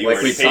God. that you Like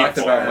already we paid talked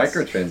for. about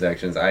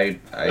microtransactions,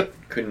 I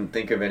couldn't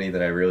think of any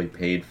that I really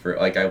paid for.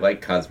 Like I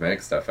like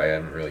cosmetic stuff. I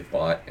haven't really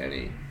bought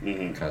any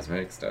Mhm.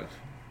 cosmetic stuff.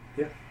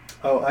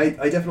 Oh, I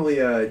definitely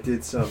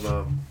did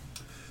some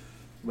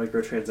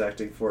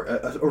microtransacting for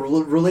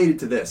related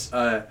to this.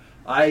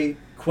 I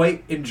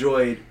quite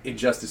enjoyed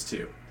Injustice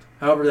 2.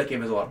 However, that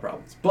game has a lot of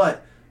problems,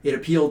 but it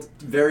appealed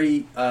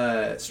very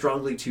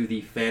strongly to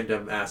the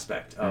fandom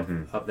aspect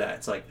of that.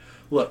 It's like,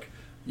 look,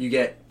 you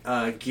get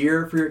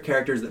gear for your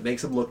characters that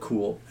makes them look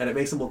cool, and it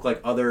makes them look like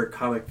other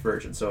comic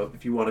versions. So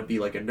if you want to be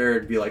like a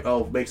nerd, be like,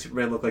 oh, make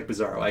Superman look like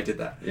Bizarro. I did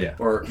that. Yeah.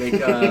 Or make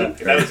That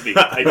was me.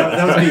 I know.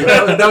 that was me.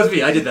 That was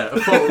me. I did that.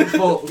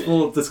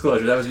 Full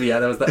disclosure. That was me. Yeah,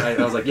 that was. I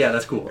was like, yeah,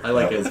 that's cool. I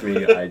like That it. was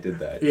me. I did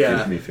that. Yeah,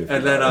 Give me $50.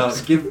 and then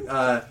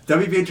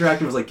WB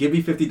Interactive was like, give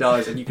me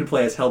 $50 and you can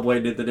play as Hellboy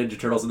and the Ninja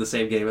Turtles in the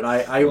same game. And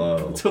I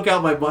Whoa. took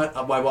out my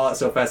wallet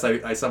so fast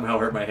I somehow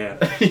hurt my hand.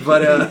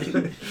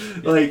 But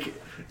like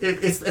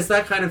it's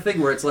that kind of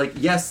thing where it's like,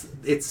 yes,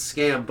 it's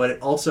scam, but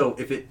it also,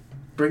 if it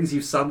brings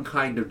you some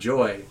kind of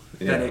joy,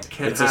 then Yeah. it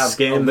can It's a have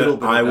scam little that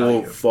bit of I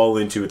will value. fall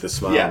into with a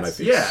smile on my Yes.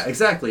 face. Yeah,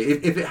 exactly.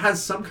 If it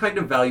has some kind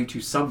of value to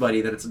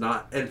somebody, then it's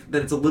not. Then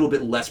it's a little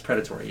bit less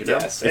predatory. You know.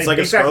 Yes. It's like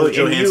if Exactly. Scarlett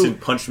And you- Johansson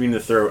punched me in the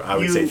throat, I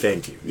would say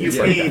thank you. You It's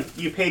Yeah. like paid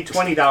that. you paid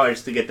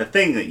 $20 to get the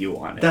thing that you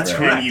wanted. That's and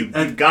correct. You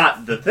And-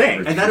 got the thing,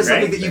 And that is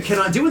something right? that you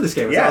cannot do in this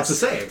game. It's Yes. not the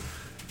same.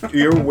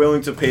 You're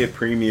willing to pay a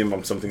premium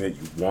on something that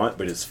you want,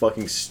 but it's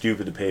fucking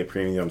stupid to pay a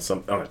premium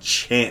on a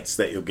chance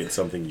that you'll get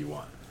something you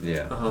want.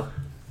 Yeah. Uh-huh.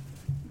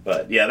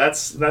 But yeah,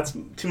 that's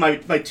to my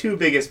two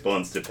biggest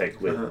bones to pick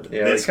with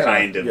Yeah, this they kinda-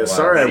 kind of Yeah,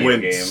 sorry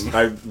video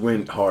I game.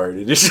 went hard.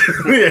 It just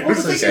Well, the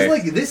It's thing okay. is,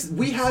 like this,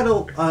 we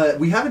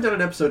haven't done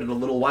an episode in a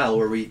little while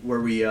where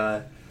we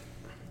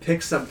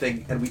pick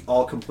something and we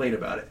all complain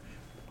about it.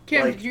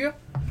 Cam, Like- did you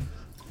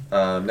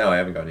go? No, I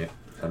haven't gone yet.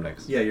 I'm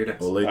next. Yeah, you're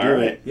next. well, they All do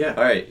right. it. Yeah.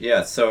 All right,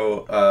 yeah.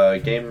 So,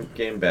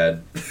 game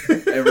bad.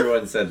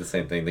 Everyone said the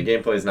same thing. The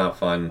gameplay is not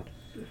fun,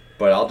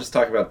 but I'll just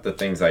talk about the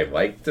things I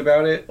liked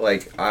about it.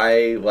 Like,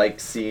 I like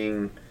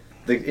seeing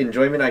the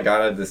enjoyment I got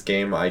out of this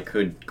game. I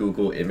could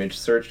Google image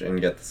search and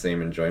get the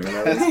same enjoyment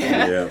out of this game.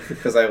 Yeah.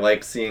 Because I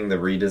like seeing the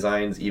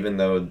redesigns, even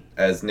though,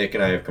 as Nick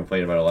and I have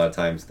complained about a lot of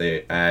times,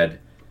 they add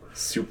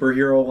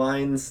superhero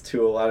lines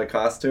to a lot of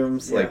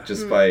costumes, Yeah. like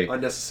just by.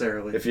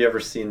 Unnecessarily. If you ever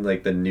seen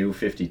like the New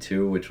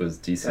 52, which was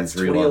DC's That's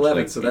relaunch, 2011,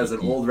 like, so that's an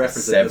old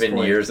reference at this 7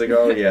 point. years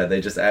ago, yeah, they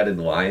just added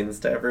lines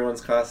to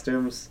everyone's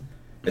costumes.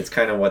 It's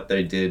kind of what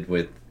they did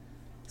with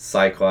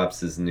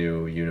Cyclops'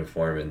 new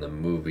uniform in the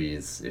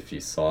movies. If you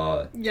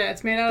saw Yeah,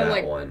 it's made out of that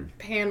like one,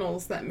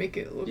 panels that make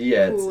it look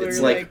yeah, cooler. it's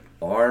like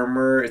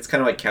armor. It's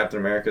kind of like Captain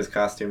America's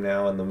costume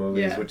now in the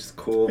movies, Yeah. which is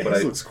cool. But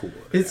This looks cool.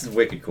 it's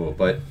wicked cool.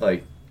 But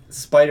like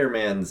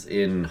Spider-Man's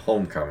in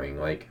Homecoming,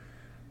 like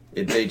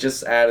they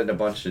just added a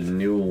bunch of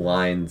new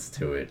lines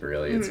to it.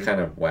 Really, it's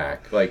kind of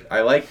whack. Like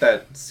I like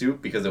that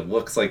suit because it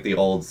looks like the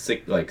old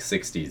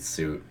 60s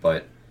suit,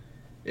 but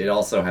it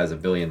also has a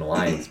billion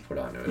lines put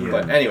onto it. Yeah.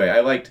 But anyway, I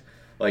liked.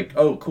 Like,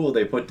 oh, cool,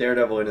 they put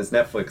Daredevil in his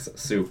Netflix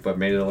suit, but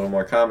made it a little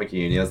more comic-y,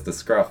 and he has the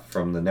scruff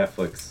from the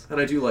Netflix. And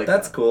I do like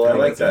That's that. cool, I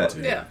like that's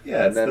that. cool, yeah.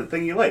 Yeah, it's And then- the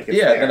thing you like. It's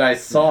Yeah, there. and I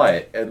saw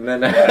it, and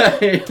then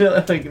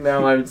like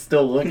now I'm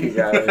still looking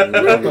at it, and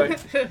I'm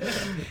like,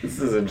 this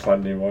isn't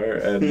fun anymore.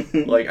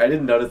 And like, I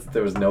didn't notice that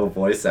there was no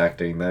voice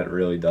acting. That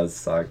really does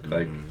suck.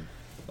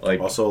 Like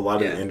Also, a lot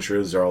of Yeah. the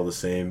intros are all the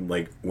same.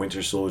 Like,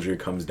 Winter Soldier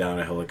comes down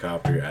a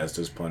helicopter, as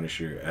does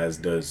Punisher, as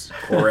does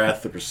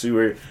Korath the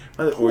Pursuer.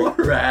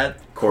 Korath.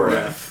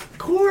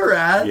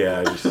 Korath.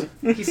 Yeah, just,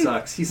 He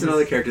sucks. He's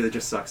another character that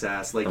just sucks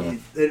ass. Like,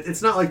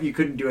 it's not like you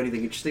couldn't do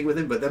anything interesting with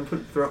him, but then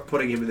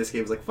putting him in this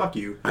game is like, fuck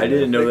you. I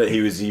didn't know that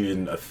he was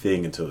even a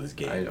thing until this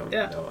game. I don't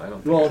Yeah. know. I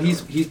don't. Well, think I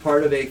know. he's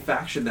part of a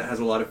faction that has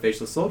a lot of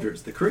faceless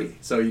soldiers, the Kree.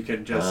 So you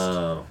can just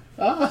Oh.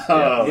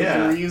 Oh,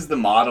 Yeah. you can reuse the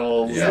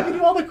models. Yeah. You can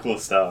do all the cool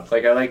stuff.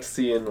 Like, I liked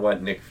seeing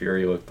what Nick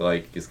Fury looked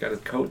like. He's got his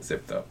coat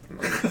zipped up.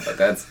 But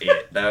that's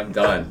it. I'm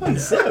done.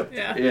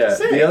 Yeah. Yeah.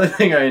 Sick. The other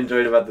thing I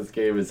enjoyed about this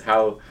game is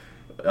how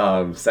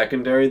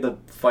secondary the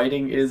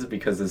fighting is,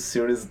 because as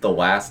soon as the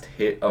last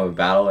hit of a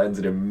battle ends,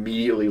 it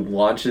immediately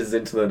launches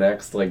into the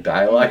next like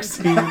dialogue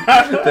scene.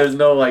 There's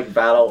no like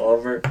battle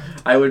over.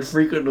 I would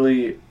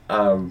frequently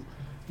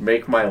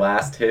make my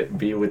last hit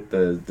be with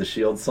the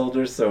shield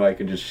soldiers, so I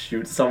could just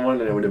shoot someone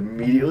and it would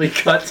immediately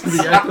cut to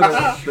the end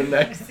of the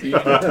next scene. I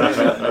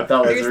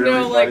thought it was There's really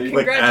no, like, funny.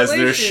 Like, as they're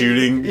Congratulations.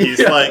 shooting, he's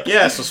Yeah. like,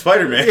 yeah, so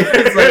Spider-Man.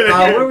 It's like,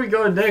 where are we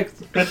going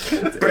next?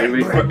 Maybe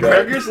we could go.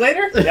 Burgers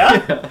later?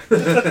 Yeah.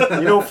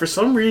 You know, for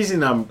some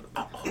reason, I'm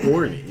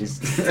horny.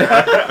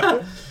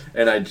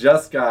 And I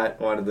just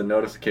got one of the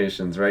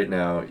notifications right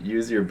now.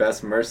 Use your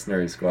best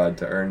mercenary squad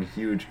to earn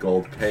huge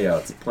gold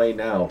payouts. Play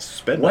now.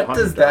 Spend what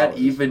does that $100.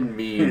 even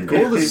mean?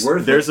 Gold is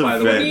worthless, There's by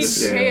the way. in events.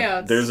 this Need game.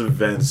 payouts. There's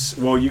events.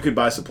 Well, you could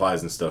buy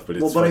supplies and stuff, but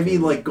it's Well, but I fucking-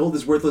 mean, like, gold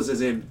is worthless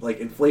as in, like,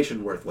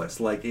 inflation worthless.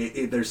 Like,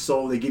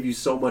 they give you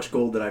so much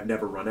gold that I've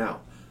never run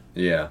out.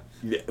 Yeah.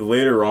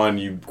 later on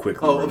you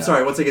quickly. Oh, run I'm out.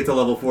 sorry. Once I get to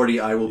level 40,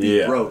 I will be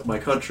Yeah. broke. My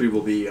country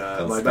will be,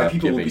 They'll my stop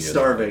people will giving be you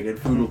starving, and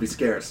food will be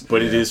scarce.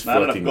 But it is Not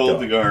enough fucking gold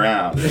to go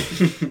around.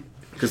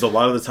 Because a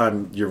lot of the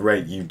time, you're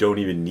right. You don't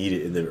even need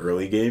it in the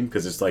early game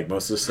because it's like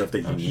most of the stuff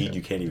that you need,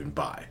 you can't even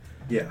buy.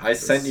 Yeah, I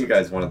sent you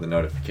guys one of the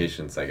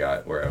notifications I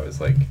got where I was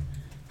like,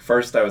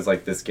 first I was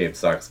like, this game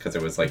sucks because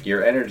it was like,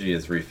 your energy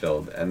is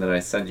refilled. And then I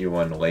sent you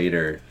one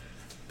later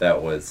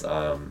that was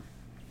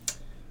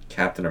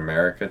Captain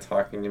America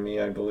talking to me,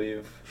 I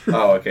believe.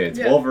 Oh, okay, it's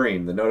Yeah.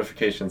 Wolverine. The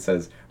notification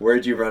says,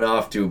 where'd you run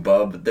off to,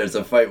 bub? There's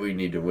a fight we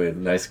need to win.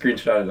 And I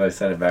screenshot it and I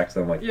sent it back to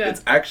them. I'm like, Yeah.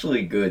 it's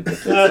actually good.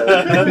 It's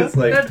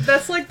like,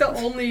 That's like the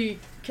only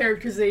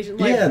characterization.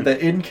 Like, yeah, the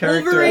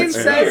in-character. Wolverine it's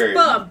says weird.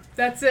 bub.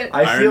 That's it.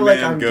 I feel like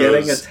Man I'm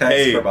getting a text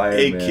hey, from Iron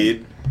hey Man.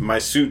 kid, my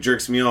suit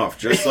jerks me off,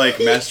 just like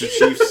Master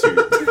Chief's suit.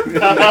 He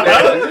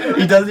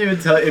doesn't even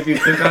tell if you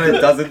click on it,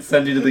 it doesn't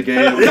send you to the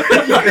game.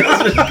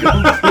 It's just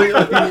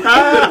completely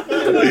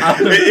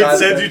out of It sends you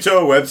context. to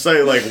a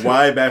website like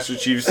why Master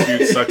Chief's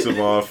suit sucks him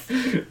off.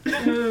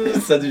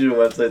 It sends you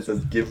to a website that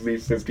says give me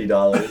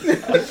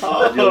 $50.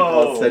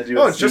 I'll send you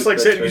a Oh, it's just suit like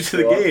that sending you jerks to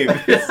the off.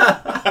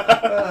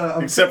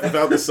 game, except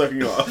without the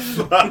sucking off.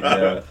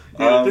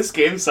 Yeah. Dude, this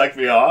game sucked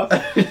me off.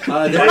 there, Much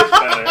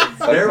better.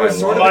 there was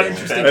sort of Much an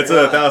interesting. That's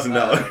better.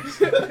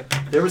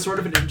 $1,000. There was sort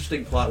of an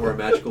interesting plot where a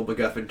magical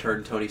MacGuffin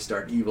turned Tony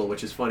Stark evil,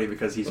 which is funny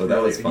because he's Oh, that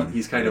really, was fun.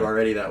 he's kind of Yeah.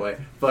 already that way.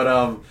 But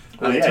Well,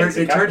 yeah, he's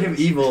a it turned him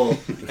capitalist. evil,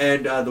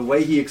 and the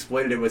way he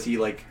exploited it was he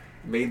like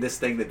made this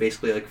thing that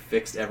basically like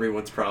fixed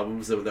everyone's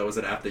problems. So that was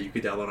an app that you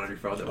could download on your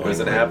phone. That It was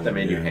an app that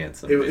made you Yeah.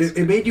 handsome.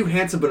 It made you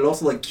handsome, but it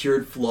also like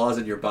cured flaws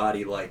in your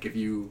body. Like if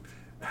you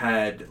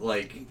had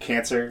like.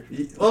 Cancer.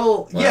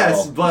 Well, Well.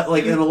 yes, but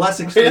like in a less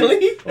extreme,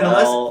 Really? in a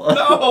less,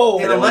 No!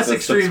 in a It was less a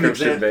extreme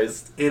subscription example,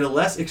 based. in a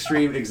less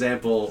extreme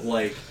example,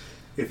 like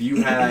if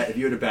you had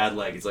a bad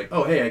leg, it's like,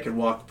 oh hey, I can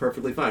walk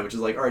perfectly fine, which is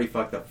like already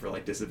fucked up for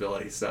like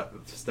disability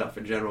stuff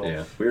in general.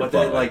 Yeah, weird but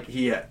then plot. like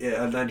he's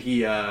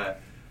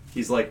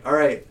like, all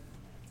right.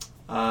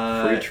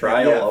 Free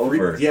trial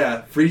over.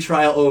 Free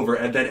trial over,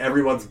 and then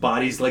everyone's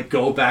bodies like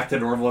go back to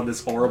normal in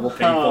this horrible,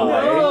 painful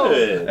Oh, way.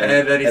 good.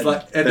 And then he's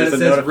like, and then there's it a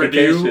says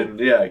notification.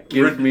 renew. Yeah,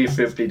 give me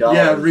 $50.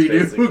 Yeah, renew.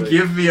 basically.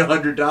 Give me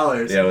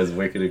 $100. Yeah, it was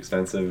wicked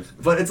expensive.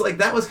 But it's like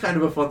that was kind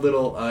of a fun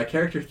little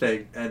character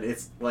thing, and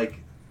it's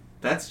like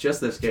that's just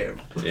this game.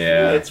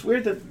 Yeah. It's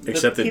weird that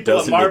Except the it people at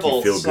doesn't make you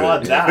Marvel feel saw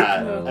good.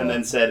 that No. and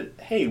then said,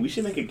 "Hey, we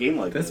should make a game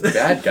like This this."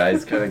 bad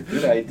guy's kind of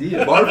good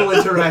idea. Marvel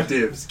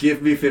Interactives,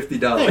 give me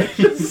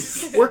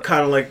 $50. We're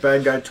kind of like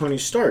bad guy Tony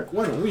Stark.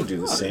 Why don't we do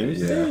the same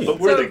Yeah. thing? But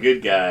we're So- the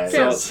good guys.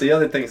 So Yes. the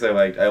other things I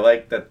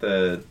liked that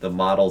the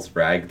models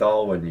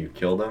ragdoll when you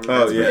kill them.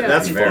 Oh yeah, Yeah.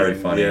 that's very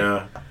fun. funny.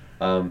 Yeah,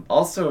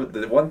 Also,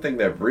 the one thing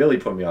that really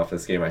put me off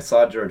this game, I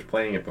saw George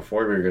playing it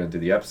before we were going to do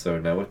the episode,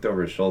 and I looked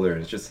over his shoulder,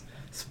 and it's just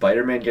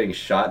Spider-Man getting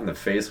shot in the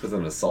face with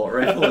an assault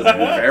rifle is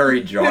very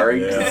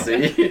jarring Yeah. to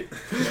see.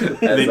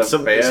 Then As a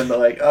fan,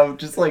 like,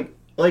 just like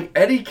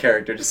any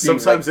character, just being,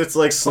 sometimes it's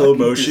like slow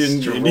fucking motion.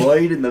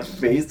 destroyed in the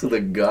face with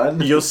a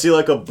gun. You'll see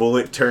like a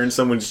bullet turn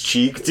someone's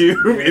cheek too.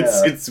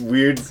 It's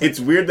weird. It's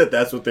weird that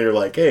that's what they're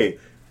like. Hey,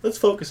 let's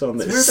focus on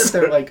It's this. weird that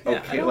they're like Yeah, I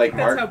okay, don't like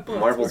think that's how bullets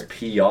Marvel's work.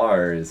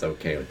 PR is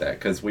okay with that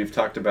because we've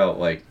talked about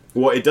like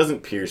Well, it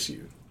doesn't pierce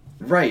you.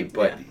 right,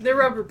 but Yeah, they're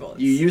rubber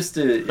bullets. you used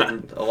to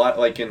in a lot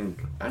like in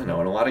I don't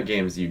know in a lot of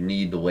games you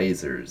need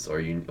lasers or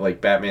you like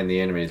Batman the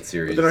animated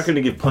series. But they're not going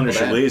to give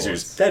Punisher Bad lasers.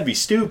 bullets. That'd be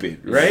stupid,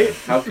 right?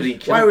 How could he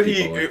kill Why would he?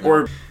 people with Or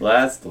them?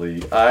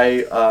 Lastly,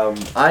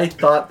 I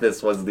thought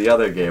this was the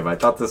other game. I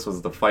thought this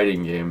was the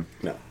fighting game.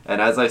 No.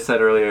 And as I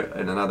said earlier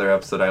in another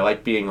episode, I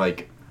like being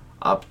like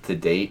up to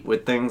date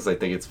with things. I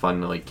think it's fun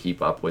to like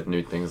keep up with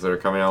new things that are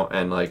coming out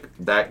and like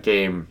that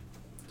game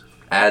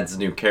adds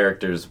new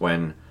characters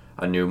when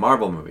a new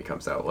Marvel movie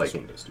comes out. Like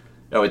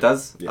oh, it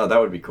does? Yeah. Oh, that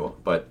would be cool.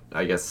 But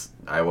I guess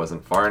I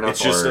wasn't far enough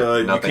it's just or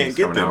you nothing's can't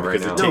get coming them out right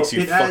because now. it takes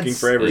you fucking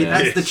forever. It to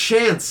adds get. the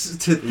chance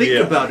to think Yeah.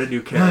 about a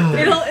new character.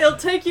 It'll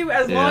take you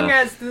as long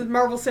Yeah. as the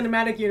Marvel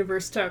Cinematic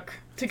Universe took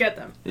to get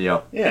them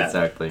Yep, Yeah.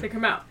 exactly. to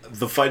come out.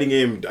 The fighting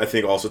game, I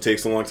think, also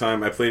takes a long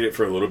time. I played it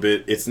for a little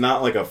bit. It's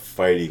not like a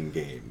fighting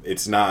game.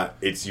 It's not.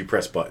 It's you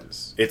press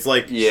buttons. It's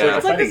like Yeah.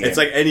 It's like Fighting this- It's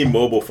like any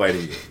mobile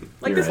fighting game.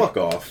 Like You're this. right. Fuck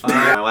off.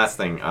 My last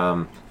thing,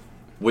 I'm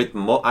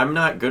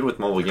not good with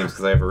mobile games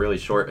because I have a really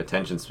short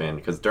attention span.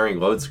 Because during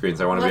load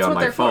screens, I want to Well, be that's on what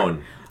my they're for.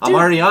 phone. I'm Dude.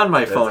 already on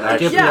my phone. I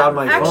can't be Yeah, on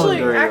my phone actually,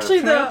 during. actually,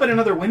 Can I open the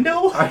another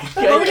window?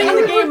 loading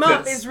the game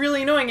up is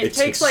really annoying. It It takes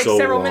takes like so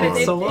several long. minutes.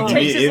 It, So it long. You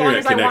takes need as long internet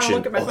as I want to connection.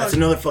 look at my Oh, phone. that's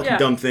another fucking Yeah.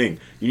 dumb thing.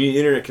 You need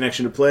internet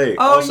connection to play.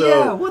 Oh also,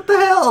 yeah, what the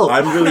hell?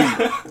 I'm really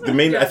the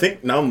main. Yeah. I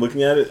think now I'm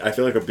looking at it. I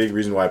feel like a big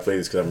reason why I play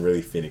this because I'm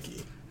really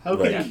finicky. How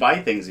could you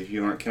buy things if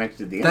you weren't connected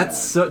to the internet?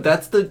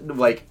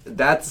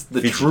 That's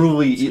the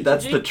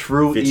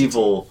true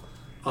evil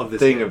of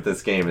this thing game. of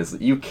this game is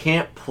you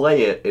can't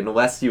play it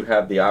unless you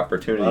have the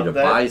opportunity to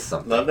buy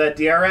something. Love that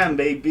DRM,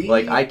 baby.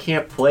 Like, I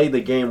can't play the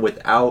game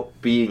without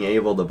being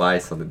able to buy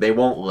something. They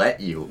won't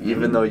let you,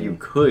 even though you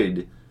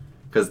could,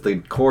 because the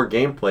core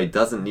gameplay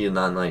doesn't need an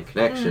online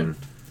connection,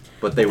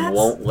 but they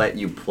won't let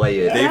you play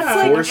it. They That's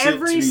like force it to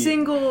every be-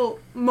 single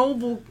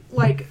mobile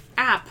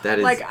app. That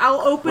is- like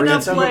I'll open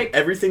up like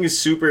everything is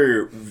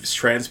super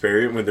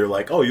transparent when they're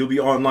like, oh, you'll be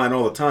online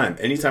all the time.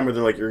 Anytime where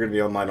they're like, you're going to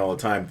be online all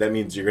the time, that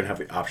means you're going to have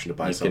the option to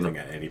buy something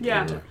at any point.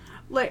 yeah.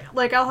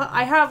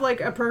 I have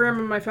like a program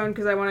on my phone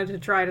because I wanted to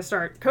try to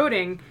start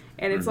coding,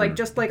 and it's like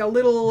just like a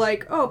little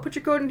like, oh, put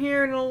your code in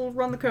here and it'll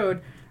run the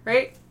code,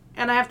 right?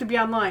 And I have to be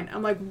online.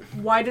 I'm like,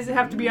 why does it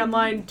have to be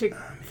online to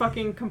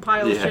fucking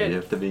compile shit? You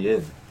have to be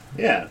in.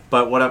 Yeah.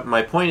 But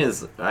my point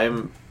is,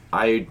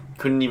 I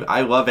couldn't even.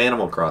 I love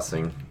Animal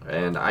Crossing,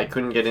 and I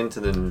couldn't get into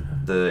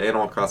the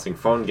Animal Crossing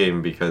phone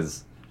game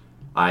because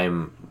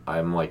I'm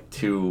like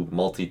too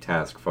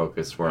multitask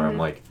focused. Where I'm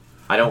like,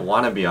 I don't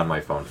want to be on my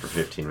phone for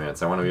 15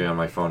 minutes. I want to be on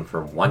my phone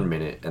for 1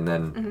 minute and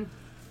then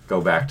go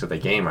back to the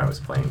game I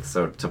was playing.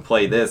 So to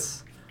play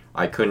this,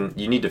 I couldn't.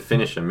 You need to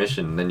finish a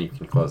mission, and then you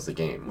can close the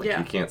game. Like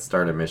you can't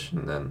start a mission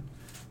and then.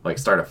 Like,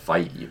 start a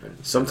fight,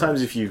 even.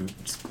 Sometimes if you,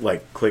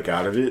 like, click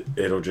out of it,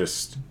 it'll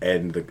just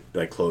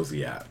close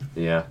the app.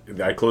 Yeah.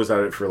 I closed out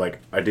of it for,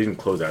 I didn't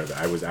close out of it.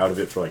 I was out of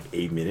it for,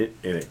 a minute,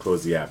 and it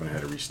closed the app, and I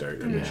had to restart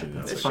the mission.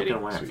 It's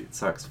fucking whack. It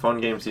sucks. Phone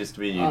games used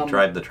to be you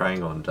drive the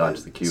triangle and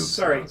dodge the cube.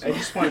 Sorry, I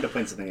just wanted to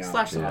point something out.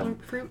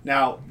 /fruit.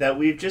 Now, that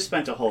we've just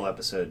spent a whole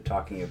episode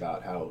talking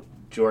about how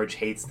George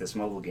hates this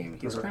mobile game,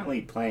 he's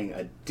currently playing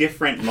a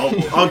different mobile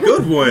game. A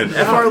good one!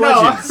 FR No,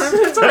 Legends!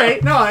 it's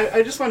alright. No,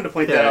 I just wanted to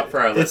point that out for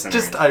our It's listeners.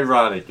 just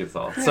ironic, is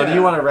all. So do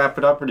you want to wrap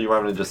it up, or do you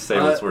want me to just say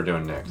what we're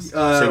doing next?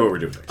 Say what we're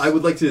doing next. I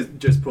would like to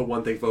just put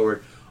one thing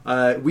forward.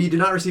 We did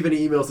not receive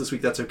any emails this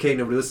week. That's okay.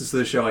 Nobody listens to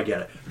the show. I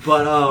get it.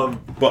 But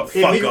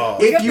fuck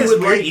off. You got this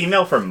weird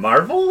email from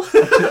Marvel?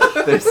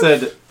 They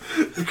said,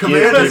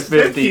 command us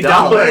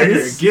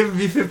 $50. Give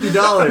me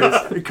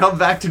 $50. Come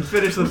back and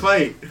finish the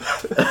fight.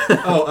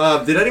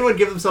 Did anyone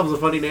give themselves a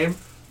funny name?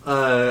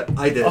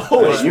 I did.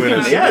 Oh, you can,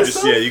 yes.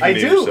 you can I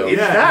name do. yourself. In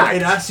fact.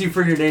 It asks you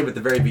for your name at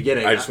the very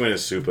beginning. I just went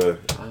as Supa,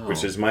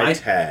 which is my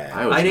tag.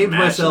 I named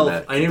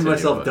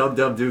myself Dum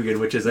Dum Dugan,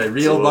 which is a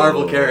real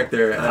Marvel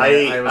character. And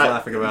I was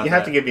laughing about that. You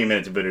have to give me a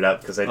minute to boot it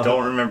up because I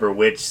don't remember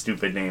which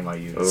stupid name I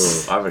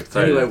used. I'm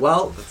excited. Anyway,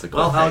 while cool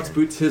Alex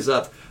boots his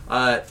up,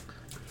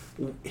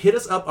 hit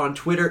us up on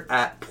Twitter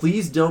at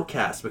Please Don't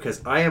Cast,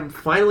 because I am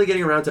finally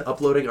getting around to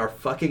uploading our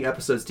fucking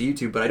episodes to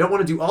YouTube, but I don't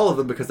want to do all of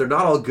them because they're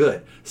not all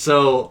good.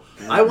 So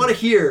I want to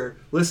hear,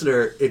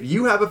 listener, if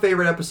you have a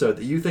favorite episode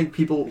that you think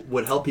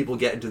would help people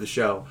get into the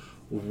show,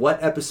 what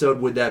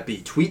episode would that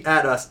be? Tweet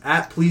at us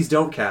at Please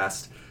Don't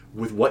Cast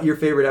with what your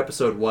favorite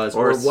episode was,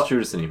 or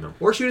shoot us an email.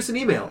 Or shoot us an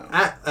email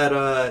at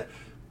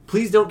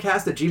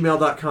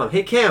pleasedon'tcast@gmail.com.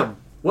 Hey Cam,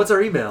 what's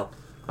our email?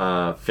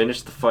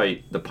 Finish the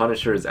fight. The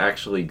Punisher is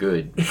actually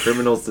good.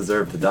 Criminals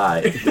deserve to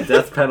die. The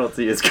death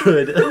penalty is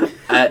good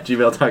at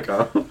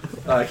gmail.com.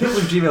 I can't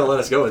believe Gmail let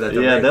us go with that.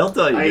 Yeah, they'll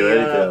tell you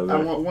anything. I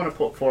want to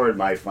put forward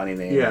my funny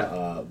name.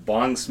 Yeah.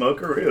 Bong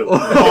Smokeroo.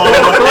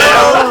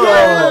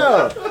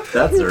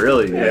 That's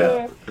really good.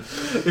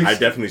 Yeah. I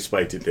definitely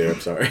spiked it there. I'm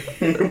sorry.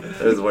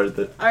 It was worth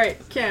it. All right,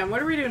 Cam,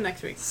 what are we doing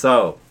next week?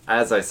 So,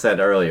 as I said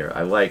earlier,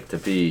 I like to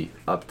be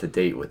up to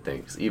date with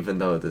things, even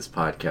though this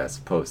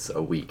podcast posts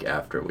a week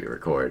after we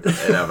record,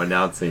 and I'm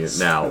announcing it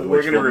now, We're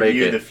which going to will make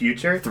review it the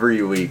future.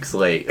 3 weeks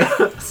late.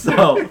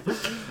 So,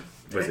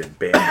 Was it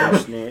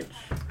Bandersnatch?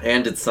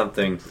 and it's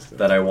something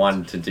that I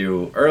wanted to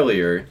do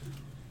earlier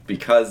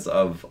because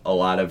of a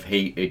lot of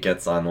hate it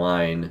gets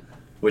online,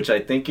 which I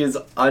think is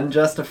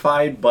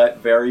unjustified but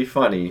very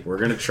funny. We're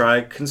gonna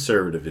try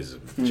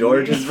conservatism.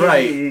 George is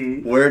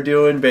right. We're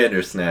doing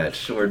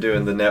Bandersnatch. We're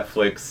doing the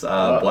Netflix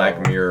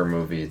Black Mirror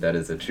movie that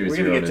is a choose We're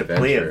your going own to get to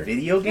adventure. play a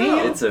video game?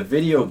 It's a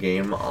video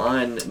game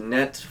on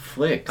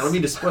Netflix. I don't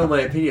mean to spoil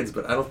my opinions,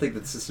 but I don't think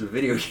that's just a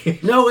video game.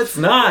 No, it's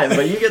not,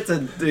 but you get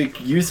to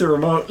use a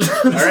remote.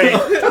 All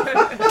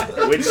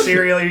right. Which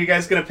cereal are you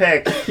guys going to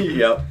pick?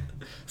 Yep.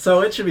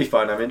 So it should be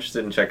fun. I'm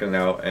interested in checking it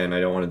out, and I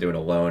don't want to do it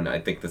alone. I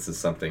think this is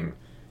something...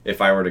 If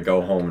I were to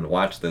go home and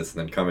watch this and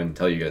then come in and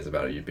tell you guys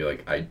about it, you'd be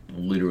like, I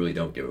literally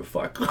don't give a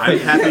fuck. I'm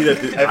happy that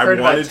I've heard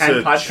I about wanted 10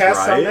 to podcasts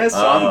try on it. this,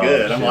 so I'm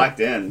good. I'm shit. locked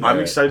in. I'm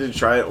excited to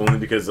try it only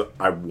because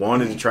I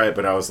wanted to try it,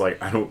 but I was like,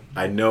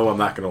 I know I'm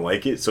not gonna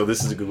like it, so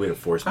this is a good way to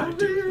force me to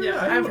do it. Yeah,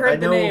 I've heard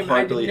the name. I didn't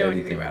hardly know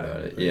anything anything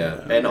about it.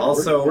 Yeah, and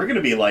also... We're going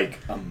to be like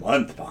a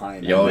month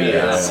behind. Oh, on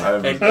this.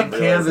 yeah. And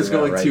Cam is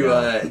going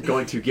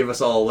to give us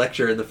all a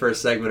lecture in the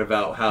first segment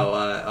about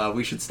how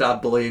we should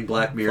stop bullying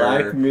Black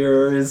Mirror. Black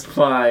Mirror is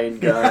fine,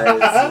 guys.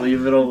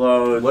 Leave it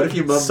alone. What if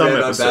you mom Some ran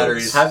on episodes.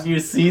 batteries? Have you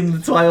seen the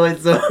Twilight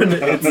Zone?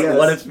 It's Yes.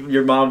 What if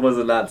your mom was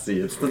a Nazi?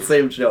 It's the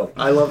same show.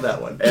 I love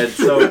that one. And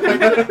so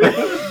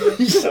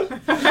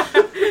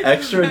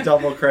extra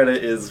double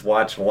credit is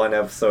watch one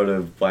episode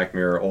of Black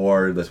Mirror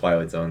or The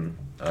Twilight Zone.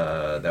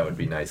 That would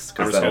be nice I'm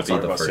because just that'll gonna be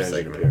talk the about first San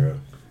segment. Junipero.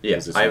 Yeah,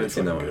 It's just I haven't really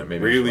seen that fucking one. good.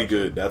 Maybe we Really should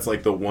good. That's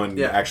like the one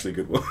Yeah. actually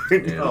good one.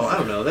 Yeah. Oh, I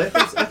don't know.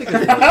 I think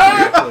there's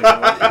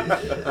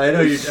more. I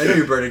know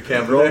you're burning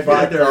camera. I feel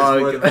like there's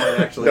more than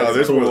one actually. No,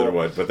 there's more cool. than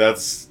one, but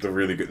that's the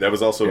really good. That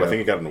was also, Yeah. I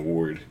think it got an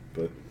award.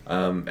 But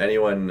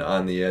Anyone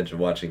on the edge of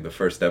watching the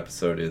first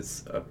episode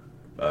is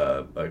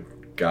a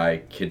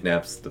guy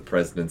kidnaps the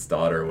president's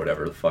daughter or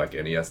whatever the fuck,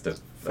 and he has to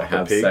Fuck a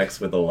have pig? sex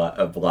with a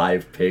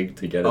live pig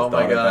to get his Oh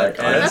my daughter God. back.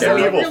 And on that's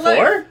camera. Resident Evil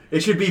 4? It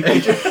should be.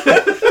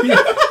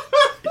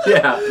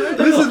 Yeah.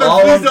 This is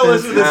All please of don't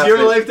listen to this. Your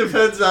happened. life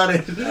depends on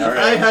it. right.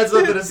 I had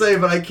something to say,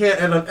 but I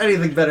can't end on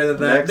anything better than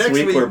that. Next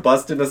week we're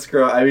busting a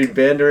scroll. I mean,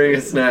 bandering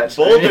a snatch.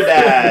 Boulder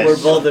Dash. We're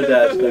Boulder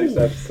Dash next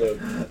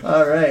episode.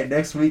 All right,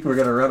 next week we're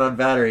gonna run on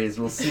batteries.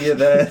 We'll see you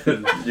then.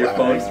 Your Bye.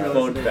 phone's Thanks for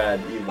phone listening.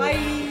 bad. Evil.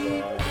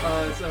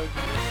 Bye. So.